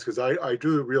apologize, because I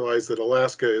do realize that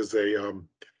Alaska is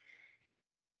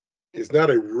not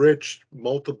a rich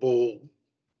multiple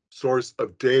source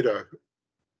of data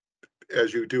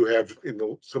as you do have in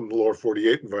some of the lower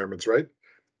 48 environments, right?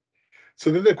 So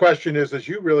then the question is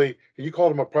you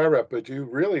called them a PIREP, but you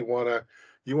really want to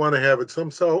have it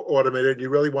so automated, you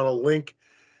really want to link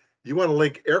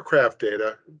aircraft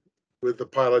data with the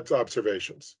pilot's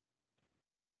observations.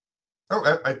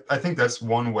 Oh, I think that's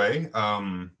one way.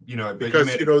 Because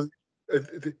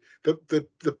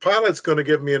the pilot's going to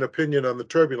give me an opinion on the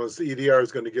turbulence. The EDR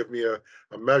is going to give me a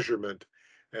measurement,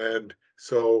 and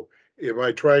so am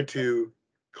I trying to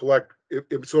collect?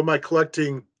 So am I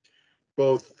collecting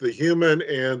both the human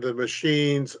and the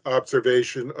machine's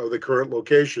observation of the current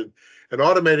location? And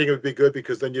automating it would be good,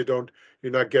 because then you're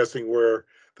not guessing where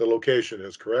the location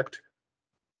is. Correct?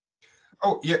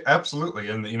 Oh yeah, absolutely.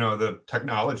 And the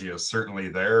technology is certainly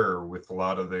there with a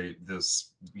lot of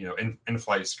this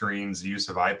in-flight screens, use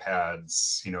of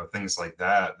iPads, things like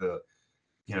that. The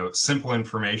simple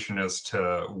information as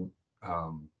to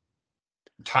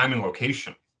time and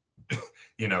location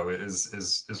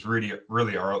is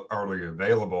really already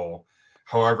available.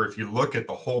 However, if you look at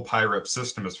the whole PIREP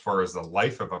system as far as the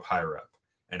life of a PIREP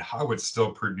and how it's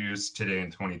still produced today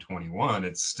in 2021,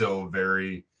 it's still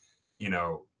very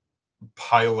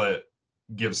pilot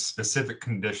gives specific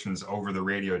conditions over the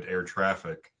radio to air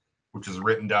traffic, which is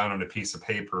written down on a piece of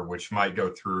paper, which might go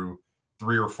through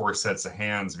 3 or 4 sets of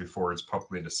hands before it's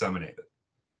publicly disseminated.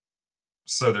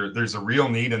 So there's a real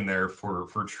need in there for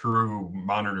true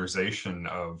modernization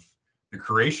of the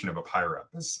creation of a PIREP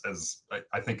as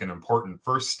I think an important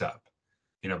first step,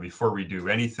 before we do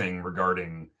anything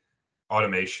regarding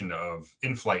automation of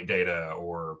in-flight data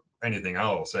or anything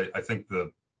else. I think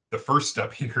the first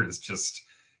step here is just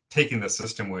taking the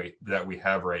system that we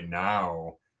have right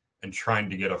now and trying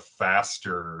to get a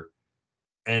faster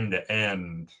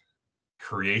end-to-end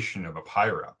creation of a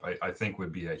PIREP. I think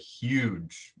would be a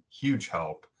huge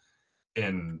help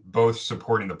in both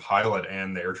supporting the pilot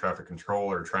and the air traffic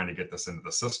controller trying to get this into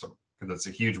the system, because it's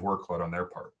a huge workload on their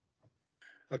part.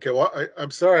 Okay, well,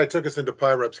 I'm sorry I took us into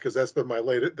PIREPs because that's been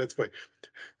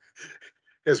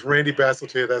as Randy Bass will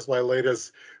tell you, that's my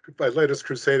latest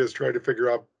crusade is trying to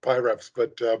figure out PIREPs.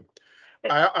 But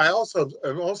I'm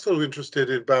also interested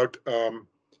in about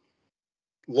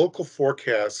local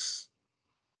forecasts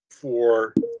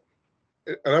for,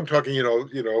 and I'm talking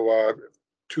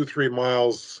 2, 3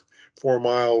 miles, 4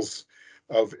 miles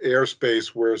of airspace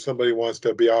where somebody wants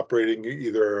to be operating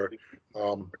either,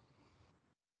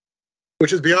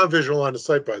 which is beyond visual line of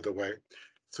sight, by the way,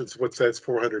 since that's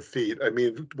 400 feet. I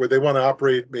mean, where they want to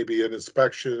operate maybe an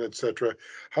inspection, etc.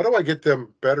 How do I get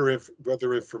them better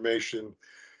weather information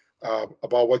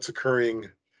about what's occurring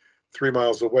 3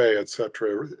 miles away,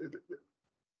 etc.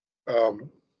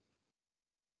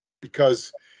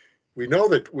 Because we know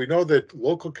that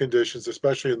local conditions,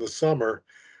 especially in the summer,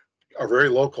 are very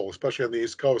local, especially on the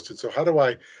East Coast. And so how do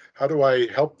I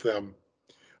help them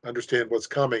understand what's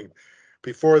coming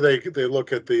before they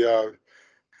look at the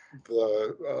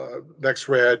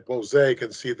NEXRAD mosaic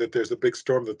and see that there's a big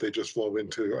storm that they just flew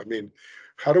into? I mean,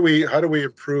 how do we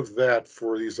improve that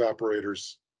for these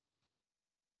operators?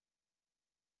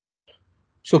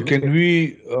 So can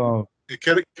we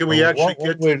can we actually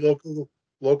get to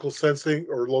local sensing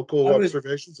or local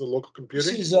observations and local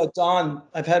computing? This is Don.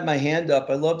 I've had my hand up.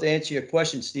 I'd love to answer your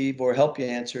question, Steve, or help you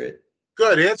answer it.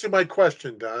 Good. Answer my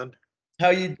question, Don. How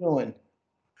you doing?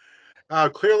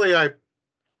 Clearly, I'm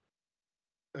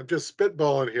just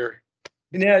spitballing here.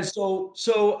 Yeah.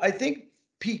 So I think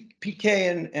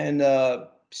PK and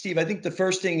Steve, I think the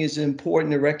first thing is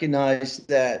important to recognize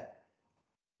that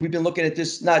we've been looking at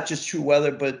this, not just true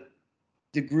weather, but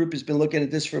the group has been looking at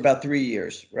this for about 3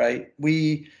 years, right?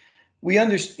 We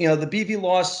understand, the BV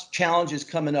loss challenge is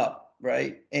coming up,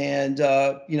 right? And,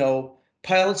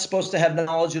 pilots supposed to have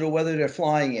knowledge of the weather they're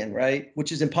flying in, right?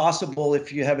 Which is impossible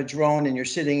if you have a drone and you're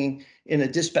sitting in a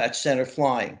dispatch center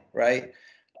flying, right?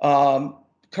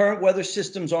 Current weather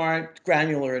systems aren't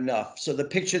granular enough. So the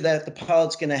picture that the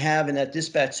pilot's going to have in that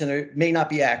dispatch center may not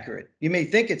be accurate. You may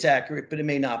think it's accurate, but it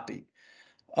may not be.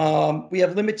 We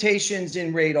have limitations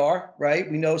in radar,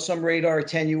 right? We know some radar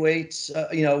attenuates.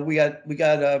 We got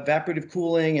evaporative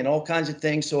cooling and all kinds of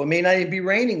things. So it may not even be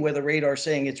raining where the radar is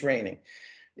saying it's raining.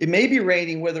 It may be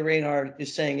raining where the radar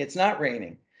is saying it's not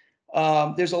raining.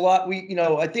 There's a lot.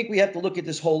 I think we have to look at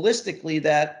this holistically.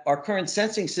 That our current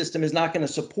sensing system is not going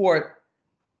to support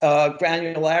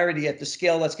granularity at the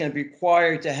scale that's going to be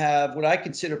required to have what I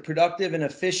consider productive and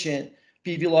efficient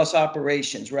BV loss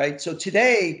operations, right? So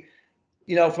today,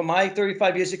 from my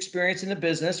 35 years experience in the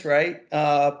business, right,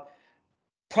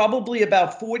 probably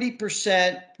about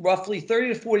 40%, roughly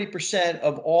 30 to 40%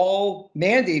 of all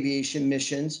manned aviation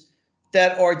missions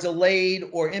that are delayed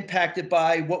or impacted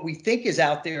by what we think is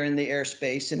out there in the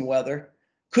airspace and weather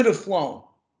could have flown,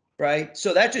 right?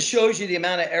 So that just shows you the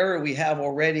amount of error we have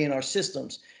already in our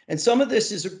systems. And some of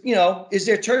this is, is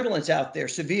there turbulence out there,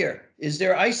 severe? Is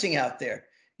there icing out there?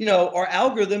 Our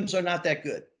algorithms are not that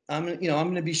good. I'm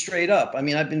going to be straight up. I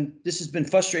mean, this has been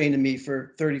frustrating to me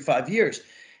for 35 years.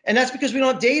 And that's because we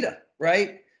don't have data,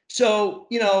 right? So,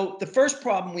 the first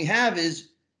problem we have is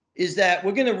that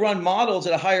we're going to run models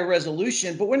at a higher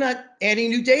resolution, but we're not adding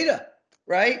new data,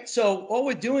 right? So all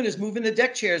we're doing is moving the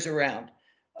deck chairs around.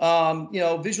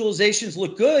 Visualizations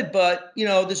look good, but,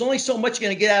 there's only so much you're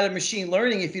going to get out of machine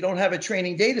learning if you don't have a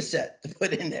training data set to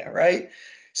put in there, right?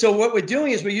 So what we're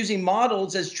doing is we're using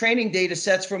models as training data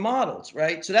sets for models,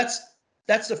 right? So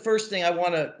that's the first thing I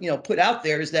want to, put out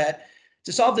there, is that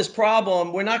to solve this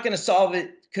problem, we're not going to solve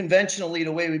it conventionally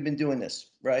the way we've been doing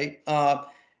this, right?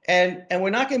 And we're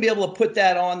not going to be able to put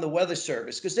that on the Weather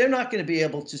Service because they're not going to be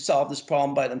able to solve this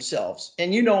problem by themselves.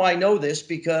 And I know this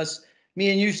because me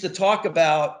and you used to talk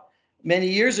about many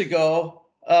years ago,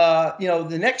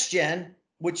 the next gen,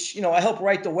 which, I helped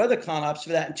write the weather ConOps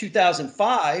for that in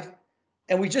 2005.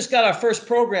 And we just got our first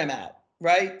program out,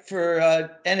 right?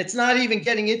 And it's not even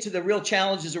getting into the real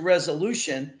challenges of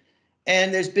resolution.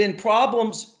 And there's been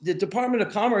problems. The Department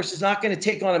of Commerce is not going to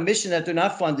take on a mission that they're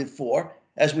not funded for,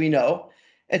 as we know.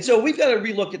 And so we've got to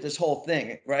relook at this whole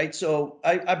thing, right? So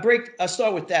I'll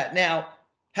start with that. Now,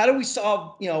 how do we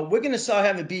solve, we're going to start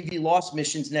having BV loss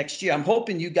missions next year. I'm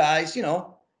hoping you guys,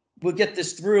 we'll get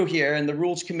this through here in the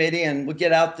rules committee and we'll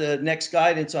get out the next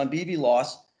guidance on BV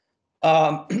loss.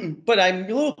 But I'm a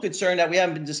little concerned that we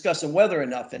haven't been discussing weather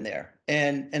enough in there.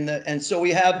 And so we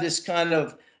have this kind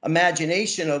of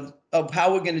imagination of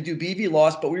how we're going to do BV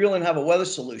loss, but we really don't have a weather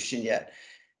solution yet.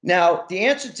 Now, the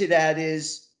answer to that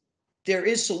is there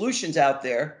is solutions out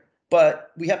there,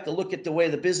 but we have to look at the way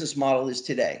the business model is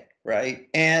today, right?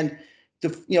 And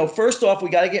first off, we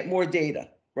got to get more data,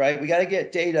 right? We got to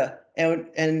get data,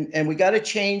 and we got to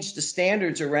change the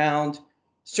standards around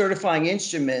certifying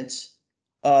instruments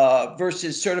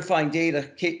versus certifying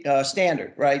data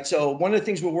standard, right? So one of the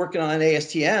things we're working on in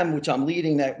ASTM, which I'm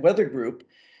leading that weather group,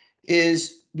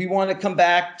 is we want to come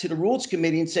back to the rules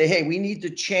committee and say, hey, we need to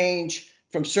change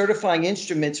from certifying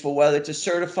instruments for weather to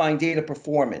certifying data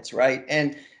performance, right?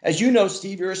 And as you know,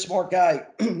 Steve, you're a smart guy.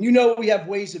 We have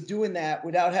ways of doing that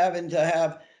without having to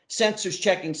have sensors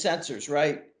checking sensors,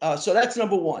 right? So that's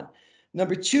number one.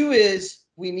 Number two is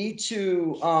we need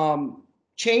to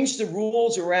change the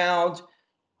rules around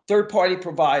third-party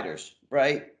providers,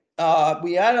 right?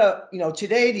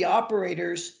 Today the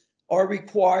operators are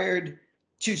required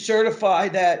to certify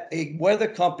that a weather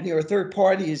company or a third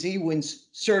party is EWINS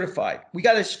certified. We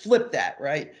got to flip that,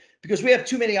 right? Because we have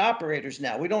too many operators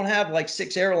now. We don't have like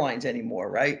 6 airlines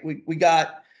anymore, right? We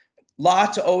got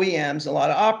lots of OEMs, a lot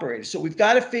of operators. So we've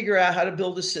got to figure out how to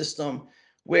build a system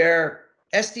where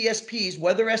SDSPs,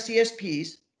 weather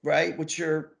SDSPs, right, which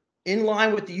are in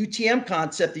line with the UTM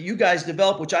concept that you guys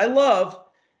developed, which I love,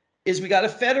 is we got to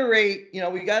federate,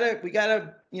 we got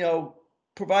to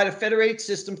provide a federated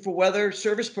system for weather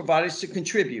service providers to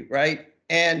contribute, right?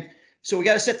 And so we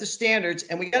got to set the standards,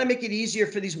 and we got to make it easier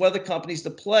for these weather companies to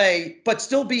play, but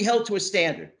still be held to a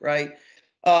standard, right?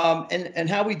 And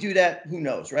how we do that, who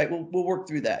knows, right? We'll work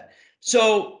through that.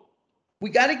 So we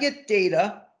got to get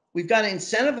data. We've got to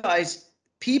incentivize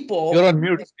people. You're on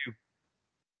mute, Steve.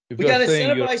 We got to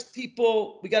incentivize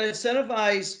people. We got to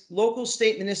incentivize local,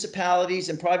 state, municipalities,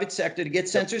 and private sector to get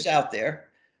sensors out there.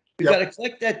 We got to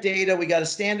collect that data. We got to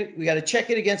standard. We got to check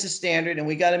it against a standard, and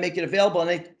we got to make it available.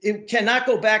 And it cannot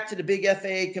go back to the big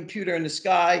FAA computer in the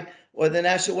sky or the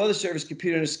National Weather Service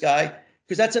computer in the sky,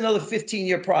 because that's another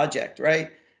 15-year project, right?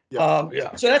 So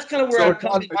that's kind of where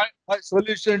my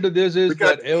solution to this is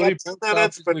that every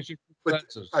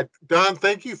Don,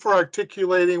 thank you for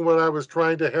articulating what I was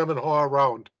trying to hem and haw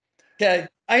around. Okay,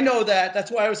 I know that. That's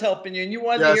why I was helping you, and you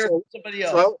wanted to hear from somebody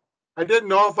else. So I didn't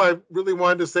know if I really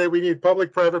wanted to say we need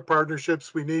public-private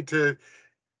partnerships. We need to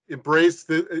embrace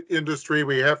the industry.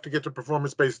 We have to get to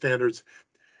performance-based standards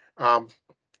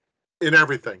in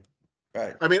everything.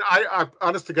 Right. I mean, I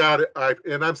honest to God,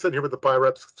 and I'm sitting here with the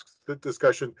PIREPS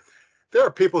discussion. There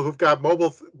are people who've got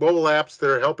mobile apps that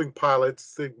are helping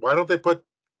pilots. Why don't they put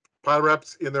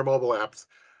PIREPS in their mobile apps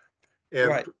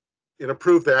and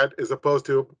improve that, as opposed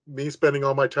to me spending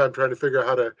all my time trying to figure out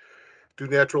how to do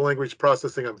natural language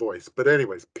processing on voice. But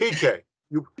anyways, PK,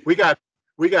 we got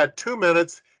 2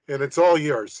 minutes, and it's all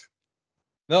yours.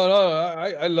 No,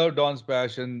 I love Don's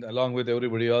passion along with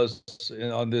everybody else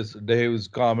on this Dave's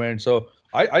comment. So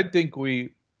I think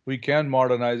we can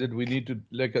modernize it. We need to,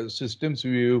 like a systems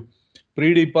view.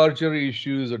 Pre-departure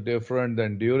issues are different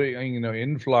than during,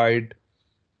 in flight.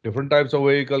 Different types of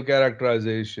vehicle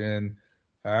characterization,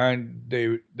 and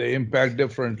they impact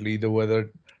differently the weather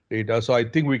data. So I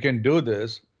think we can do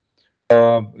this.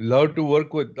 Love to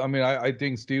work with. I mean, I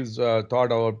think Steve's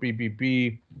thought our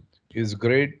PPP is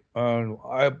great.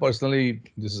 I personally,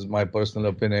 this is my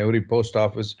personal opinion, every post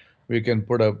office we can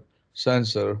put a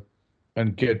sensor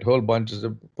and get whole bunches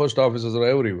of post offices are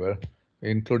everywhere,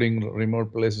 including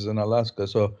remote places in Alaska.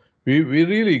 So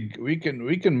we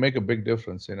can make a big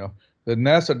difference. The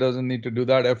NASA doesn't need to do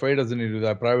that. FAA doesn't need to do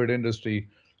that. Private industry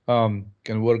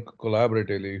can work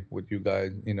collaboratively with you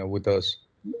guys, with us,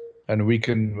 and we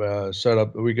can set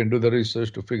up. We can do the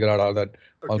research to figure out how that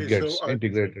all gets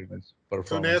integrated in performance.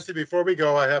 So Nancy, before we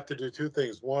go, I have to do 2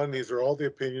 things. One, these are all the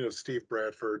opinion of Steve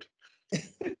Bradford.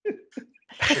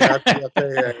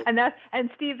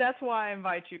 And Steve, that's why I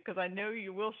invite you, because I know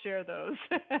you will share those,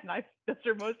 and those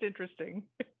are most interesting.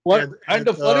 And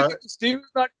the funny thing, Steve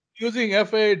is not using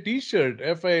FAA T-shirt.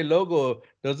 FAA logo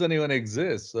doesn't even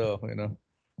exist. So And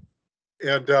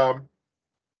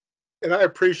I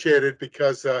appreciate it,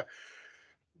 because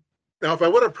Now, if I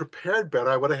would have prepared better,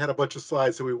 I would have had a bunch of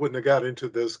slides and we wouldn't have got into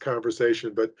this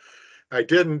conversation, but I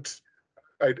didn't.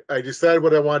 I decided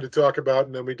what I wanted to talk about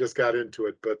and then we just got into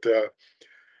it. But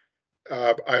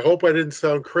I hope I didn't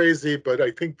sound crazy, but I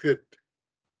think that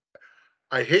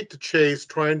I hate to chase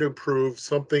trying to improve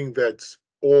something that's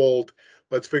old.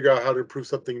 Let's figure out how to improve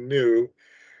something new.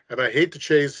 And I hate to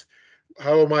chase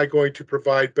how am I going to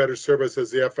provide better service as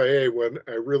the FIA when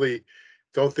I really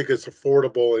don't think it's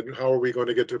affordable, and how are we going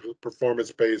to get to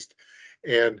performance based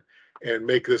and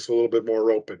make this a little bit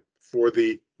more open for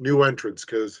the new entrants,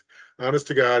 because honest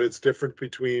to God, it's different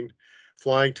between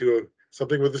flying to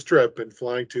something with a strip and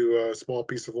flying to a small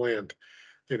piece of land,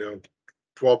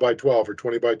 12 by 12 or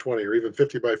 20 by 20 or even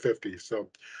 50 by 50. So,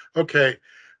 okay,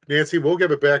 Nancy, we'll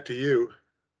give it back to you.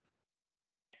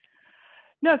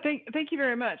 No, thank you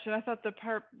very much. And I thought the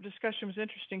part discussion was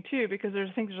interesting too, because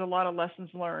I think there's a lot of lessons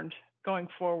learned going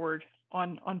forward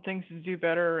on things to do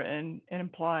better and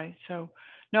apply. So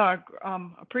no, I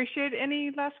appreciate.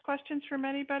 Any last questions from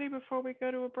anybody before we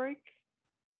go to a break?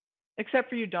 Except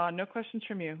for you, Don. No questions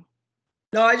from you.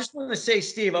 No, I just want to say,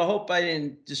 Steve, I hope I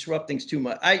didn't disrupt things too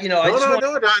much. No,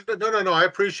 I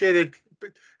appreciated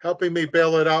helping me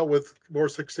bail it out with more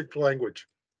succinct language.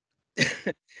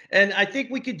 And I think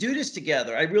we could do this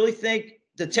together. I really think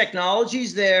the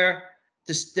technology's there,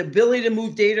 the ability to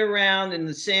move data around, and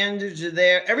the standards are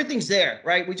there. Everything's there,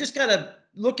 right? We just got to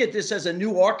look at this as a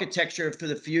new architecture for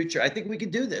the future. I think we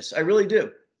could do this. I really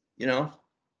do,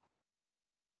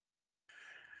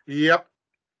 Yep,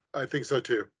 I think so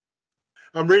too.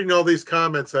 I'm reading all these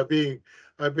comments. I'm being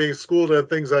schooled on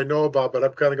things I know about, but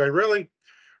I'm kind of going,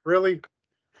 really.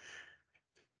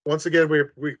 Once again,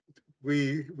 we're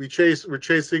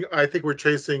chasing. I think we're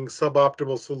chasing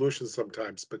suboptimal solutions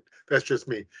sometimes, but that's just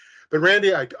me. But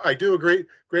Randy, I do agree.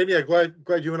 Randy, I'm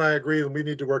glad you and I agree, and we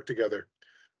need to work together.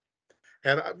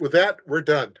 And with that, we're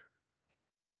done.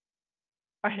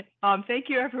 All right. Thank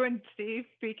you, everyone. Steve,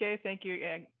 PK, thank you.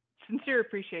 And sincere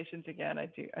appreciations again.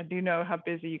 I do know how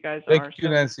busy you guys are. Thank you,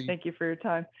 Nancy. Thank you for your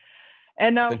time.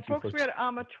 And folks, folks, we had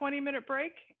a 20-minute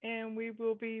break, and we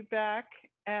will be back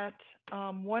at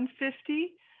 1:50.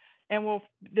 And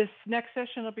this next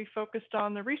session will be focused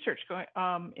on the research going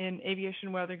in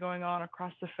aviation weather going on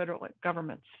across the federal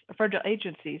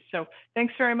agencies. So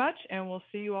thanks very much, and we'll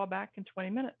see you all back in 20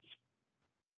 minutes.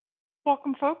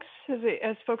 Welcome, folks.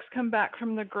 As folks come back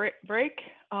from the break,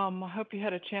 I hope you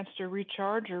had a chance to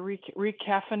recharge or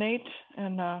recaffeinate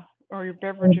or your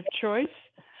beverage of choice.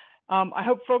 I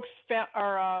hope folks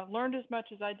learned as much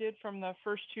as I did from the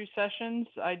first two sessions.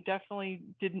 I definitely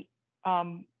didn't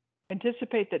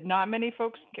anticipate that not many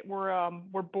folks were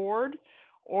bored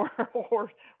or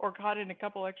caught in a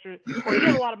couple extra, or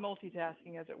did a lot of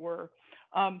multitasking, as it were.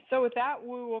 So with that,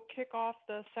 we will kick off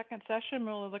the second session.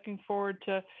 We're really looking forward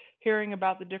to hearing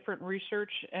about the different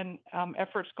research and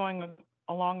efforts going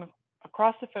along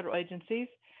across the federal agencies.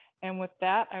 And with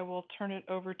that, I will turn it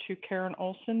over to Karen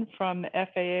Olson from the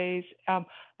FAA's,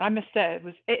 I must say,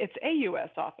 it's AUS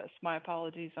office. My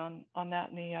apologies on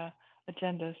that in the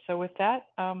agenda. So with that,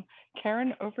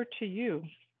 Karen, over to you.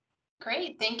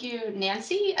 Great, thank you,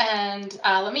 Nancy. And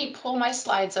let me pull my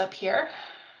slides up here.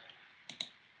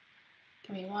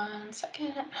 Give me 1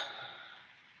 second.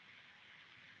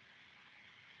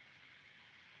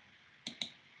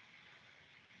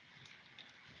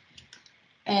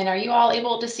 And are you all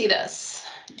able to see this?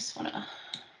 I just want to.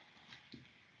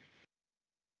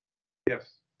 Yes.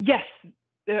 Yes,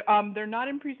 they're not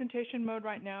in presentation mode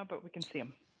right now, but we can see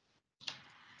them.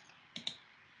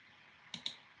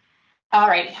 All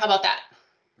right, how about that?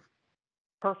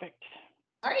 Perfect.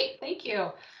 All right, thank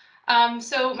you.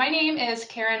 So my name is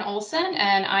Karen Olson,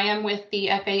 and I am with the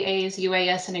FAA's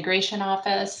UAS Integration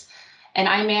Office, and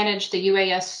I manage the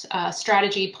UAS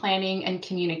Strategy, Planning, and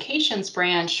Communications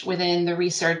branch within the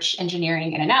Research,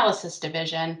 Engineering, and Analysis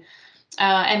Division.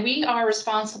 And we are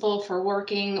responsible for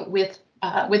working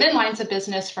within lines of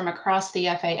business from across the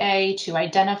FAA to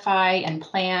identify and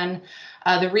plan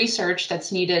the research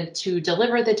that's needed to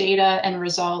deliver the data and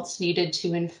results needed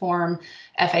to inform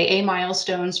FAA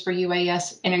milestones for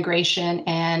UAS integration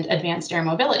and advanced air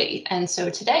mobility. And so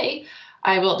today,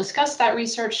 I will discuss that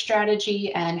research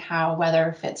strategy and how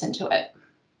weather fits into it.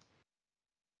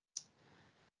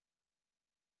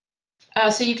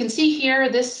 So you can see here,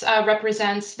 this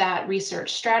represents that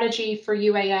research strategy for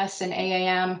UAS and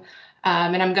AAM.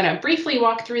 And I'm going to briefly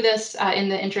walk through this in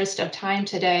the interest of time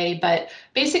today, but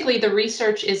basically the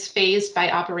research is phased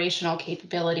by operational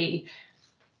capability.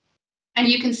 And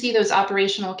you can see those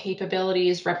operational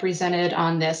capabilities represented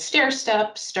on this stair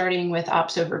step, starting with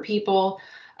ops over people,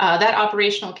 That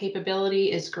operational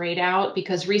capability is grayed out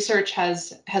because research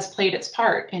has played its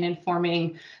part in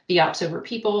informing the ops over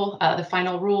people, the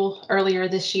final rule earlier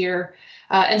this year.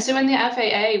 And so in the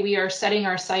FAA, we are setting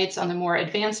our sights on the more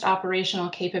advanced operational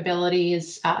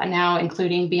capabilities now,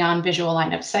 including beyond visual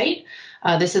line of sight.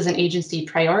 This is an agency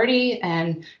priority,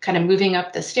 and kind of moving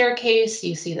up the staircase,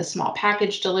 you see the small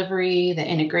package delivery, the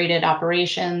integrated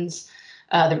operations,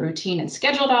 the routine and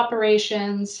scheduled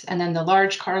operations, and then the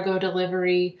large cargo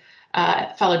delivery,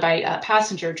 followed by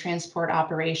passenger transport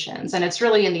operations. And it's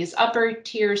really in these upper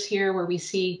tiers here where we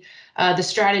see the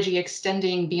strategy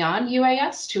extending beyond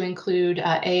UAS to include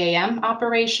AAM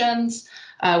operations,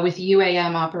 with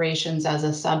UAM operations as a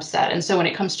subset. And so when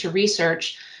it comes to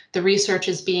research, the research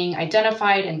is being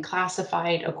identified and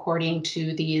classified according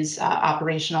to these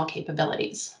operational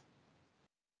capabilities.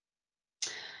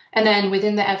 And then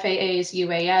within the FAA's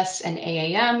UAS and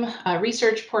AAM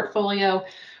research portfolio,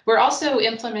 we're also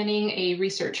implementing a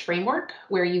research framework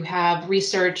where you have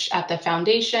research at the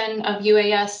foundation of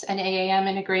UAS and AAM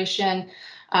integration.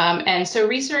 And so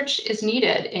research is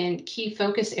needed in key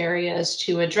focus areas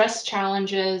to address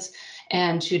challenges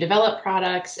and to develop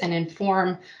products and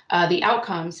inform the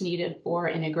outcomes needed for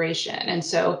integration. And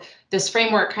so this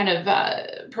framework kind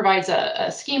of provides a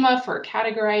schema for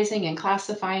categorizing and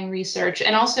classifying research,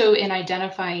 and also in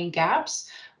identifying gaps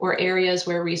or areas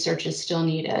where research is still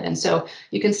needed. And so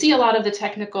you can see a lot of the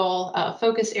technical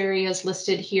focus areas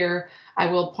listed here. I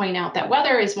will point out that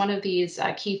weather is one of these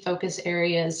key focus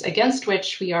areas against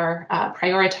which we are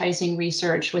prioritizing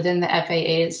research within the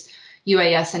FAA's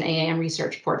UAS and AAM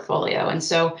research portfolio. And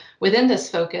so within this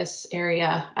focus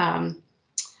area,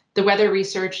 the weather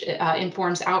research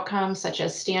informs outcomes such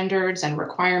as standards and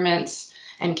requirements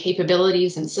and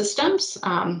capabilities and systems.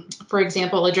 For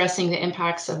example, addressing the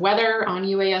impacts of weather on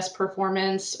UAS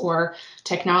performance, or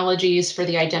technologies for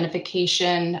the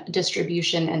identification,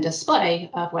 distribution, and display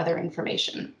of weather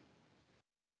information.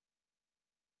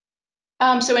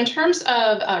 So in terms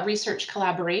of research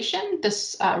collaboration,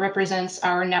 this represents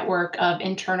our network of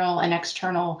internal and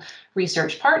external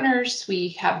research partners. We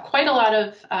have quite a lot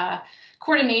of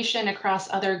coordination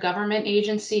across other government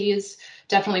agencies,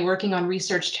 definitely working on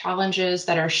research challenges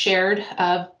that are shared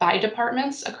by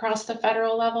departments across the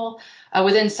federal level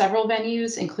within several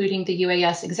venues, including the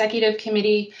UAS Executive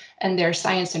Committee and their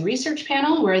Science and Research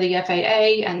Panel, where the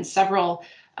FAA and several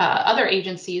other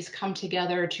agencies come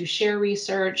together to share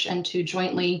research and to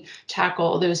jointly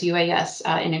tackle those UAS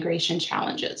integration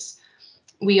challenges.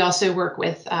 We also work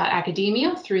with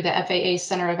academia through the FAA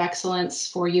Center of Excellence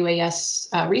for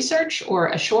UAS Research,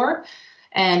 or ASSURE,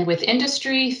 and with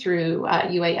industry through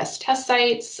UAS test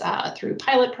sites, through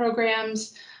pilot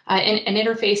programs, and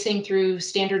interfacing through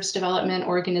standards development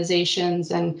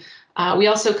organizations. And we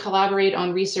also collaborate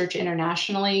on research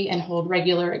internationally and hold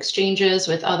regular exchanges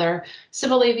with other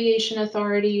civil aviation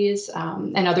authorities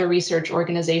and other research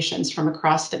organizations from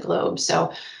across the globe.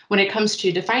 So when it comes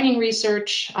to defining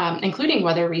research, including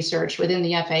weather research within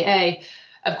the FAA,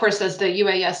 of course, as the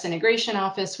UAS Integration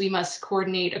Office, we must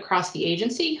coordinate across the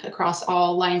agency, across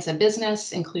all lines of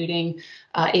business, including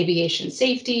aviation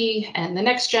safety and the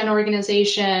next gen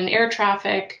organization, air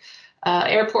traffic,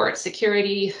 airport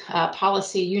security,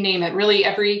 policy, you name it. Really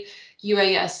every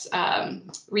UAS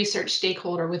research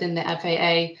stakeholder within the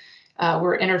FAA,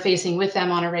 we're interfacing with them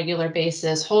on a regular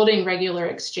basis, holding regular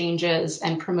exchanges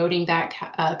and promoting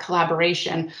that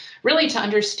collaboration, really to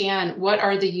understand what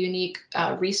are the unique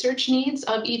research needs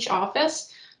of each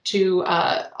office to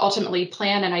ultimately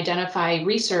plan and identify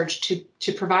research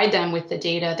to provide them with the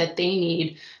data that they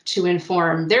need to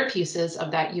inform their pieces of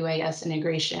that UAS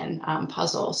integration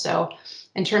puzzle. So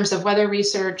in terms of weather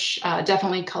research,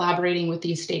 definitely collaborating with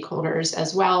these stakeholders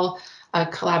as well,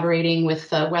 collaborating with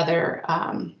the weather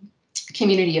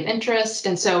community of interest.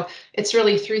 And so it's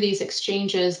really through these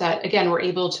exchanges that, again, we're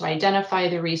able to identify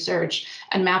the research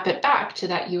and map it back to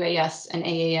that UAS and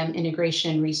AAM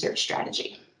integration research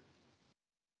strategy.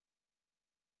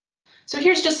 So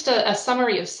here's just a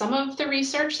summary of some of the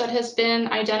research that has been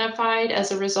identified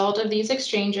as a result of these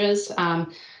exchanges.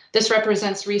 This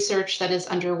represents research that is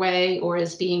underway or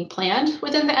is being planned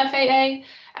within the FAA,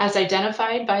 as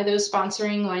identified by those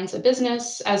sponsoring lines of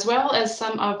business, as well as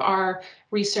some of our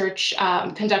research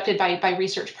conducted by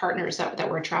research partners that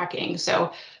we're tracking.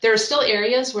 So there are still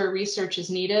areas where research is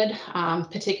needed,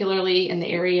 particularly in the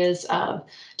areas of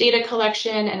data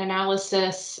collection and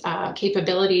analysis,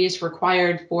 capabilities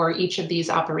required for each of these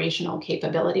operational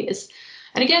capabilities.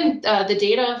 And again, the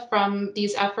data from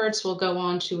these efforts will go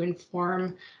on to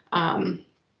inform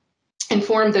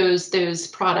inform those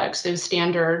products, those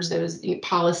standards, those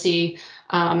policy,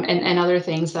 and other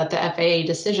things that the FAA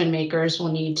decision makers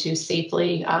will need to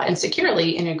safely and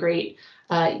securely integrate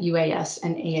UAS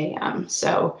and AAM.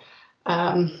 So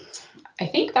I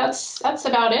think that's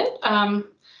about it. And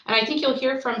I think you'll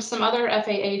hear from some other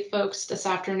FAA folks this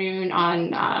afternoon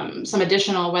on some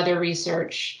additional weather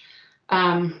research.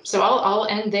 So I'll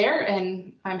end there,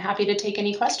 and I'm happy to take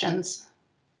any questions.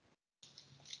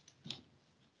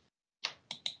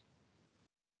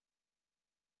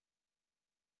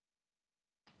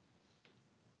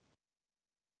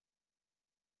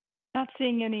 Not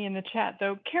seeing any in the chat,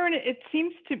 though. Karen, it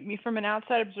seems to me from an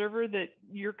outside observer that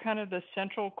you're kind of the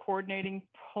central coordinating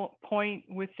point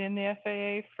within the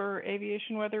FAA for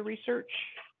aviation weather research.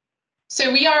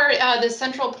 So we are the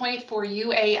central point for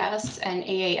UAS and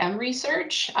AAM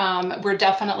research. We're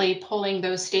definitely pulling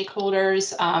those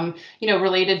stakeholders,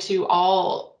 related to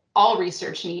all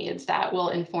research needs that will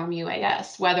inform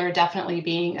UAS, weather definitely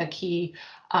being a key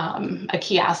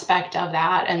aspect of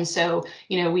that. And so,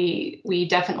 we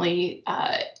definitely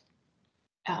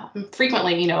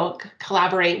frequently,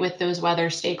 collaborate with those weather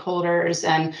stakeholders,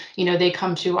 and, they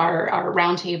come to our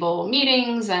roundtable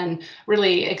meetings and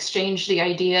really exchange the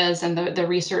ideas and the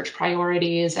research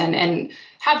priorities, and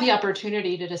have the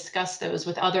opportunity to discuss those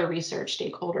with other research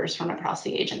stakeholders from across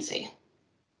the agency.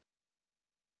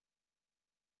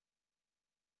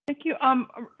 Thank you. A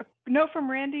note from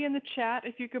Randy in the chat,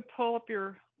 if you could pull up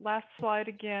your last slide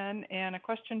again, and a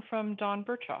question from Don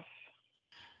Birchoff.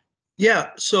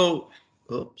 Yeah, so,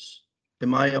 oops,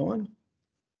 am I on?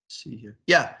 Let's see here.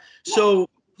 Yeah, so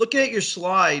looking at your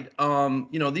slide,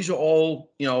 these are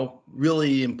all,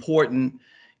 really important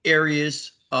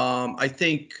areas. I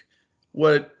think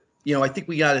I think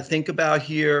we got to think about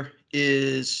here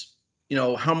is,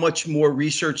 how much more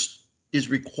research is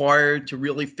required to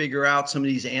really figure out some of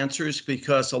these answers,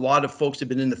 because a lot of folks have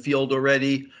been in the field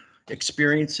already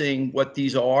experiencing what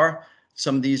these are.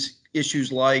 Some of these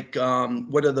issues like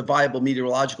what are the viable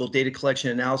meteorological data collection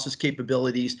analysis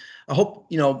capabilities. I hope,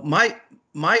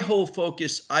 my whole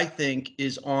focus, I think,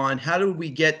 is on how do we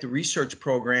get the research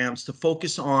programs to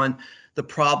focus on the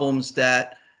problems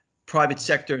that private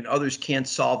sector and others can't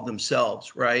solve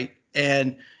themselves, right?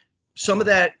 And some of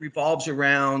that revolves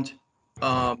around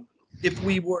if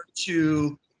we were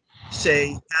to,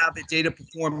 say, have a data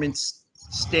performance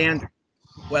standard,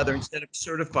 whether instead of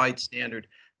certified standard,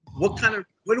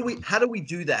 how do we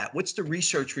do that? What's the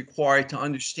research required to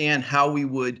understand how we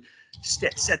would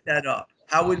set that up?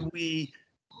 How would we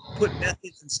put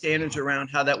methods and standards around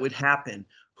how that would happen?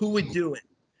 Who would do it?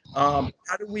 How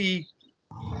do we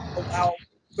allow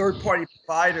third-party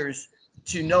providers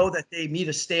to know that they meet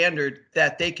a standard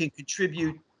that they can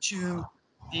contribute to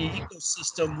the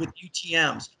ecosystem with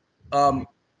UTMs?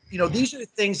 These are the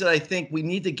things that I think we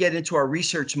need to get into our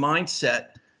research mindset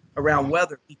around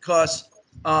weather, because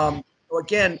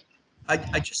again,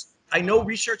 I know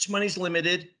research money is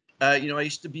limited. I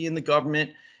used to be in the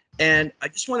government, and I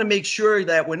just want to make sure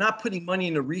that we're not putting money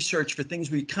into research for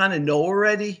things we kind of know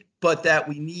already, but that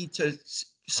we need to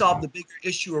solve the bigger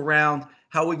issue around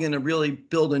how we're going to really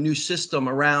build a new system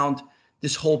around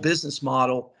this whole business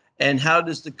model, and how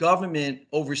does the government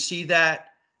oversee that,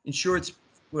 ensure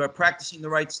we're practicing the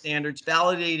right standards,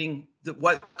 validating that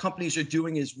what companies are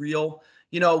doing is real.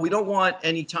 We don't want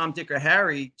any Tom, Dick, or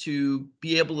Harry to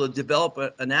be able to develop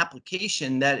an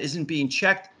application that isn't being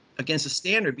checked against a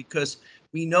standard, because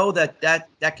we know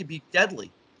that could be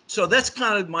deadly. So that's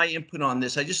kind of my input on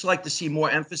this. I just like to see more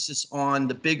emphasis on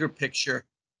the bigger picture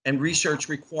and research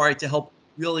required to help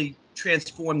really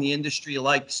transform the industry,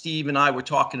 like Steve and I were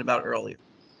talking about earlier.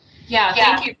 Yeah,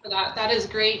 thank you for that. That is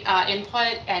great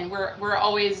input, and we're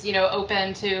always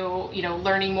open to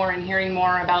learning more and hearing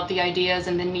more about the ideas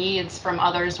and the needs from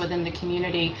others within the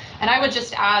community. And I would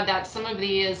just add that some of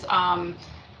these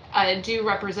do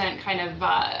represent kind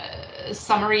of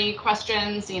summary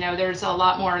questions. There's a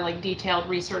lot more like detailed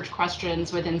research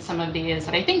questions within some of these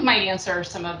that I think might answer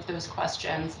some of those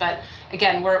questions. But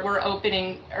again, we're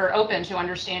open to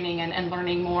understanding and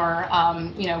learning more,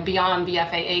 beyond the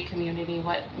FAA community,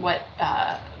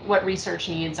 what research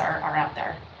needs are out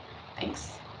there.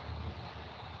 Thanks.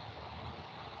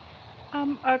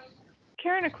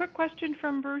 Karen, a quick question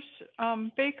from Bruce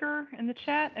Baker in the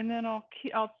chat, and then I'll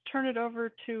turn it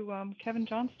over to Kevin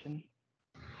Johnston.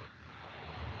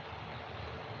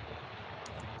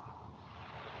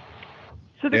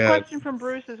 So the question from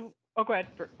Bruce is, oh, go ahead.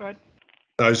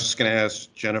 I was just going to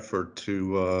ask Jennifer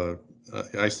to,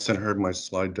 I sent her my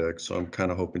slide deck, so I'm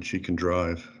kind of hoping she can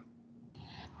drive.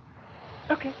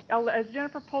 Okay, as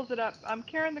Jennifer pulls it up,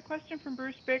 Karen, the question from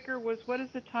Bruce Baker was, what is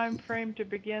the time frame to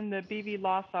begin the BV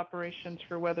loss operations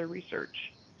for weather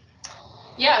research?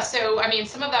 Yeah, so I mean,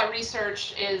 some of that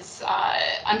research is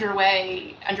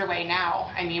underway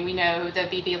now. I mean, we know the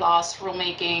BV loss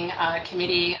rulemaking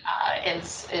committee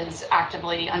is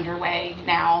actively underway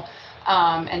now.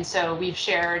 And so we've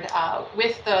shared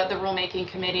with the rulemaking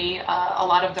committee a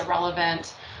lot of the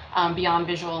relevant beyond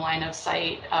visual line of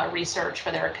sight research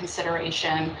for their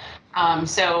consideration.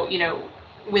 So, you know,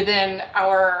 within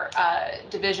our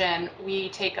division, we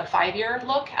take a 5-year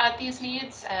look at these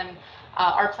needs, and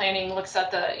our planning looks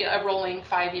at a rolling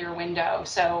 5-year window.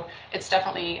 So it's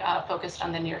definitely focused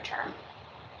on the near term.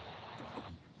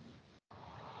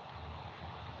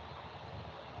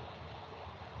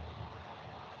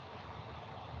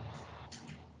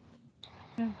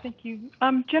 Thank you.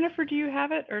 Jennifer, do you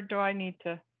have it, or do I need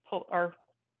to pull or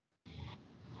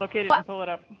locate it and pull it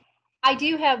up? I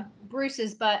do have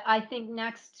Bruce's, but I think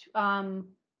next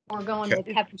we're going with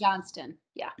Kevin Johnston.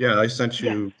 Yeah. Yeah, I sent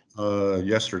you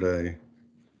yesterday.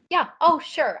 Yeah. Oh,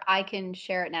 sure. I can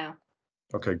share it now.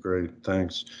 Okay, great.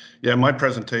 Thanks. Yeah, my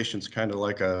presentation's kind of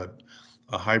like a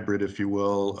hybrid, if you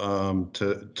will,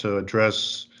 to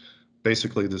address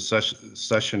basically the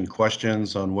session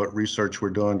questions on what research we're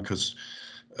doing, because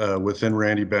within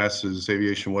Randy Bass's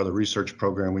Aviation Weather Research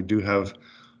Program, we do have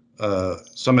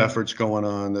some efforts going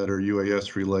on that are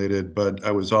UAS related, but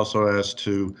I was also asked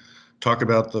to talk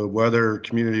about the weather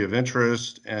community of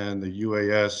interest and the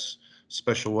UAS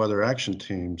Special Weather Action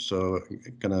Team. So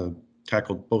I'm gonna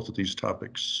tackle both of these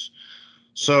topics.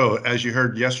 So as you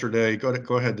heard yesterday,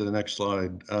 go ahead to the next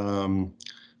slide.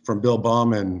 From Bill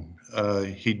Bauman,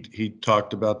 he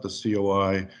talked about the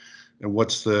COI and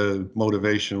what's the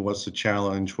motivation, what's the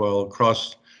challenge. Well,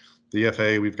 across the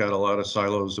FAA, we've got a lot of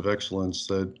silos of excellence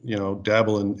that, you know,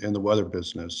 dabble in the weather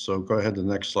business. So go ahead to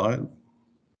the next slide.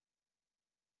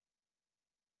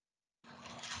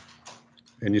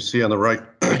 And you see on the right,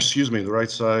 excuse me, the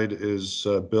right side is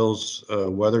Bill's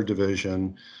weather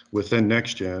division within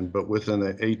NextGen, but within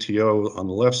the ATO on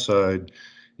the left side,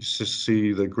 you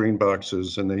see the green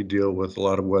boxes, and they deal with a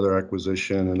lot of weather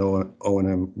acquisition and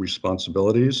O&M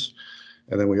responsibilities.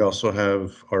 And then we also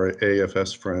have our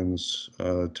AFS friends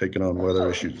taking on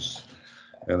weather issues.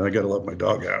 And I got to let my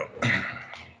dog out.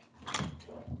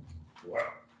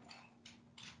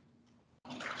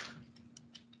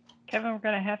 Kevin, we're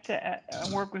going to have to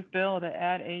work with Bill to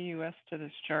add AUS to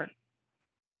this chart.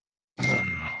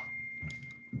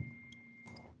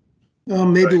 Well,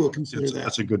 maybe we'll consider that.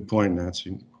 That's a good point,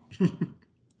 Nancy. All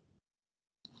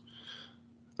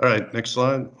right, next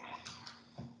slide.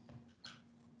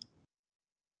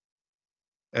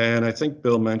 And I think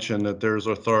Bill mentioned that there's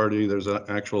authority, there's an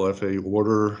actual FAA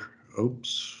order,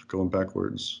 oops, going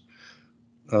backwards.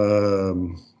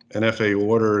 An FAA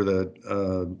order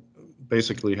that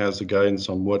basically has the guidance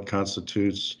on what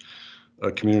constitutes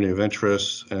a community of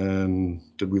interest. And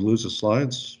did we lose the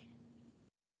slides?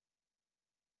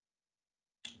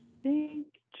 I think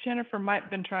Jennifer might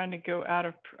have been trying to go out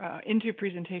of into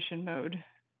presentation mode.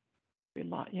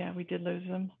 Yeah, we did lose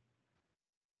them.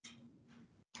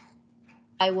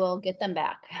 I will get them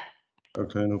back.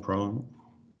 Okay, no problem.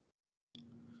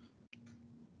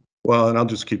 Well, and I'll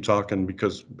just keep talking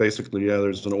because basically, yeah,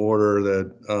 there's an order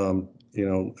that, you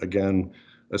know, again,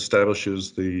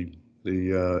 establishes the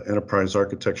Enterprise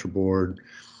Architecture Board,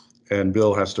 and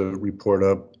Bill has to report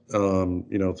up,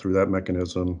 you know, through that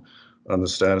mechanism on the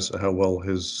status of how well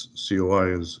his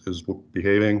COI is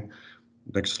behaving.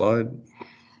 Next slide.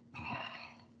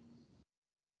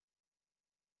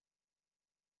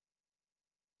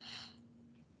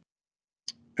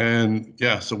 And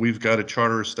yeah, so we've got a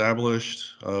charter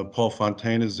established. Paul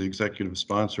Fontaine is the executive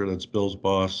sponsor. That's Bill's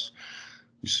boss.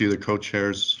 You see the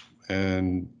co-chairs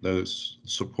and the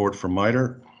support from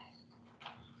MITRE.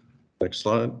 Next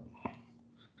slide.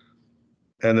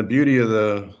 And the beauty of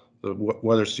the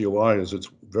weather COI is it's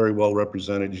very well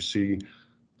represented. You see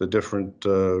the different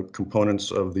components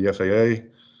of the FAA,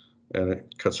 and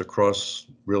it cuts across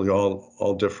really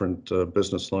all different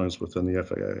business lines within the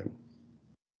FAA.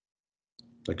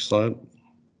 Next slide.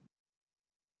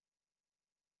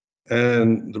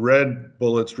 And the red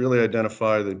bullets really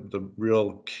identify the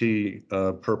real key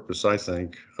purpose, I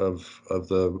think, of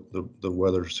the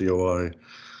weather COI.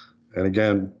 And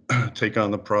again, take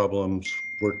on the problems,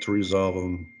 work to resolve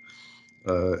them,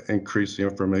 increase the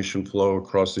information flow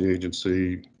across the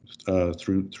agency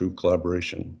through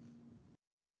collaboration.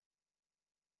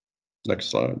 Next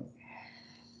slide.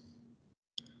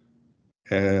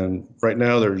 And right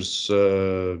now there's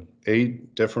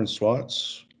 8 different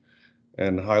SWATs.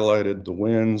 and highlighted the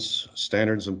winds,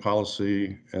 standards and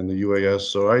policy, and the UAS.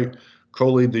 So I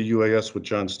co-lead the UAS with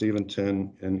John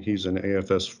Steventon, and he's an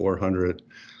AFS 400,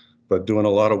 but doing a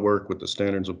lot of work with the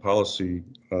standards and policy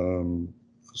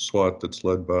SWAT that's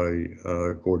led by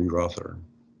Gordy Rother.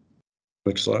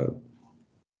 Next slide.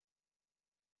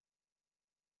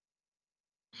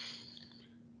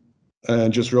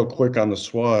 And just real quick on the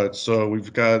SWAT. So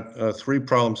we've got 3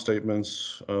 problem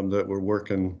statements that we're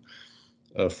working.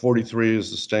 43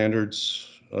 is the standards.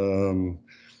 And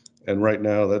right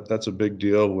now that's a big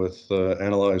deal with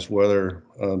analyzed weather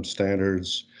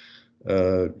standards.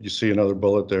 You see another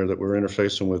bullet there that we're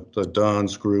interfacing with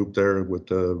Don's group there with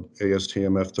the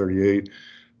ASTM F38.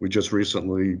 We just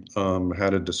recently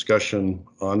had a discussion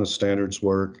on the standards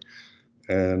work,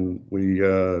 and we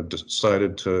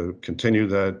decided to continue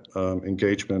that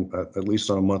engagement at least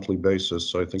on a monthly basis.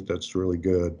 So I think that's really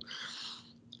good.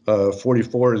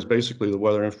 44 is basically the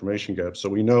weather information gap. So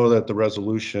we know that the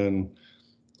resolution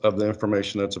of the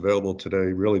information that's available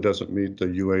today really doesn't meet the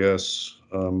UAS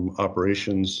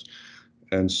operations.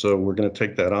 And so we're going to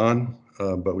take that on,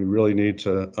 but we really need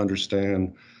to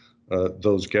understand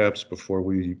those gaps before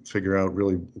we figure out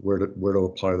really where to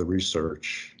apply the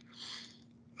research.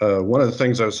 One of the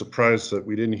things I was surprised that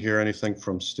we didn't hear anything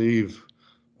from Steve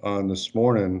on this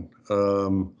morning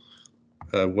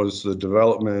was the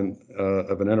development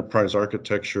of an enterprise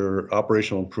architecture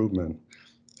operational improvement,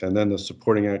 and then the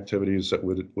supporting activities that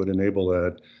would enable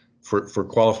that for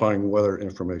qualifying weather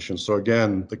information. So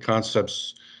again, the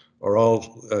concepts are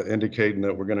all indicating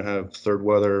that we're going to have third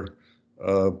weather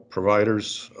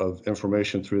providers of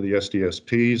information through the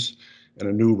SDSPs, and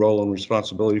a new role and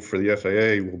responsibility for the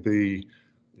FAA will be,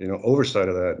 oversight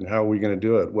of that. And how are we going to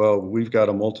do it? Well, we've got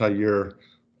a multi-year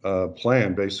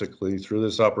plan basically through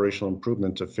this operational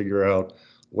improvement to figure out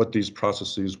what these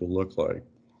processes will look like.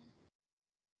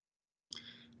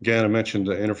 Again, I mentioned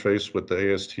the interface with the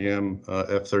ASTM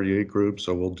F38 group,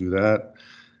 so we'll do that.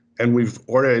 And we've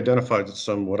already identified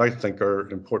some what I think are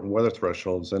important weather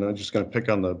thresholds, and I'm just going to pick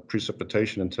on the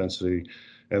precipitation intensity.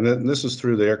 And then this is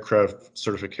through the aircraft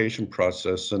certification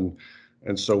process.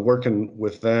 And so working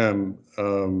with them,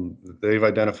 they've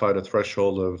identified a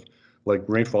threshold of like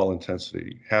rainfall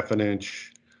intensity, 1/2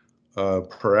 inch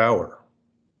per hour.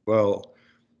 Well,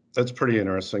 that's pretty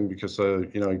interesting because,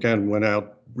 again, went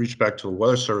out, reached back to the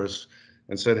Weather Service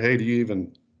and said, hey, do you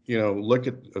even,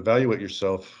 evaluate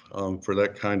yourself for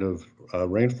that kind of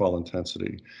rainfall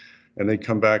intensity? And they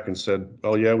come back and said,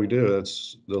 oh, yeah, we do.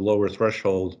 That's the lower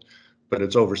threshold, but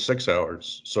it's over 6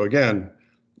 hours. So again,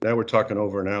 now we're talking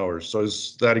over an hour. So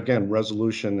is that, again,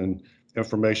 resolution and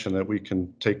information that we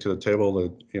can take to the table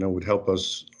that, would help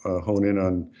us hone in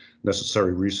on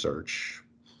necessary research.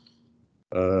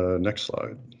 Next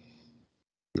slide.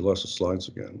 We lost the slides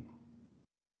again.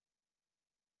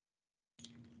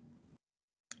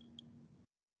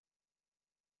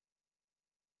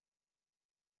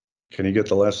 Can you get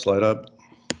the last slide up?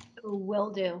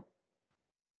 Will do.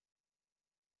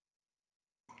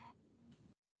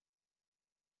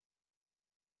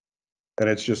 And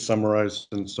it's just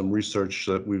summarizing some research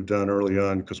that we've done early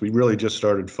on, because we really just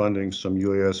started funding some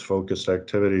UAS focused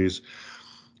activities.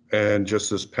 And just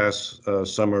this past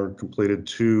summer completed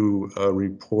 2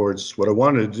 reports. What I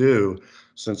wanted to do,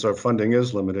 since our funding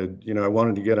is limited, I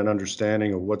wanted to get an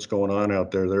understanding of what's going on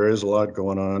out there. There is a lot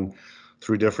going on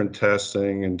through different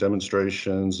testing and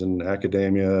demonstrations and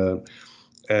academia.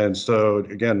 And so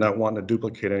again, not wanting to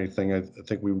duplicate anything, I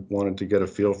think we wanted to get a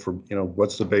feel for,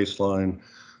 what's the baseline,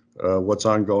 what's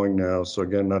ongoing now. So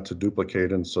again, not to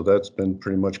duplicate. And so that's been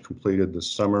pretty much completed this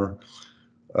summer.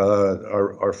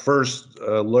 Our first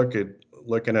looking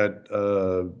at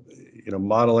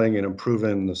modeling and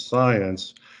improving the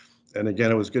science, and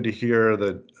again, it was good to hear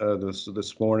that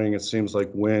this morning it seems like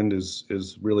wind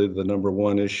is really the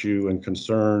 #1 issue and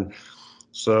concern.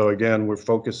 So again, we're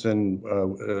focusing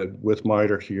with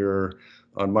MITRE here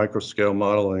on microscale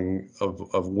modeling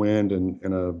of wind in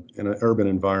an urban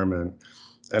environment.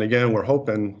 And again, we're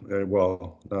hoping,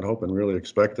 well, not hoping, really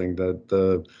expecting that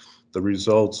the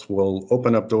results will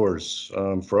open up doors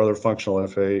for other functional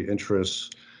FAA interests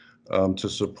to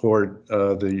support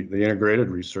the integrated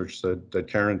research that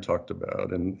Karen talked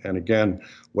about. And again,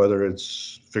 whether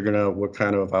it's figuring out what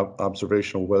kind of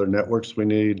observational weather networks we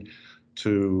need,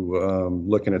 to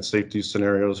looking at safety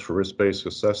scenarios for risk-based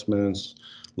assessments,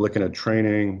 looking at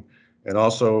training, and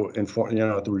also inform,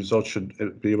 the results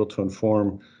should be able to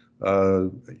inform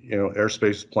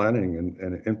airspace planning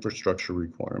and infrastructure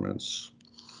requirements.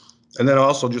 And then I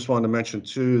also just wanted to mention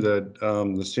too that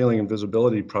the ceiling and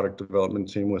visibility product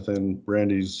development team within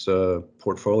Randy's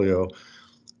portfolio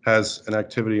has an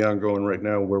activity ongoing right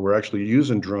now where we're actually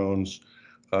using drones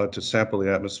to sample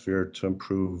the atmosphere to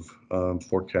improve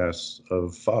forecasts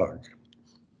of fog.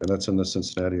 And that's in the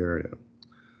Cincinnati area.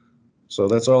 So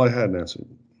that's all I had, Nancy.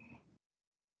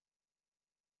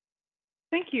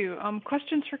 Thank you.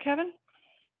 Questions for Kevin?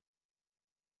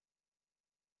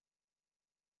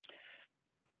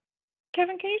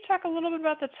 Kevin, can you talk a little bit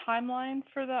about the timeline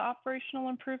for the operational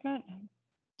improvement?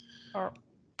 Or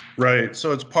Right.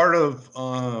 So it's part of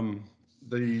our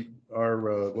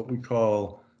what we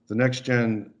call the next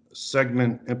gen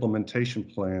segment implementation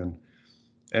plan,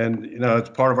 and it's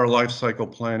part of our life cycle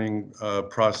planning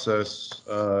process.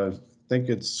 I think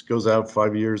it goes out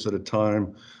 5 years at a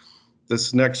time.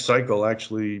 This next cycle,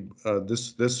 actually,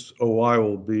 this OI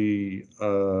will be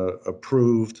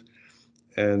approved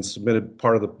and submitted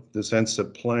part of this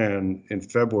NCIP plan in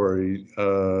February.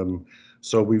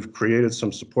 So we've created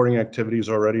some supporting activities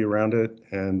already around it,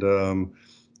 and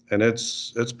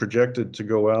it's projected to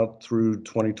go out through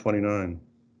 2029.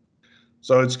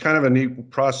 So it's kind of a neat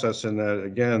process in that,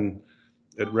 again,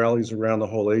 it rallies around the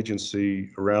whole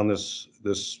agency around this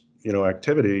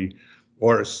activity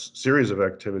or a series of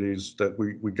activities that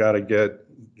we got to get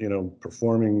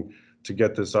performing to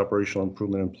get this operational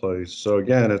improvement in place. So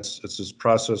again, it's this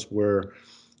process where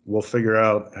we'll figure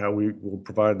out how we will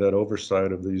provide that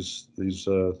oversight of these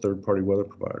third-party weather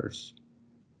providers.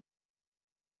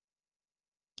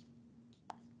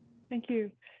 thank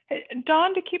you. Hey,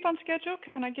 Don, to keep on schedule,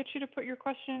 can I get you to put your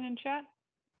question in chat?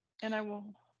 And I will.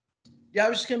 Yeah, I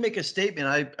was just gonna make a statement.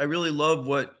 I really love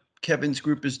what Kevin's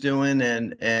group is doing,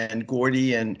 and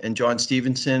Gordy and John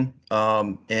Stevenson.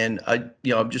 And I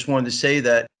just wanted to say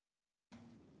that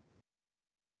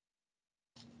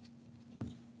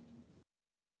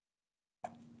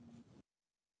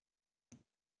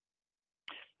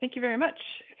Thank you very much.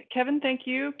 Kevin, thank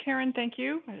you. Karen, thank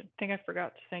you. I think I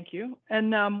forgot to thank you.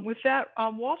 And with that,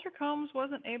 Walter Combs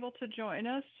wasn't able to join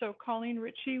us, so Colleen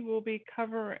Ritchie will be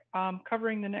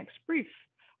covering the next brief.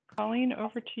 Colleen,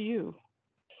 over to you.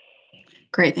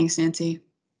 Great, thanks, Nancy.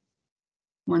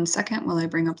 1 second while I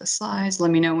bring up the slides.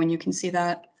 Let me know when you can see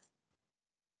that.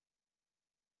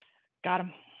 Got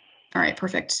him. All right,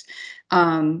 perfect.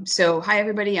 So hi,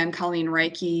 everybody. I'm Colleen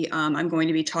Reike. I'm going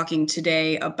to be talking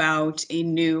today about a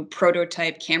new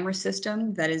prototype camera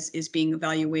system that is being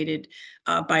evaluated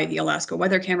by the Alaska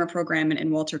Weather Camera Program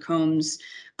and Walter Combs.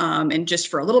 And just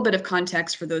for a little bit of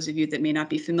context for those of you that may not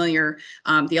be familiar,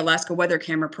 the Alaska Weather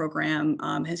Camera Program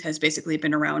has basically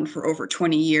been around for over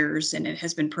 20 years, and it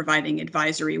has been providing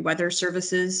advisory weather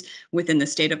services within the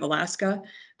state of Alaska.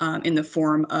 In the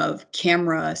form of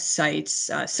camera sites,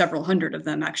 several hundred of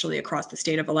them actually across the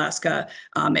state of Alaska,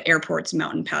 at airports,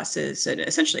 mountain passes, and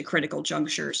essentially critical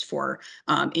junctures for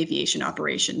aviation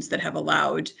operations that have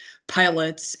allowed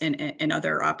pilots and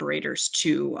other operators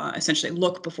to essentially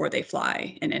look before they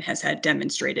fly, and it has had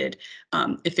demonstrated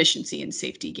efficiency and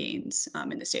safety gains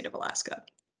in the state of Alaska.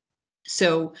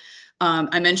 So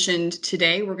I mentioned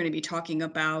today we're going to be talking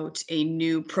about a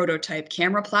new prototype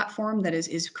camera platform that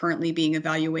is currently being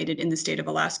evaluated in the state of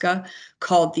Alaska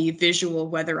called the Visual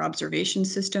Weather Observation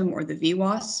System, or the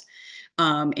VWAS.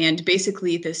 And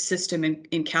basically this system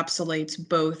encapsulates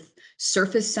both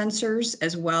surface sensors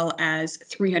as well as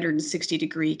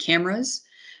 360-degree cameras.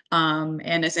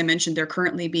 And as I mentioned, they're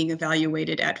currently being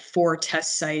evaluated at 4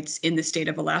 test sites in the state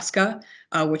of Alaska,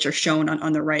 which are shown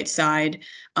on the right side.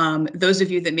 Those of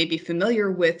you that may be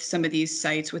familiar with some of these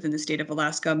sites within the state of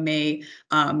Alaska may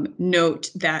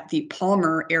note that the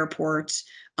Palmer Airport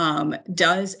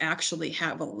does actually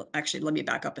have, actually, let me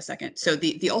back up a second. So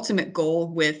the ultimate goal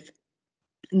with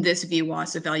this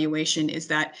VWAS evaluation is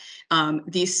that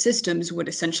these systems would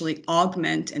essentially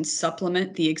augment and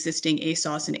supplement the existing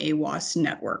ASOS and AWAS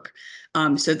network.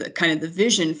 So the kind of the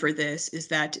vision for this is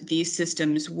that these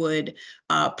systems would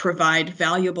provide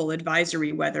valuable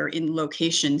advisory weather in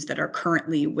locations that are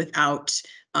currently without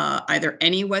either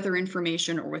any weather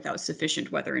information or without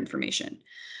sufficient weather information.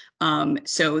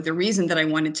 So the reason that I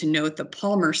wanted to note the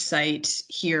Palmer site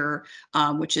here,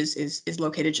 which is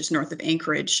located just north of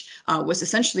Anchorage, was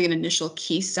essentially an initial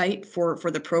key site for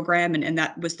the program. And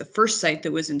that was the first site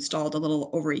that was installed a little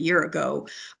over a year ago.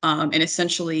 And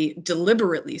essentially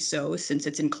deliberately so, since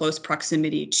it's in close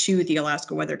proximity to the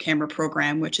Alaska Weather Camera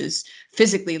Program, which is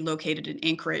physically located in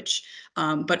Anchorage.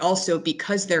 But also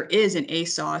because there is an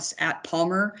ASOS at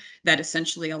Palmer that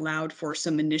essentially allowed for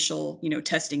some initial,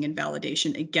 testing and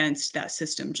validation against that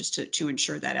system, just to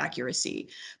ensure that accuracy.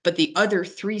 But the other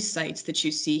 3 sites that you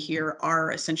see here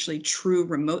are essentially true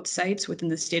remote sites within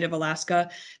the state of Alaska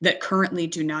that currently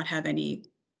do not have any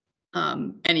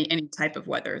any type of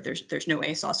weather. There's no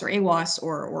ASOS or AWOS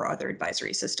or other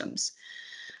advisory systems.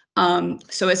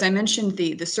 So as I mentioned,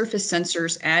 the surface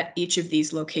sensors at each of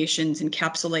these locations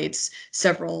encapsulates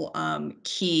several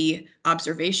key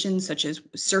observations, such as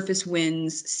surface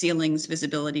winds, ceilings,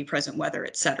 visibility, present weather,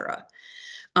 etc.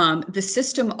 The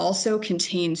system also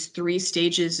contains 3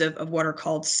 stages of what are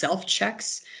called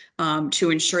self-checks to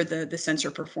ensure the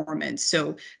sensor performance.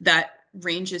 So that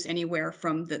ranges anywhere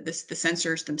from the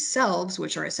sensors themselves,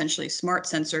 which are essentially smart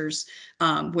sensors,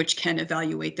 which can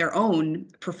evaluate their own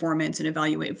performance and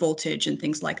evaluate voltage and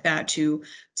things like that, to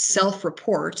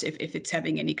self-report if it's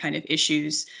having any kind of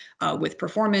issues with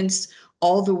performance,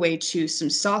 all the way to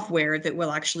some software that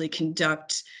will actually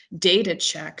conduct data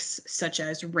checks, such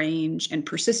as range and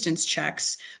persistence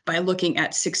checks, by looking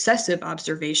at successive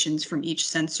observations from each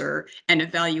sensor and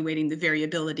evaluating the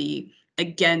variability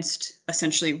against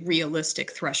essentially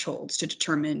realistic thresholds to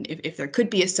determine if there could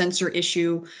be a sensor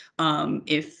issue,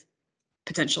 if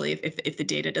potentially if the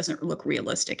data doesn't look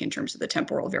realistic in terms of the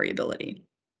temporal variability.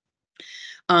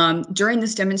 During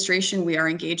this demonstration, we are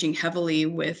engaging heavily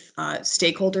with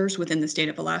stakeholders within the state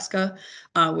of Alaska,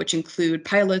 which include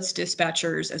pilots,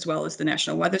 dispatchers, as well as the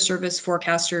National Weather Service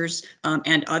forecasters,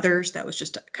 and others. That was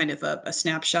just kind of a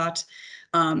snapshot.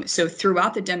 So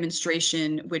throughout the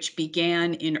demonstration, which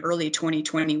began in early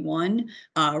 2021,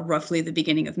 roughly the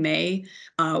beginning of May,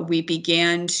 we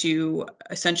began to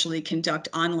essentially conduct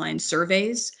online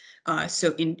surveys.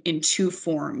 So in 2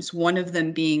 forms, one of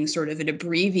them being sort of an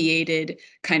abbreviated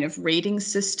kind of rating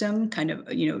system, kind of,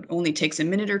 only takes a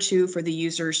minute or 2 for the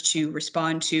users to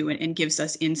respond to, and gives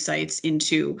us insights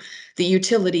into the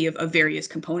utility of various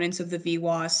components of the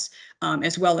VWAS,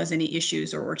 as well as any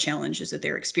issues or challenges that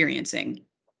they're experiencing.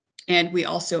 And we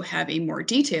also have a more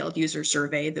detailed user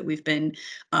survey that we've been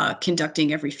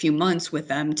conducting every few months with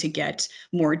them to get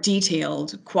more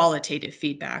detailed qualitative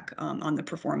feedback on the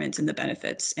performance and the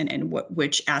benefits, and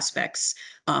which aspects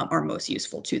are most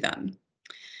useful to them.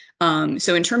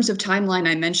 So in terms of timeline,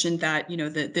 I mentioned that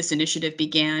this initiative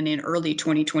began in early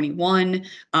 2021,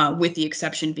 with the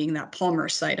exception being that Palmer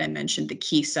site. I mentioned the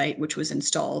key site, which was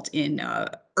installed in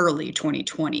early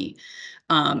 2020.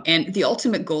 And the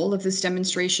ultimate goal of this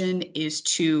demonstration is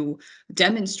to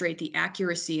demonstrate the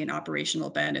accuracy and operational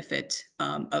benefit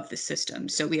of the system.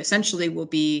 So we essentially will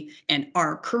be, and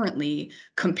are currently,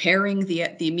 comparing the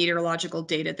meteorological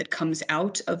data that comes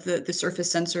out of the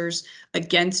surface sensors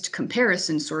against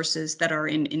comparison sources that are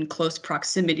in close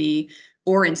proximity,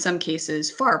 or in some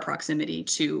cases far proximity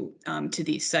to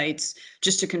these sites,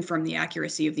 just to confirm the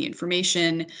accuracy of the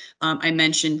information. I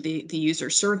mentioned the user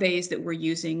surveys that we're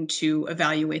using to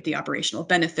evaluate the operational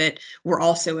benefit. We're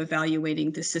also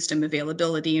evaluating the system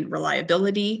availability and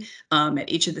reliability at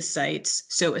each of the sites.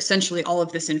 So essentially all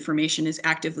of this information is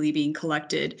actively being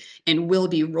collected and will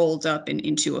be rolled up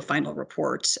into a final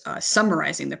report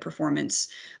summarizing the performance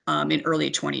in early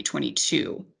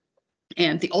 2022.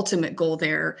 And the ultimate goal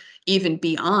there, even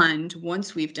beyond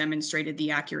once we've demonstrated the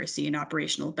accuracy and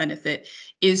operational benefit,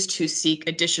 is to seek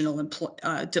additional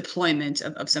deployment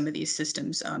of some of these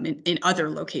systems in other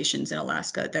locations in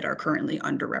Alaska that are currently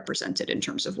underrepresented in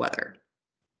terms of weather.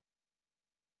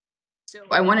 So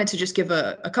I wanted to just give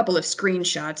a couple of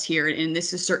screenshots here, and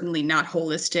this is certainly not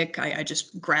holistic. I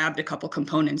just grabbed a couple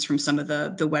components from some of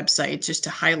the websites just to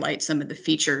highlight some of the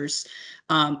features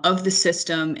of the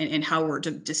system and how we're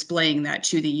displaying that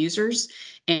to the users,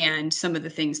 and some of the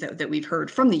things that we've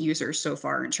heard from the users so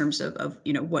far in terms of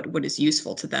what is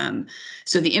useful to them.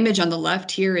 So the image on the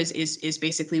left here is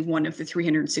basically one of the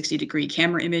 360-degree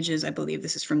camera images. I believe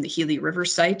this is from the Healy River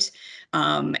site.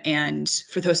 And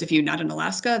for those of you not in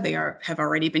Alaska, they have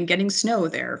already been getting snow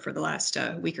there for the last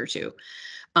week or 2.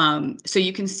 So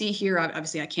you can see here,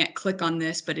 obviously I can't click on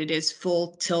this, but it is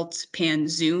full tilt pan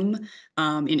zoom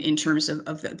in terms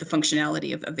of the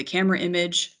functionality of the camera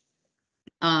image.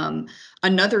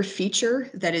 Another feature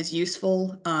that is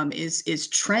useful is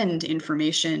trend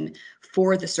information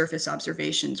for the surface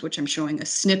observations, which I'm showing a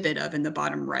snippet of in the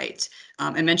bottom right.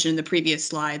 I mentioned in the previous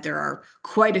slide, there are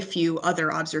quite a few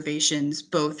other observations,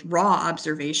 both raw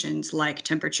observations like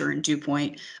temperature and dew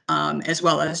point, as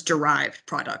well as derived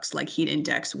products like heat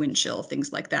index, wind chill,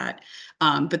 things like that.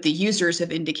 But the users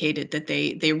have indicated that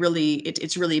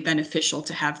it's really beneficial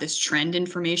to have this trend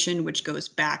information, which goes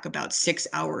back about 6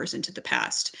 hours into the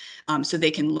past. So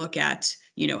they can look at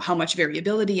how much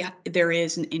variability there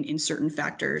is in certain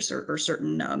factors or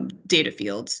certain data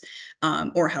fields,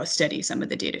 or how steady some of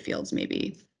the data fields may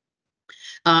be.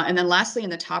 And then lastly, in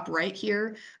the top right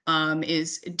here,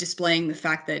 is displaying the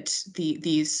fact that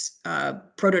these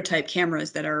prototype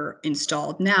cameras that are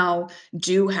installed now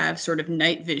do have sort of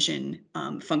night vision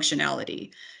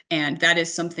functionality. And that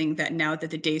is something that now that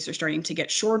the days are starting to get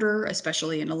shorter,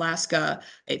 especially in Alaska,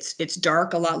 it's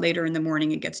dark a lot later in the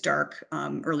morning. It gets dark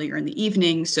earlier in the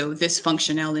evening. So this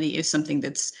functionality is something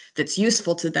that's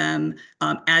useful to them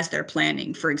as they're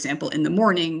planning. For example, in the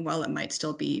morning, while it might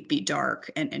still be dark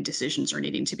and decisions are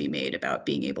needing to be made about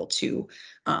being able to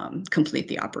complete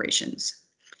the operations.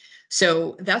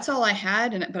 So that's all I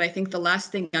had. But I think the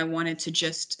last thing I wanted to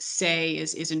just say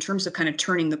is in terms of kind of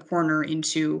turning the corner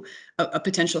into a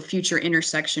potential future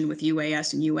intersection with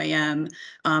UAS and UAM.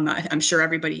 I'm sure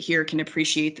everybody here can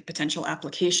appreciate the potential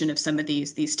application of some of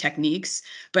these techniques.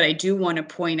 But I do want to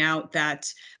point out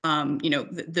that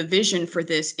the vision for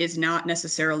this is not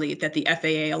necessarily that the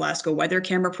FAA Alaska Weather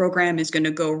Camera Program is going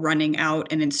to go running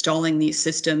out and installing these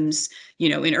systems,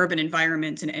 in urban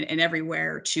environments and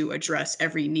everywhere to address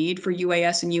every need for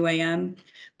UAS and UAM.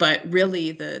 But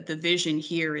really, the vision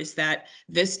here is that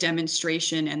this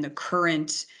demonstration and the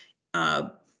current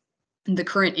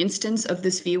instance of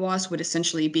this VWAS would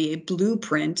essentially be a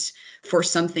blueprint for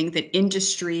something that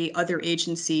industry, other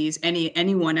agencies,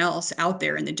 anyone else out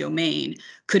there in the domain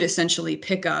could essentially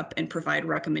pick up and provide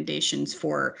recommendations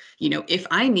for, if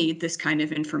I need this kind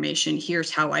of information, here's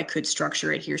how I could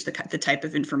structure it. Here's the type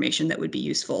of information that would be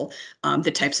useful,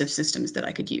 the types of systems that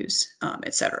I could use,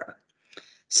 et cetera.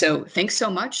 So thanks so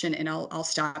much. And I'll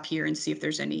stop here and see if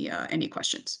there's any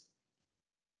questions.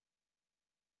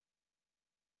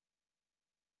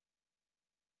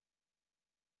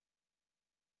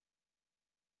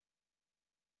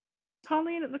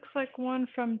 Colleen, it looks like one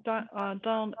from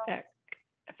Donald Eck,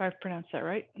 if I've pronounced that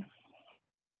right.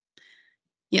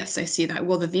 Yes, I see that.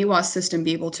 Will the VWAS system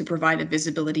be able to provide a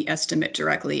visibility estimate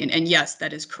directly? And yes,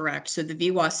 that is correct. So the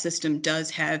VWAS system does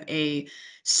have a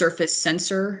surface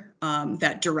sensor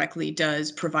that directly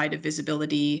does provide a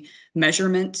visibility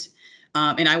measurement.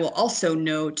 And I will also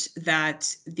note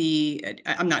that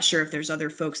I'm not sure if there's other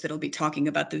folks that'll be talking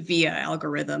about the VIA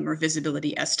algorithm or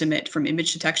visibility estimate from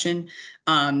image detection.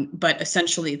 But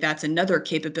essentially, that's another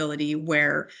capability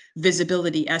where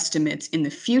visibility estimates in the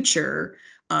future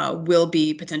will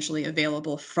be potentially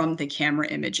available from the camera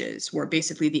images, where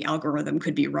basically the algorithm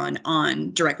could be run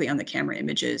directly on the camera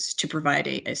images to provide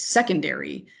a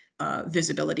secondary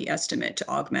visibility estimate to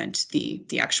augment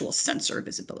the actual sensor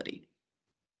visibility.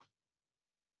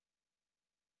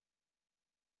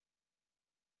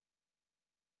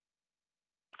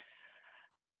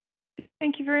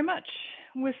 Thank you very much.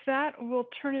 With that, we'll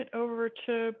turn it over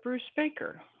to Bruce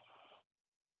Baker.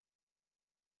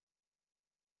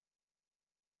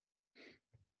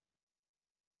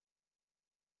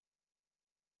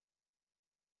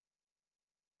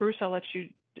 Bruce, I'll let you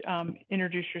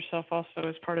introduce yourself also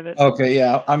as part of it. Okay,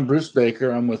 yeah, I'm Bruce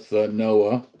Baker. I'm with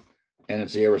NOAA, and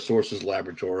it's the Air Resources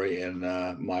Laboratory, and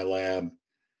my lab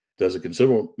does a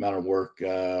considerable amount of work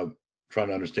trying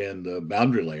to understand the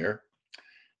boundary layer.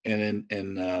 And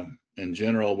in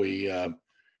general, we have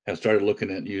started looking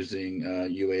at using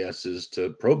UASs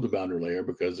to probe the boundary layer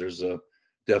because there's a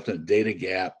definite data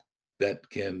gap that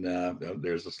can,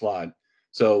 there's a slide.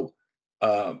 So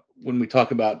when we talk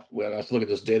about, when I look at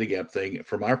this data gap thing,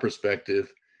 from our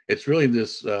perspective, it's really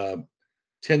this 10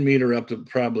 meter up to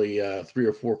probably 3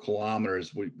 or 4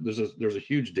 kilometers. There's a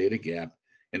huge data gap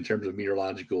in terms of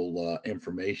meteorological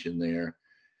information there.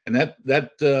 And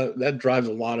that drives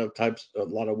a lot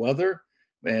of weather,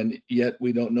 and yet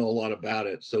we don't know a lot about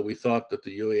it. So we thought that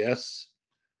the UAS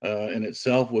in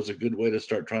itself was a good way to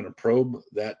start trying to probe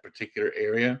that particular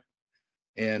area.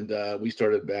 And we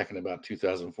started back in about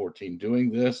 2014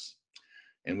 doing this,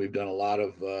 and we've done a lot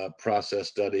of process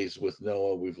studies with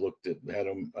NOAA. We've had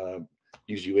them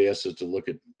use UASs to look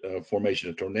at formation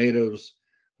of tornadoes,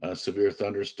 severe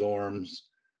thunderstorms,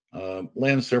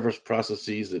 land surface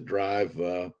processes that drive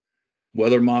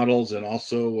weather models, and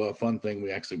also a fun thing,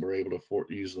 we actually were able to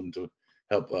use them to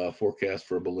help forecast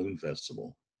for a balloon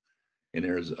festival in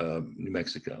New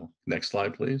Mexico. Next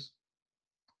slide, please.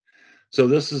 So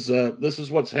this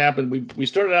is what's happened. We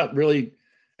started out really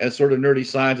as sort of nerdy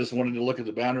scientists, wanting to look at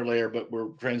the boundary layer, but we're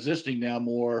transitioning now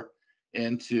more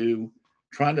into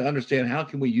trying to understand how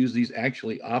can we use these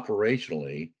actually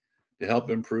operationally to help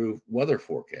improve weather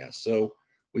forecasts. So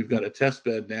we've got a test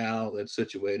bed now that's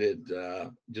situated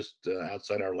just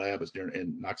outside our lab. It's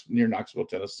near Knoxville,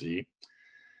 Tennessee,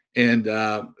 and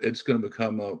it's going to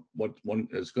become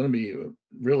it's going to be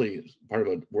really part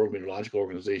of a World Meteorological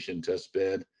Organization test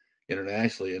bed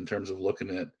internationally in terms of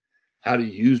looking at how to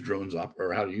use drones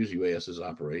or how to use UASs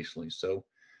operationally. So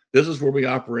This is where we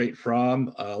operate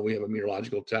from. We have a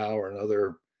meteorological tower and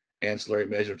other ancillary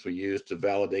measurements we use to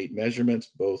validate measurements,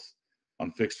 both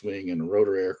on fixed wing and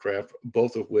rotor aircraft,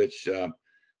 both of which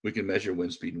we can measure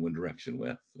wind speed and wind direction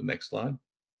with. The next slide.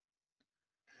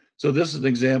 So this is an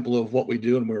example of what we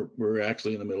do, and we're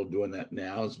actually in the middle of doing that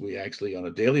now. Is we actually, on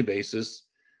a daily basis,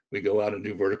 we go out and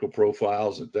do vertical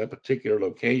profiles at that particular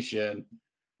location.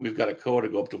 We've got a COA to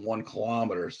go up to 1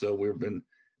 kilometer, so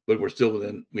but we're still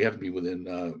within. We have to be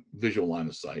within visual line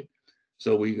of sight.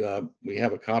 So we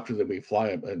have a copter that we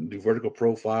fly up and do vertical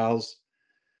profiles,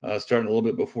 starting a little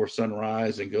bit before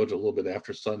sunrise and go to a little bit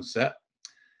after sunset.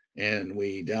 And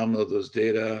we download those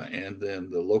data, and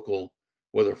then the local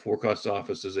weather forecast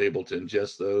office is able to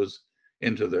ingest those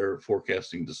into their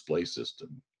forecasting display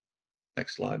system.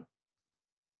 Next slide.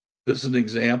 This is an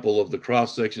example of the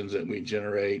cross sections that we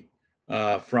generate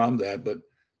from that, but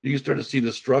you can start to see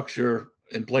the structure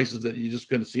in places that you just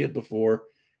couldn't see it before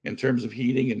in terms of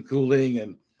heating and cooling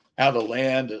and how the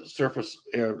land, surface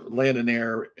air, land and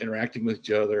air interacting with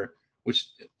each other, which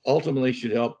ultimately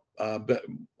should help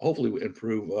hopefully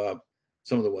improve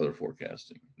some of the weather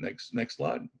forecasting. Next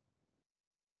slide.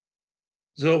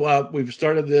 So we've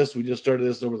started this. We just started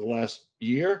this over the last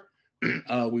year.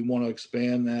 We want to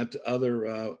expand that to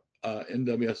other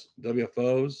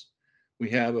WFOs. We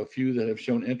have a few that have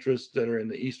shown interest that are in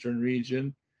the eastern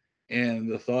region, and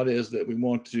the thought is that we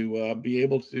want to be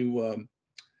able to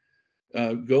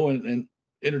go and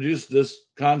introduce this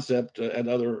concept at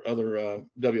other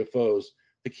WFOs.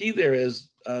 The key there is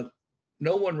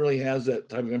no one really has that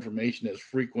type of information as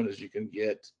frequent as you can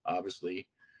get, obviously,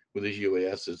 with these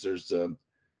UASs.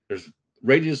 There's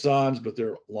radiosondes, but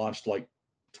they're launched like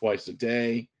twice a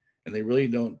day, and they really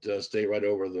don't stay right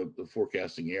over the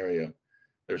forecasting area.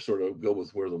 They're sort of go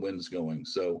with where the wind's going.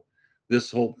 So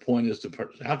this whole point is to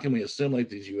how can we assimilate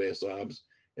these UASobs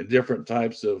in different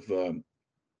types of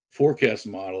forecast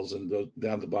models, and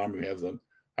down at the bottom we have the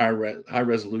high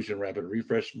resolution rapid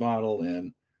refresh model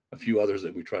and a few others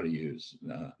that we try to use.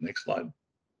 Next slide.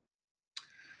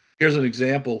 Here's an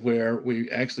example where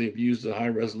we actually have used the high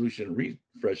resolution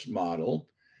refresh model,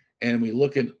 and we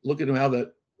look at how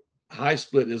that high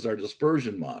split is our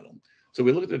dispersion model. So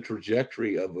we look at the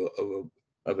trajectory of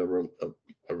a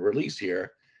release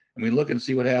here, and we look and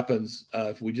see what happens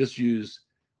if we just use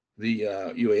the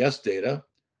UAS data,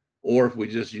 or if we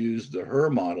just use the HER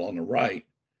model on the right.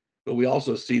 But we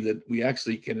also see that we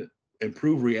actually can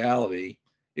improve reality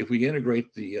if we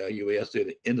integrate the UAS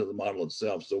data into the model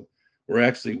itself. So we're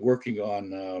actually working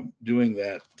on doing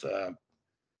that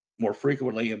more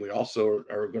frequently, and we also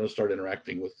are going to start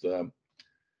interacting with the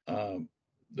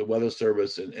Weather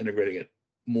Service and integrating it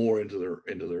more into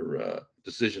their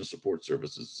decision support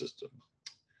services system.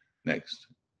 Next.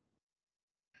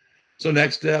 So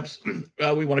next steps,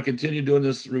 we want to continue doing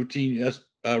this routine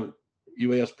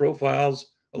UAS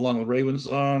profiles along with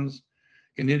Ravensons,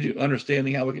 continue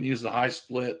understanding how we can use the high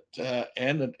split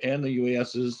and the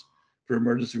UASs for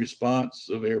emergency response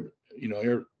of air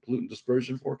pollutant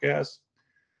dispersion forecasts.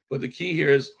 But the key here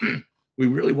is we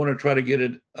really want to try to get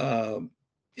it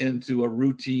into a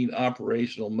routine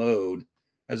operational mode,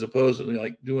 as opposed to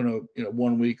like doing a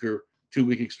 1 week or 2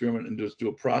 week experiment and just do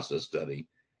a process study.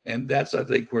 And that's, I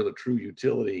think, where the true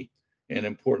utility and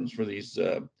importance for these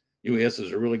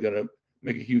UASs are really going to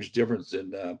make a huge difference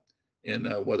in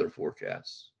weather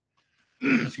forecasts.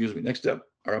 Excuse me. Next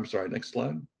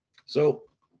slide. So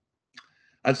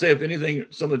I'd say, if anything,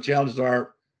 some of the challenges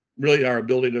are really our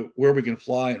ability to where we can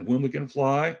fly and when we can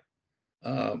fly.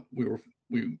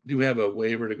 We do have a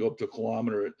waiver to go up to 1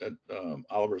 kilometer at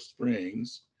Oliver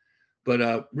Springs,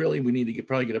 but really we need to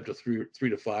probably get up to 3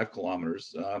 to 5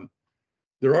 kilometers.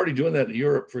 They're already doing that in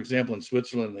Europe. For example, in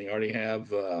Switzerland, they already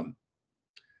have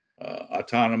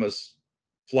autonomous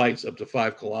flights up to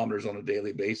 5 kilometers on a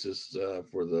daily basis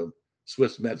for the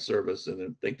Swiss Met service, and I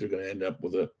think they're going to end up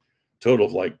with a total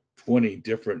of like 20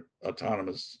 different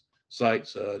autonomous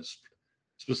sites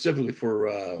specifically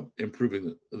for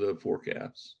improving the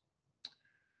forecasts.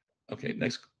 Okay,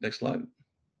 next slide.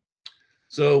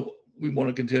 So we want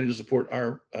to continue to support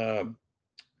our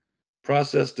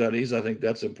process studies. I think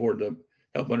that's important to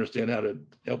help understand how to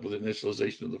help with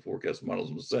initialization of the forecast models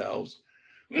themselves,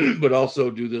 but also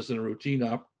do this in a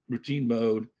routine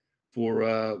mode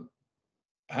for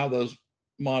how those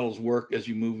models work as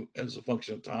you move as a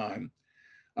function of time.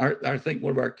 I think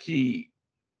one of our key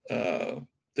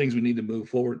things we need to move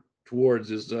forward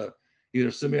towards is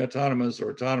either semi-autonomous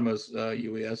or autonomous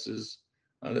UASs.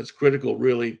 That's critical,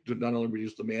 really, to not only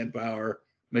reduce the manpower,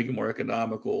 make it more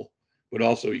economical, but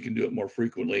also you can do it more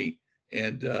frequently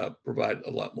and provide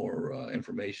a lot more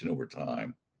information over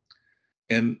time.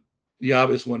 And the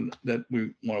obvious one that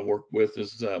we want to work with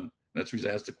is, that's the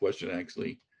reason I asked the question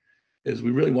actually, is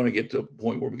we really want to get to a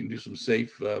point where we can do some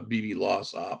safe BB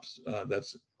loss ops.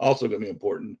 That's also going to be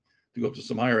important to go up to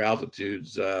some higher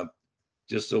altitudes,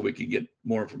 just so we can get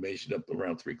more information up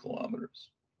around 3 kilometers.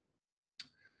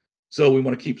 So we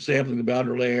want to keep sampling the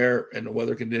boundary layer and the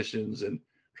weather conditions, and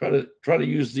try to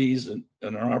use these in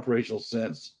our operational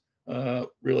sense,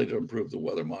 really to improve the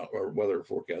weather model or weather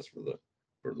forecast for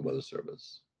the Weather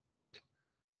Service.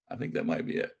 I think that might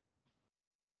be it.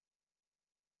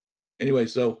 Anyway,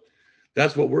 so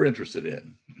that's what we're interested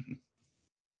in.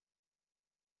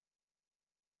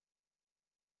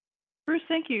 Bruce,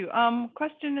 thank you.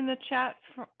 Question in the chat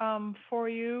for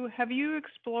you. Have you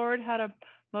explored how to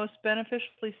most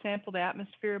beneficially sample the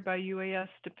atmosphere by UAS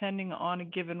depending on a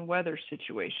given weather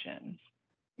situation?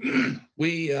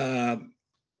 We,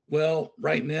 well,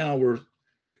 right now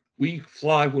we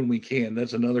fly when we can.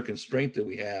 That's another constraint that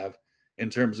we have in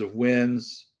terms of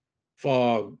winds,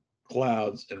 fog,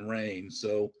 clouds, and rain.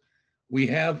 So we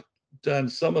have done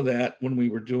some of that when we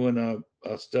were doing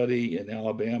a study in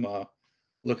Alabama,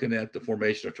 looking at the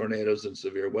formation of tornadoes and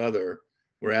severe weather,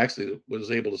 where actually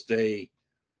was able to stay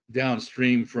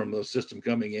downstream from the system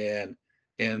coming in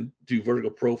and do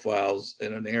vertical profiles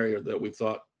in an area that we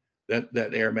thought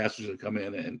that air mass was going to come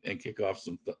in and kick off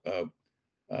some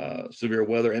severe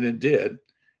weather, and it did.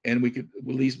 And we could at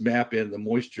least map in the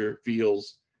moisture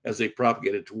fields as they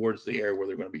propagated towards the air where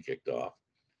they're going to be kicked off.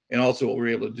 And also what we're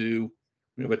able to do,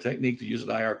 we have a technique to use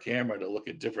an IR camera to look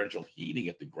at differential heating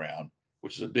at the ground,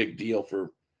 which is a big deal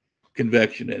for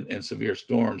convection and severe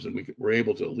storms. And we're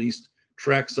able to at least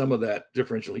track some of that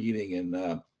differential heating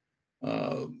and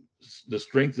the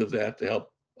strength of that to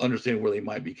help understand where they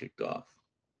might be kicked off.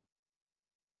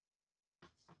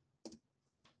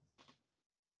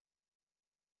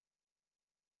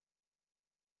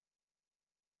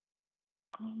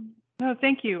 No,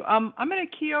 thank you. I'm going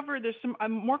to key over. There's some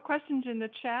more questions in the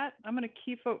chat. I'm going to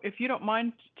key, if you don't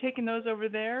mind taking those over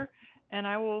there, and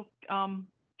I will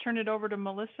turn it over to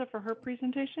Melissa for her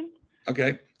presentation.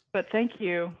 Okay. But thank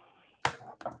you.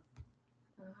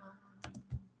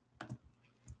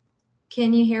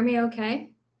 Can you hear me okay?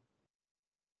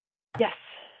 Yes.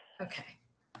 Okay.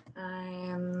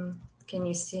 Can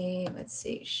you see, let's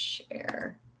see,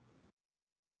 share.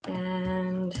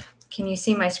 And can you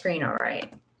see my screen all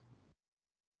right?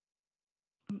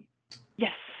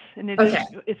 Yes, and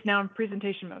it's now in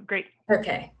presentation mode. Great.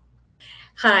 Okay.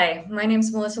 Hi, my name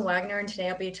is Melissa Wagner, and today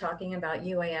I'll be talking about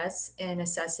UAS and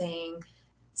assessing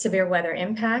severe weather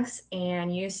impacts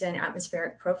and use in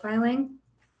atmospheric profiling.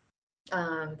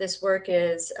 This work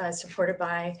is supported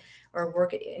by or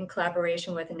work in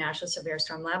collaboration with the National Severe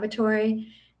Storm Laboratory.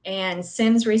 And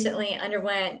SIMS recently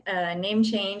underwent a name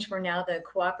change. We're now the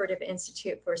Cooperative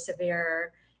Institute for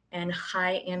Severe and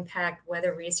High Impact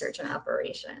Weather Research and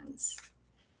Operations.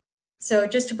 So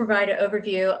just to provide an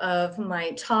overview of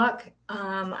my talk,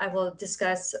 I will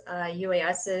discuss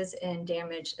UASs and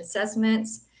damage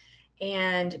assessments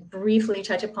and briefly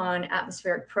touch upon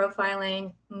atmospheric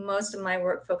profiling. Most of my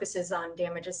work focuses on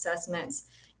damage assessments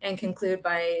and conclude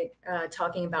by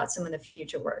talking about some of the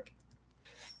future work.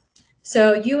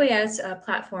 So UAS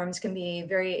platforms can be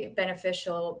very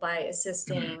beneficial by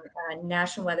assisting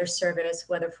National Weather Service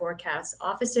weather forecast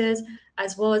offices,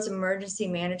 as well as emergency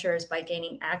managers by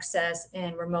gaining access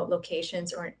in remote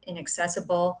locations or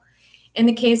inaccessible. In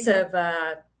the case of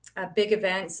big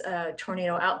events,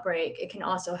 tornado outbreak, it can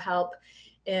also help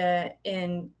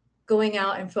in going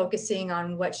out and focusing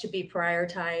on what should be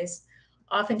prioritized.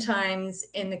 Oftentimes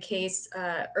in the case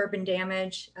urban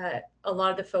damage, a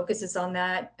lot of the focus is on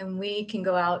that, and we can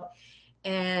go out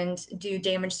and do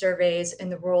damage surveys in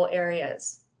the rural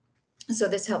areas. So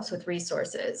this helps with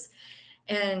resources.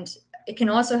 And it can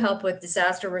also help with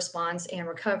disaster response and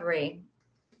recovery.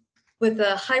 With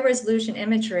the high resolution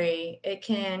imagery, it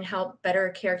can help better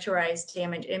characterize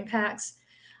damage impacts.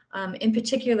 In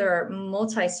particular,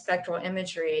 multispectral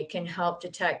imagery can help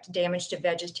detect damage to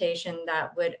vegetation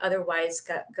that would otherwise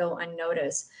go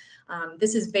unnoticed.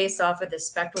 This is based off of the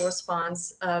spectral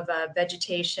response of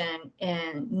vegetation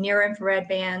in near infrared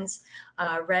bands,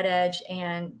 red edge,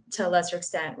 and to a lesser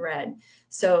extent, red.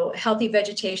 So healthy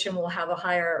vegetation will have a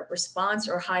higher response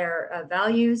or higher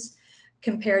values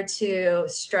compared to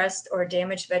stressed or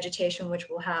damaged vegetation, which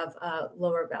will have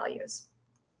lower values.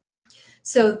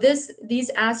 So these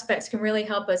aspects can really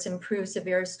help us improve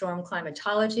severe storm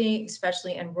climatology,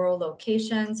 especially in rural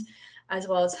locations, as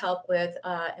well as help with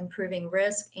improving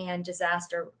risk and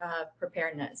disaster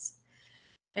preparedness.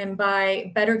 And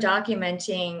by better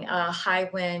documenting high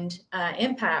wind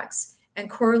impacts, and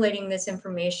correlating this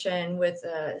information with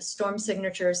storm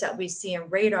signatures that we see in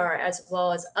radar, as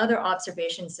well as other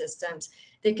observation systems.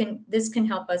 This can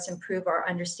help us improve our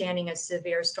understanding of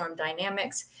severe storm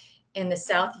dynamics in the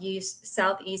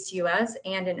southeast US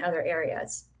and in other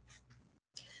areas.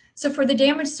 So for the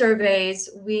damage surveys,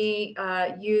 we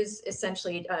use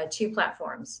essentially 2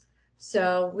 platforms.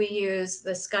 So we use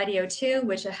the Skydio 2,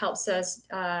 which helps us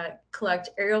collect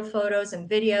aerial photos and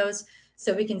videos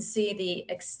so we can see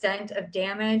the extent of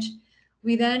damage.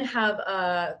 We then have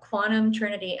a Quantum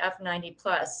Trinity F90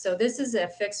 Plus. So this is a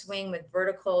fixed wing with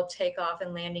vertical takeoff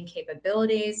and landing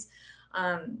capabilities.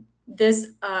 This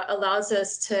allows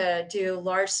us to do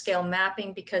large scale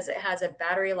mapping because it has a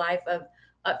battery life of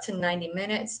up to 90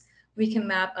 minutes. We can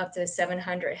map up to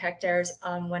 700 hectares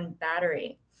on 1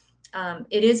 battery.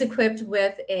 It is equipped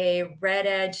with a Red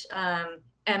Edge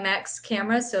MX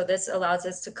camera. So this allows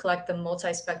us to collect the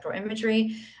multispectral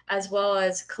imagery as well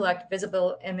as collect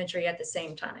visible imagery at the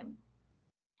same time.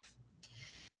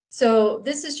 So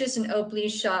this is just an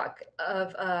oblique shot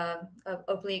of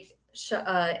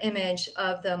image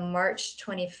of the March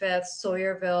 25th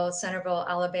Sawyerville, Centerville,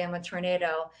 Alabama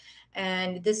tornado.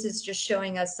 And this is just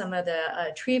showing us some of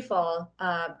the tree fall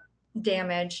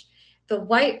damage. The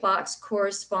white box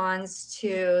corresponds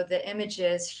to the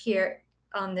images here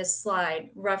on this slide,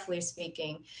 roughly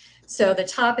speaking. So the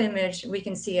top image, we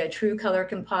can see a true color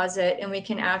composite, and we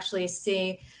can actually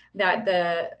see that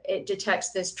it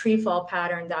detects this tree fall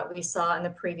pattern that we saw in the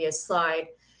previous slide.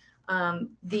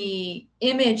 The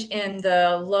image in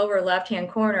the lower left-hand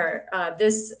corner,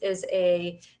 this is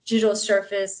a digital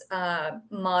surface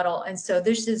model. And so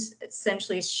this is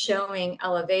essentially showing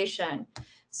elevation.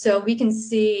 So we can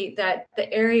see that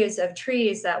the areas of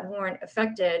trees that weren't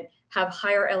affected have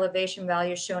higher elevation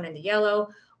values shown in the yellow,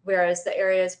 whereas the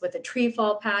areas with the tree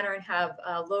fall pattern have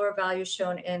lower values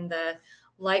shown in the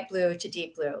light blue to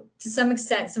deep blue. To some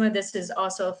extent, some of this is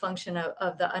also a function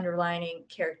of the underlying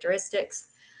characteristics.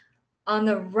 On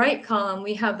the right column,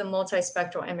 we have the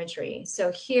multispectral imagery. So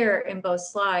here in both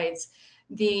slides,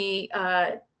 the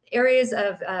areas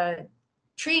of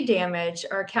tree damage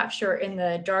are captured in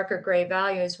the darker gray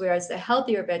values, whereas the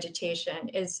healthier vegetation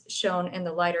is shown in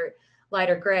the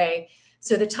lighter gray.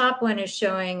 So the top one is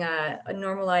showing a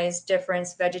normalized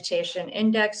difference vegetation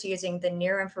index using the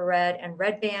near infrared and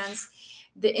red bands.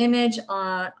 The image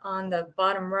on the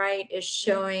bottom right is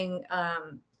showing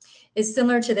is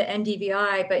similar to the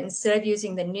NDVI, but instead of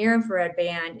using the near infrared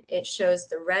band, it shows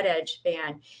the red edge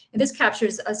band. And this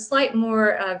captures a slight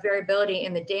more variability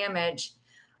in the damage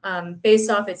based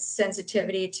off its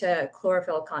sensitivity to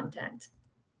chlorophyll content.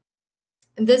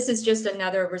 And this is just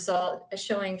another result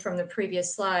showing from the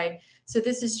previous slide. So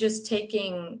this is just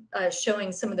taking,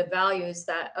 showing some of the values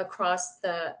that across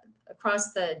the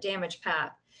damage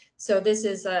path. So this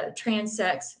is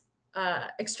transects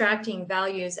extracting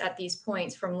values at these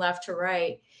points from left to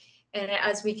right. And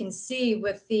as we can see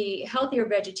with the healthier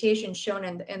vegetation shown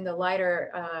in the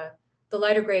lighter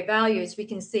gray values, we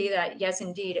can see that yes,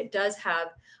 indeed, it does have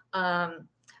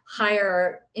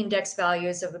higher index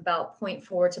values of about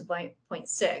 0.4 to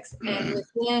 0.6.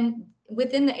 And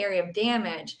within the area of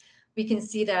damage, we can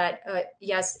see that,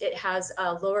 yes, it has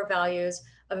lower values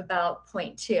of about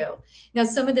 0.2. Now,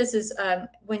 some of this is,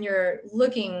 when you're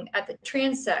looking at the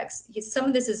transects, some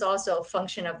of this is also a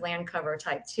function of land cover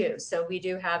type 2. So we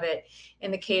do have it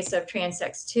in the case of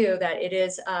transects 2 that it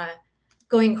is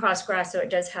going across grass, so it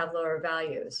does have lower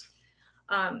values.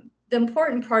 The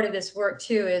important part of this work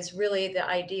too is really the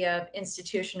idea of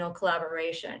institutional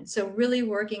collaboration. So really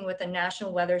working with the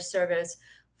National Weather Service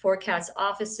forecast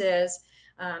offices.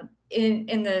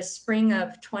 In the spring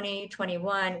of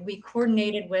 2021, we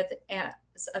coordinated with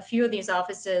a few of these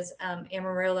offices,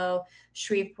 Amarillo,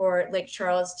 Shreveport, Lake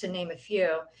Charles, to name a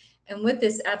few. And with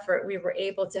this effort, we were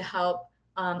able to help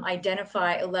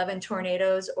identify 11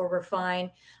 tornadoes or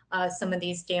refine some of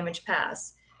these damage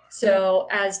paths. So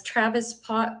as Travis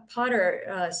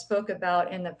Potter spoke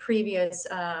about in the previous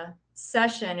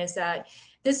session, is that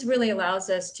this really allows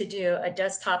us to do a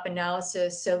desktop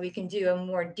analysis so we can do a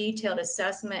more detailed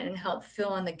assessment and help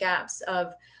fill in the gaps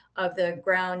of the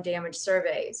ground damage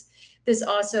surveys. This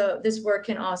work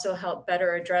can also help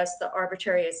better address the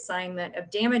arbitrary assignment of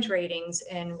damage ratings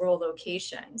in rural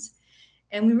locations.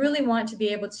 And we really want to be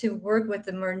able to work with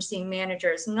emergency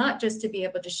managers, not just to be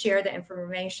able to share the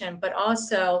information, but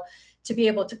also to be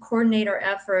able to coordinate our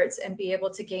efforts and be able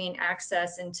to gain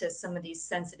access into some of these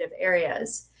sensitive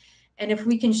areas. And if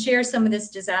we can share some of this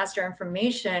disaster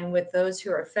information with those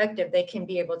who are affected, they can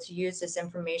be able to use this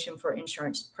information for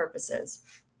insurance purposes.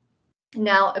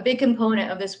 Now, a big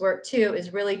component of this work too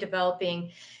is really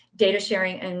developing data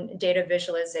sharing and data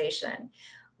visualization.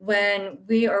 When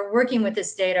we are working with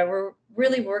this data, we're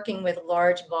really working with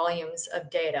large volumes of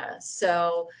data.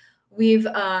 So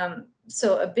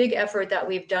so a big effort that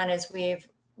we've done is we've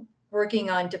working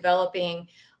on developing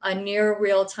a near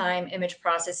real-time image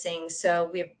processing. So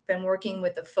we've been working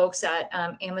with the folks at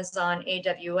Amazon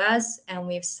AWS, and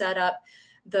we've set up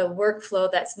the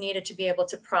workflow that's needed to be able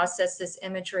to process this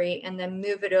imagery and then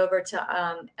move it over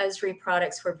to Esri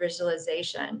products for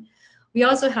visualization. We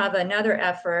also have another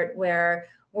effort where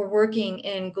we're working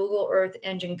in Google Earth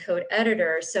Engine Code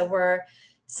Editor. So we're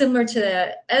similar to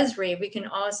the Esri, we can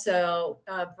also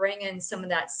bring in some of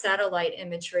that satellite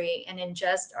imagery and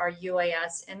ingest our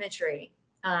UAS imagery.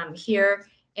 Here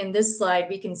in this slide,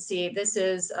 we can see this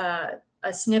is a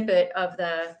snippet of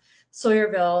the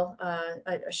Sawyerville,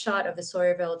 a shot of the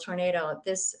Sawyerville tornado.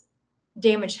 This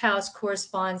damaged house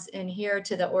corresponds in here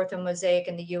to the orthomosaic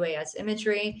and the UAS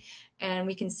imagery. And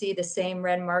we can see the same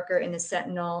red marker in the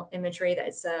Sentinel imagery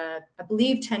that's, I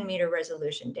believe, 10-meter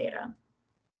resolution data.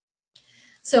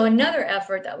 So another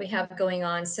effort that we have going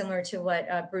on, similar to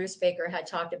what Bruce Baker had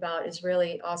talked about, is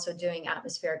really also doing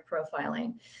atmospheric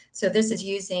profiling. So this is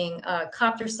using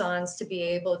copter sondes to be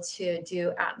able to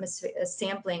do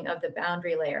sampling of the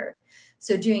boundary layer.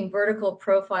 So doing vertical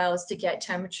profiles to get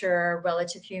temperature,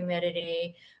 relative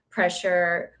humidity,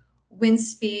 pressure, wind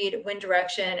speed, wind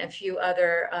direction, a few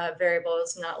other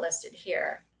variables not listed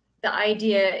here. The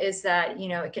idea is that,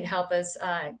 it can help us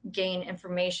gain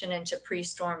information into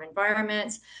pre-storm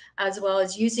environments, as well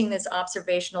as using this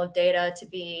observational data to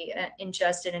be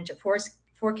ingested into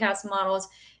forecast models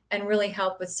and really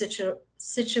help with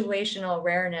situational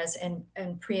awareness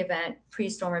and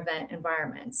pre-storm event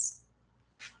environments.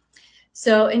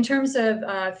 So in terms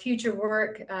of future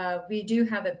work, we do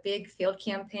have a big field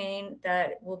campaign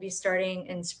that will be starting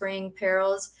in spring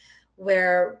perils,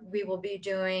 where we will be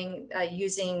doing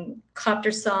using copter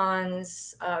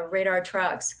sondes, radar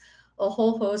trucks, a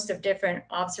whole host of different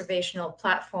observational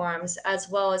platforms, as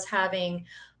well as having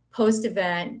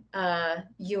post-event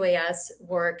UAS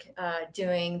work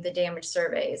doing the damage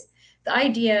surveys. The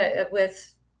idea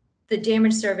with the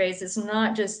damage surveys is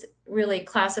not just really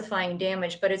classifying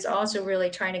damage, but it's also really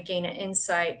trying to gain an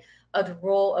insight of the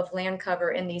role of land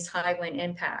cover in these high wind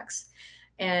impacts,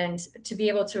 and to be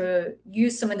able to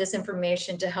use some of this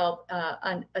information to help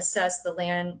assess the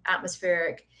land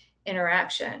atmospheric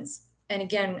interactions. And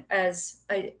again, as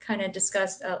I kind of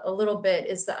discussed a little bit,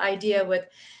 is the idea with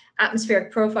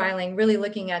atmospheric profiling, really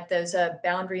looking at those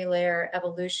boundary layer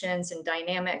evolutions and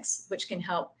dynamics, which can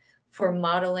help for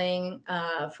modeling,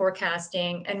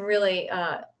 forecasting, and really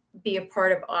be a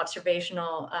part of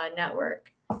observational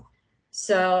network.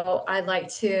 So I'd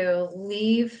like to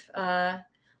leave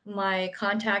my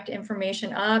contact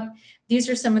information up. These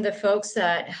are some of the folks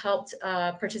that helped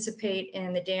participate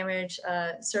in the damage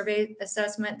survey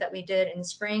assessment that we did in the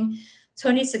spring.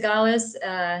 Tony Sagales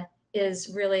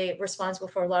is really responsible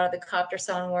for a lot of the copter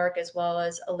sonde work, as well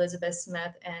as Elizabeth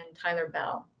Smith and Tyler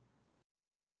Bell.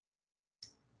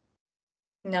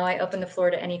 Now I open the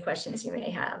floor to any questions you may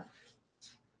have.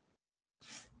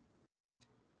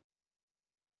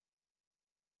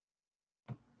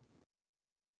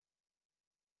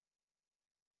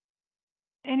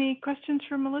 Any questions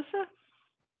for Melissa?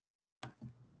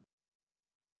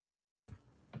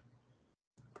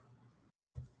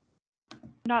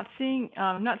 Not seeing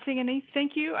any.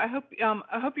 Thank you. I hope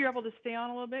you're able to stay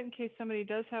on a little bit in case somebody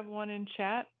does have one in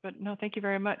chat. But no, thank you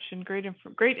very much, and great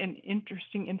and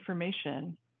interesting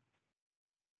information.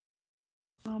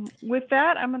 With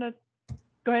that, I'm going to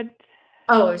go ahead.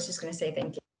 Oh, I was just going to say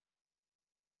thank you.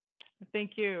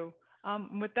 Thank you.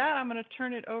 With that, I'm going to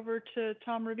turn it over to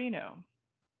Tom Rubino.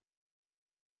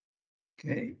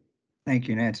 Okay, thank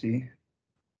you, Nancy.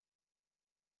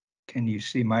 Can you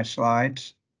see my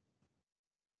slides?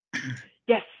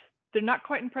 Yes, they're not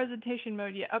quite in presentation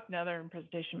mode yet. Up now, they're in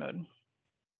presentation mode.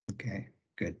 Okay,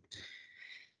 good.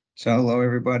 So hello,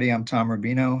 everybody. I'm Tom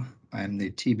Rubino. I'm the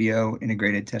TBO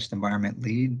Integrated Test Environment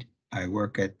Lead. I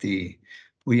work at the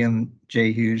William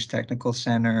J. Hughes Technical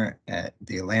Center at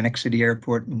the Atlantic City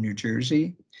Airport in New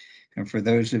Jersey. And for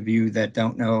those of you that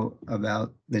don't know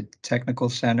about the Technical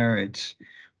Center, it's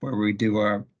where we do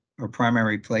our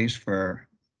primary place for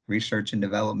research and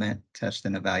development, test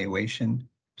and evaluation.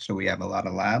 So we have a lot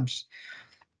of labs.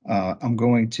 I'm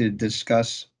going to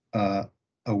discuss a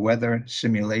weather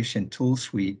simulation tool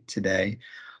suite today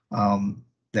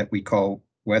that we call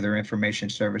Weather Information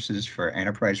Services for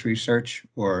Enterprise Research,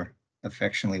 or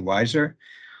affectionately WISER.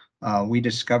 We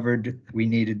discovered we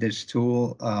needed this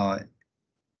tool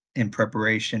in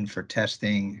preparation for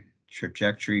testing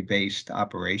trajectory-based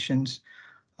operations.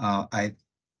 I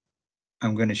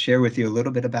I'm going to share with you a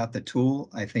little bit about the tool.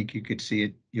 I think you could see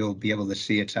it, you'll be able to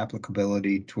see its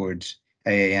applicability towards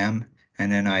AAM.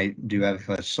 And then I do have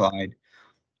a slide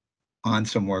on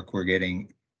some work we're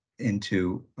getting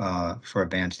into for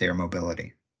advanced air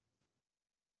mobility.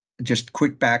 Just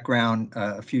quick background,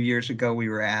 a few years ago, we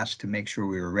were asked to make sure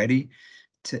we were ready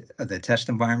to, the test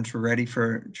environments were ready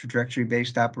for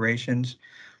trajectory-based operations.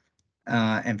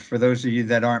 And for those of you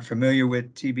that aren't familiar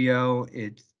with TBO,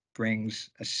 it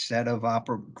brings a set of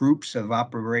groups of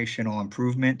operational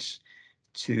improvements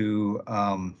to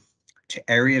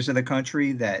areas of the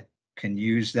country that can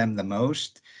use them the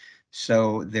most.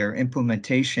 So their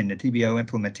implementation, the TBO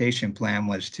implementation plan,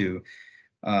 was to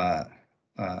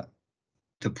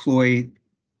deploy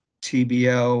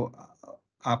TBO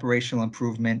operational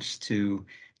improvements to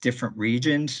different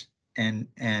regions, and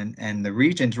the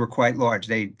regions were quite large.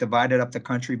 They divided up the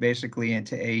country basically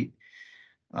into 8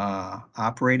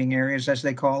 operating areas, as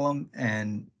they call them,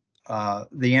 and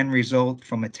the end result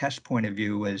from a test point of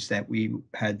view was that we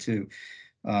had to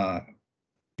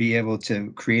be able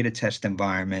to create a test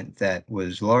environment that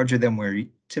was larger than we're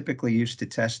typically used to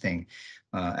testing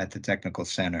at the technical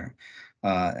center.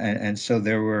 And so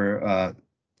there were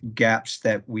gaps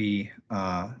that we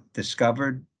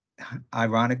discovered.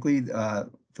 Ironically, the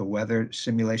weather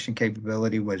simulation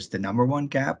capability was the #1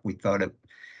 gap. We thought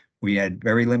we had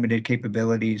very limited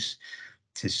capabilities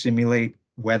to simulate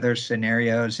weather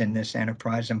scenarios in this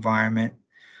enterprise environment.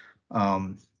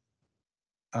 And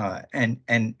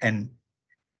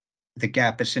the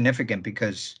gap is significant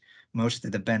because most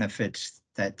of the benefits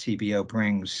that TBO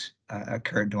brings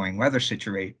occur during weather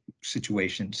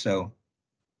situations. So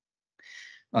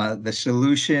the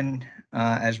solution,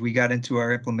 as we got into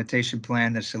our implementation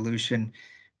plan, the solution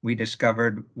we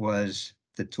discovered was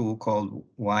the tool called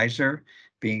WISER,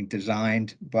 being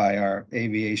designed by our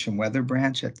aviation weather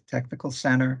branch at the technical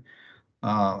center.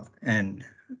 And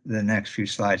the next few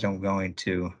slides, I'm going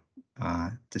to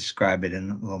describe it in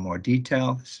a little more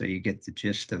detail so you get the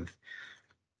gist of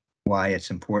why it's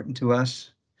important to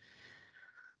us.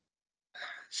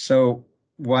 So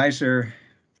WISER,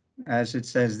 as it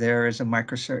says there, is a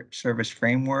microservice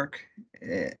framework.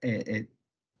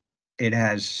 It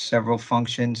has several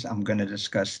functions. I'm going to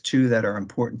discuss 2 that are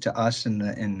important to us in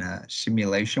the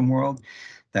simulation world.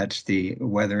 That's the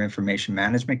weather information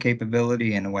management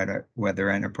capability and weather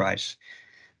enterprise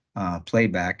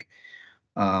playback.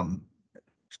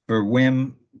 For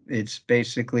WIM, it's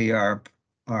basically our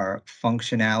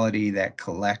functionality that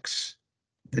collects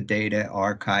the data,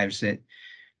 archives it,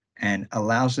 and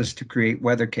allows us to create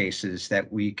weather cases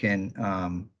that we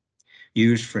can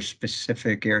use for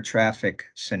specific air traffic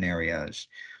scenarios.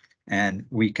 And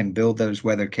we can build those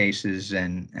weather cases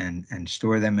and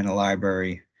store them in a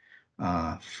library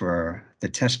for the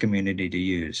test community to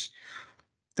use.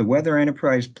 The weather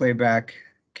enterprise playback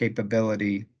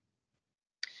capability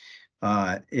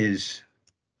is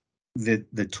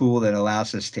the tool that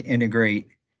allows us to integrate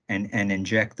and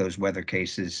inject those weather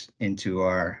cases into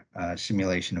our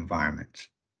simulation environments.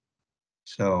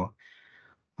 So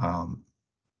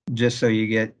just so you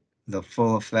get the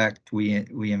full effect, we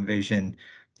envision,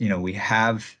 we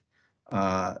have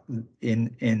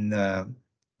in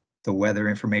the weather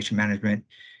information management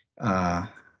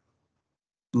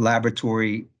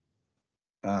laboratory,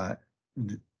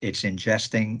 it's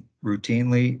ingesting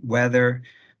routinely weather.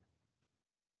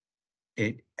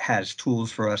 It has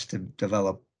tools for us to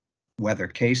develop weather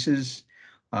cases.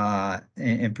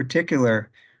 In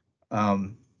particular,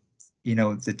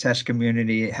 the test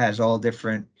community has all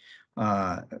different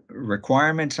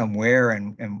requirements on where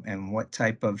and what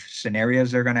type of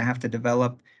scenarios they're going to have to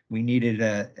develop. We needed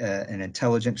an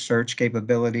intelligent search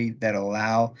capability that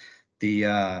allow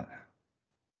the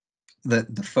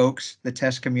folks, the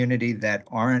test community that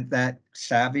aren't that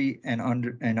savvy and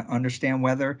understand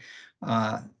weather,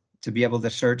 to be able to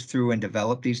search through and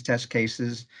develop these test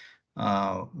cases.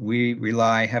 We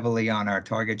rely heavily on our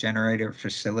target generator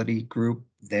facility group.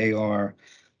 They are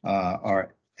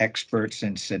our experts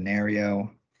in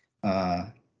scenario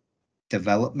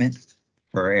development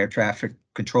for air traffic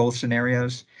control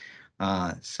scenarios.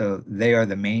 So they are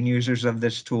the main users of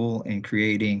this tool in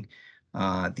creating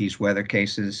these weather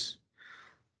cases.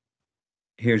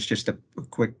 Here's just a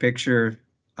quick picture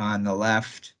on the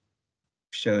left,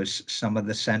 shows some of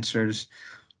the sensors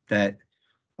that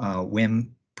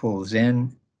WIM pulls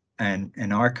in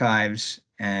and archives,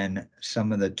 and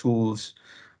some of the tools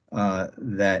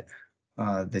that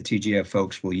the TGF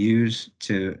folks will use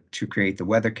to create the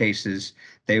weather cases.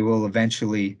 They will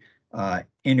eventually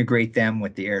integrate them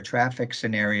with the air traffic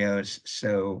scenarios,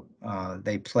 so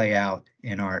they play out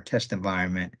in our test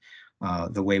environment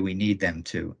the way we need them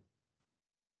to.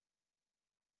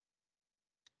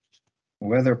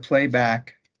 weather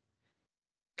playback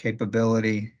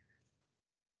capability,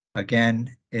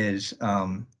 again, is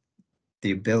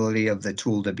the ability of the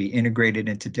tool to be integrated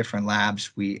into different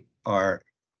labs. We are,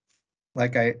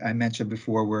 like I mentioned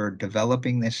before, we're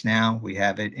developing this now. We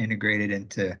have it integrated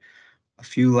into a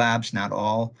few labs, not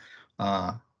all,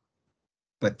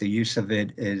 but the use of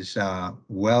it is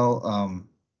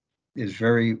is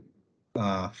very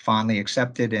fondly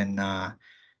accepted, and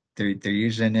they're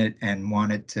using it and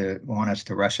want us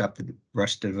to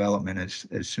rush development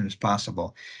as soon as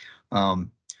possible.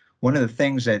 One of the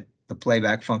things that the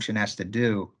playback function has to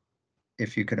do,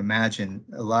 if you could imagine,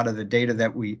 a lot of the data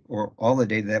that or all the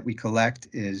data that we collect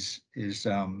is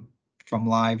from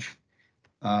live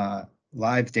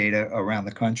data around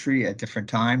the country at different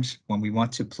times. When we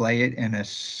want to play it in a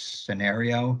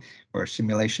scenario or a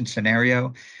simulation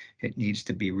scenario, it needs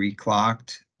to be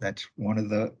reclocked. That's one of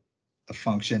the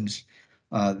functions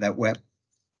that WEP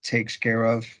takes care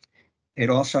of. It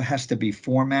also has to be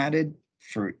formatted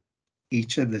for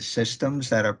each of the systems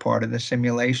that are part of the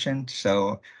simulation.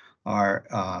 So our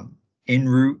en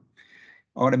route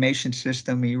automation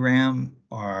system, ERAM,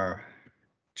 our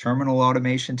terminal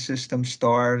automation system,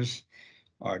 STARS,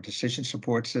 our decision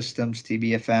support systems,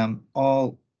 TBFM,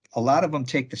 a lot of them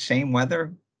take the same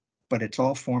weather, but it's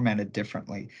all formatted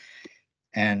differently.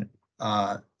 And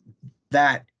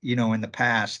that, in the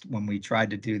past, when we tried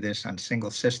to do this on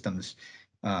single systems,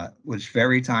 was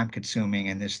very time consuming,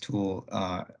 and this tool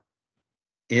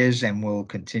is and will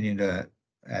continue to,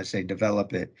 as they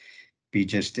develop it, be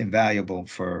just invaluable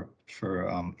for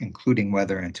including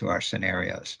weather into our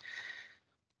scenarios.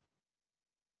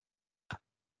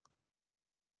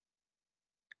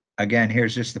 Again,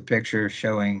 here's just a picture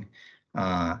showing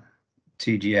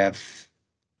TGF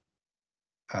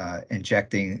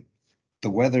injecting the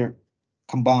weather,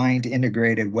 combined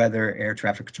integrated weather air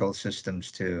traffic control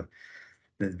systems to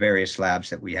the various labs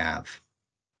that we have.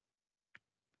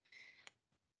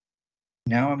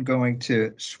 Now I'm going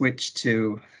to switch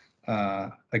to,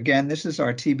 again, this is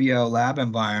our TBO lab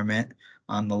environment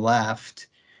on the left,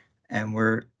 and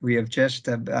we have just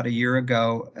about a year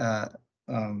ago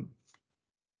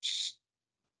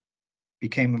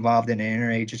became involved in an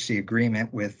interagency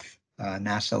agreement with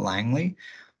NASA Langley,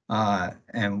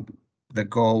 and the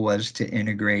goal was to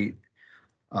integrate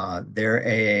their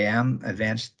AAM,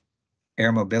 Advanced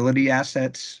Air Mobility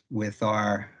assets, with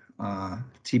our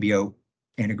TBO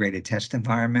integrated test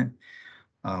environment.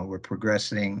 We're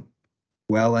progressing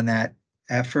well in that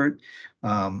effort.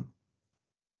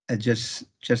 Just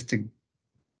to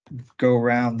go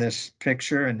around this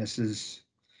picture, and this is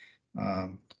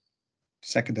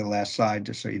second to the last slide,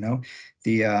 just so you know,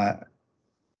 the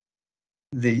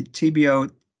TBO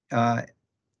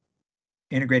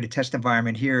integrated test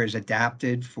environment here is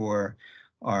adapted for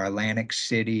our Atlantic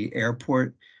City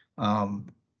Airport.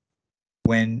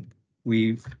 When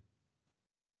we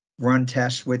run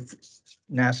tests with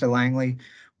NASA Langley,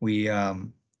 we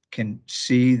can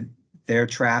see their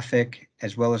traffic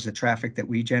as well as the traffic that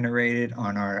we generated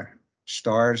on our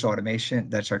STARS automation.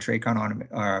 That's our TRACON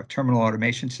our terminal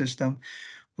automation system.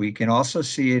 We can also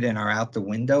see it in our out the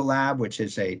window lab, which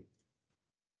is a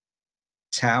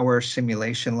tower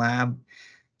simulation lab.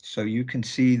 So you can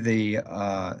see the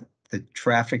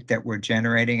traffic that we're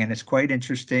generating, and it's quite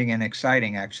interesting and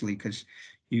exciting actually, because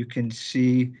you can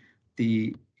see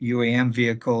the UAM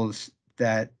vehicles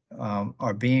that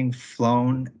are being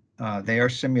flown. They are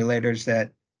simulators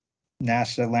that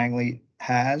NASA Langley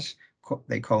has.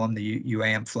 They call them the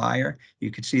UAM Flyer.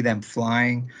 You can see them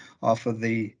flying off of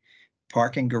the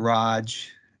parking garage.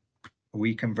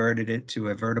 We converted it to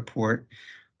a vertiport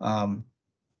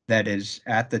that is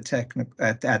at the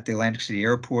Atlantic City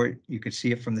Airport. You could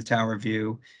see it from the tower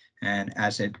view, and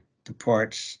as it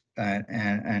departs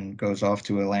and goes off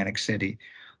to Atlantic City.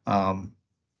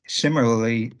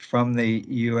 Similarly, from the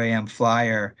UAM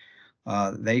Flyer,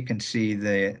 they can see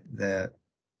the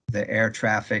air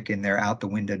traffic in their out the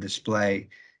window display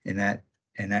in that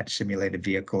simulated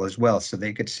vehicle as well. So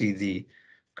they could see the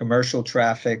commercial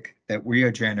traffic that we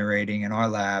are generating in our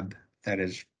lab that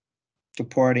is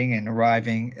departing and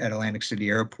arriving at Atlantic City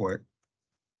Airport.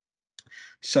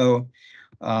 So,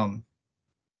 the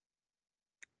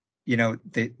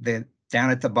down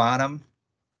at the bottom,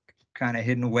 kind of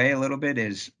hidden away a little bit,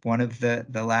 is one of the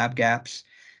lab gaps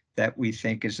that we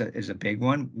think is a big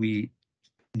one. We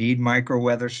need micro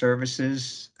weather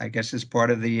services, I guess, as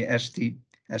part of the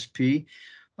STSP.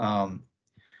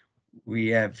 We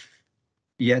have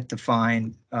yet to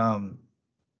find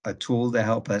a tool to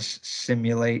help us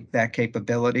simulate that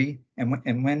capability.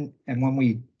 And when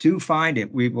we do find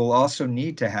it, we will also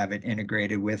need to have it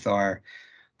integrated with our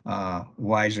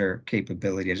WISR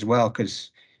capability as well,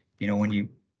 because, you know, when you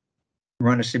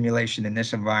run a simulation in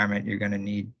this environment, you're going to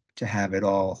need to have it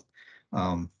all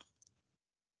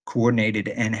coordinated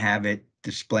and have it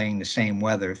displaying the same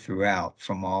weather throughout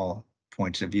from all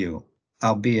points of view,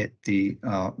 albeit the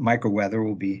micro weather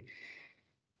will be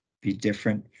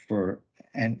different for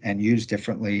and used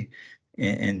differently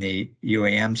in the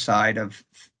UAM side of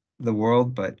the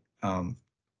world, but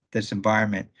this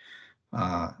environment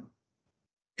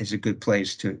is a good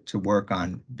place to work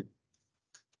on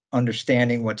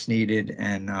understanding what's needed,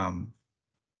 and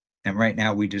right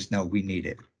now we just know we need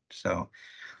it. So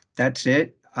that's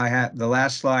it. I have the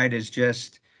last slide is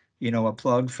just, you know, a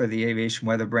plug for the aviation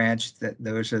weather branch. That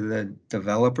those are the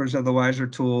developers of the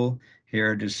WISR tool.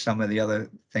 Here are just some of the other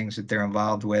things that they're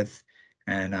involved with,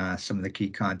 and some of the key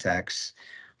contacts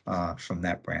from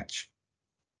that branch.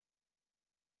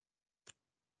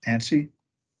 Nancy?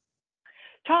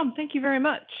 Tom, thank you very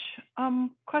much.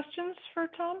 Questions for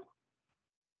Tom?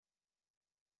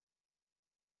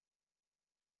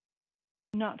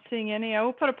 Not seeing any. I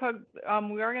will put a plug.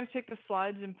 We are going to take the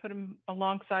slides and put them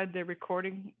alongside the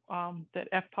recording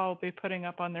that fpaw will be putting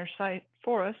up on their site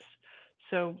for us.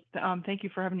 So thank you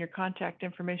for having your contact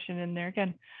information in there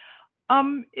again.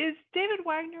 Is David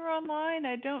Wagner online?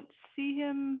 I don't see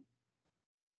him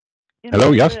in the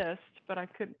list, but I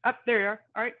could. Up there you are.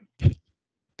 All right.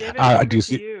 David,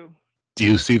 do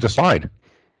you see the slide?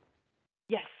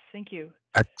 Yes, thank you.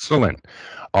 Excellent.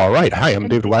 All right. Hi, I'm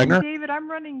David Wagner. David, I'm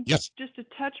running just a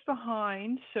touch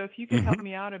behind, so if you could help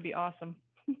me out, it'd be awesome.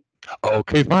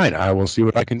 Okay, fine. I will see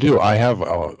what I can do. I have a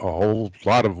whole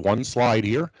lot of one slide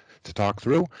here to talk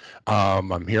through.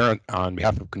 I'm here on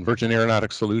behalf of Convergent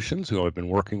Aeronautics Solutions, who I've been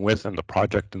working with in the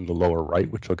project in the lower right,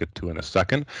 which I'll get to in a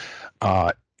second.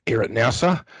 Here at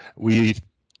NASA, we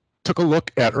took a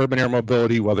look at urban air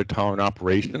mobility, weather tolerant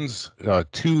operations,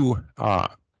 two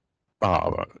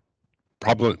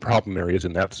problem areas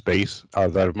in that space,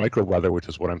 that of micro weather, which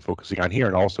is what I'm focusing on here,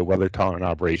 and also weather tolerant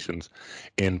operations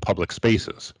in public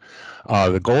spaces.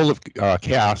 The goal of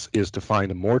CAS is to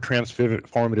find more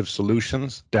transformative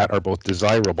solutions that are both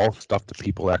desirable, stuff that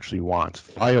people actually want,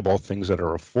 viable, things that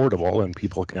are affordable and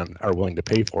people are willing to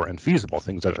pay for, and feasible,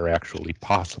 things that are actually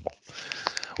possible.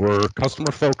 We're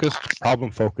customer focused, problem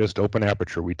focused, open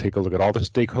aperture. We take a look at all the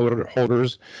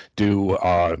stakeholders, do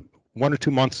 1 or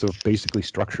 2 months of basically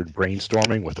structured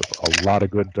brainstorming with a lot of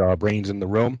good brains in the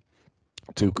room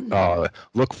to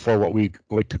look for what we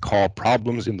like to call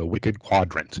problems in the wicked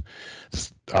quadrant.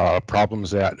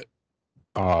 Problems that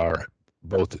are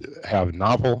both have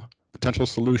novel potential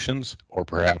solutions or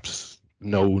perhaps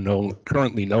no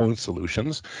currently known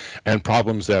solutions, and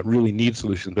problems that really need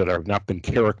solutions that have not been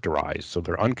characterized. So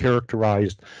they're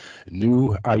uncharacterized,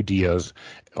 new ideas.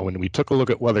 When we took a look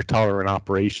at weather tolerant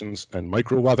operations and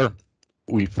micro weather,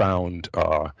 we found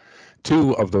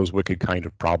 2 of those wicked kind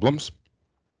of problems.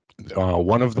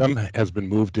 One of them has been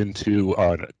moved into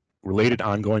a related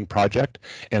ongoing project,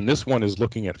 and this one is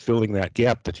looking at filling that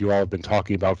gap that you all have been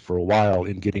talking about for a while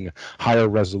in getting higher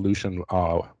resolution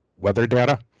weather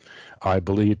data. I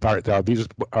believe these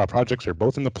projects are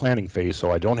both in the planning phase, so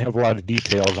I don't have a lot of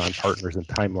details on partners and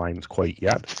timelines quite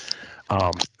yet.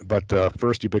 But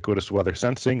first, ubiquitous weather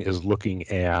sensing is looking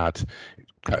at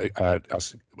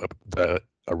the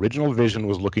original vision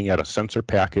was looking at a sensor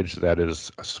package that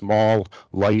is a small,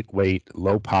 lightweight,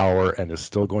 low power, and is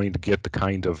still going to get the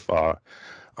kind of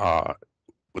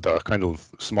with a kind of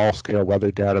small scale weather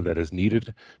data that is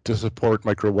needed to support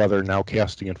micro weather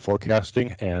nowcasting and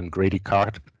forecasting. And Grady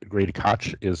Koch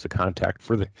is the contact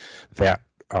for that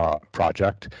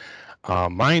project.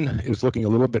 Mine is looking a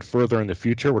little bit further in the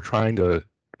future. We're trying to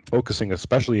focusing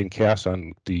especially in CAS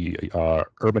on the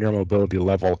urban air mobility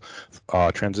level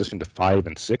transition to 5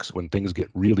 and 6 when things get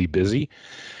really busy,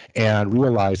 and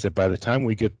realize that by the time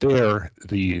we get there,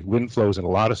 the wind flows in a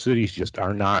lot of cities just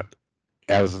are not,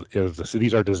 as the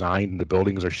cities are designed and the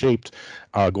buildings are shaped,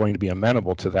 going to be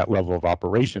amenable to that level of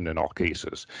operation in all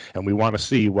cases. And we want to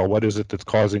see, well, what is it that's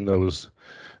causing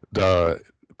the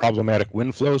problematic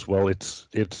wind flows? Well, it's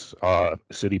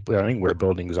city planning, where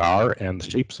buildings are, and the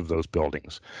shapes of those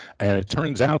buildings. And it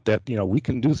turns out that, you know, we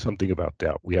can do something about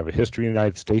that. We have a history in the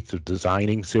United States of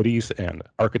designing cities and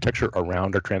architecture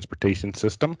around our transportation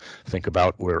system. Think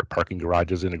about where parking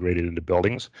garages integrated into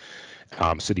buildings.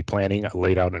 City planning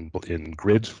laid out in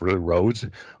grids for the roads.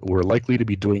 We're likely to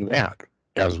be doing that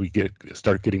as we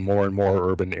start getting more and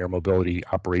more urban air mobility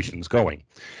operations going.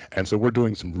 And so we're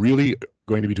going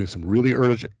to be doing some really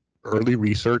early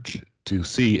research to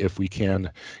see if we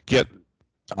can get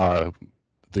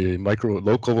the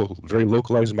very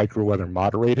localized micro weather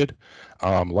moderated,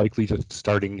 likely just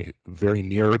starting very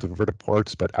near the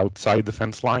vertiports, but outside the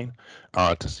fence line,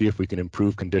 to see if we can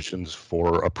improve conditions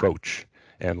for approach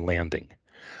and landing.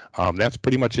 That's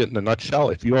pretty much it in a nutshell.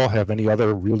 If you all have any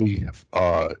other really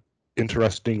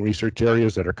interesting research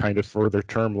areas that are kind of further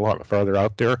term, a lot farther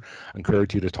out there, I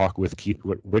encourage you to talk with Keith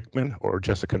Wickman or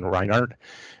Jessica Reinhardt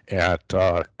at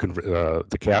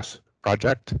the CAS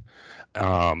project.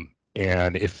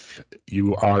 And if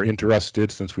you are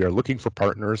interested, since we are looking for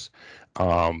partners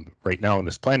right now in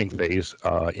this planning phase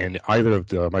in either of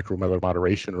the micro weather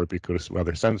moderation or ubiquitous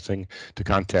weather sensing, to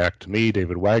contact me,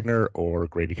 David Wagner, or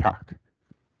Grady Koch.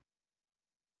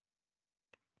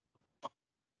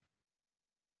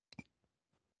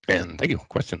 And thank you.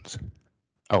 Questions?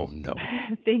 Oh, no.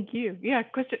 Thank you. Yeah,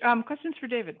 questions for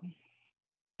David.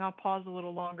 I'll pause a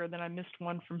little longer. Then I missed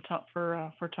one from Tom,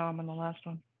 for Tom on the last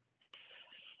one.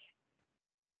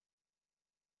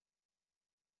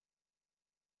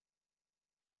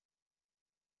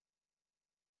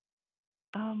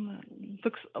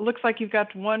 Looks like you've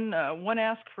got one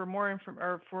ask for more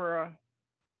or for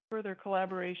further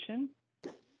collaboration.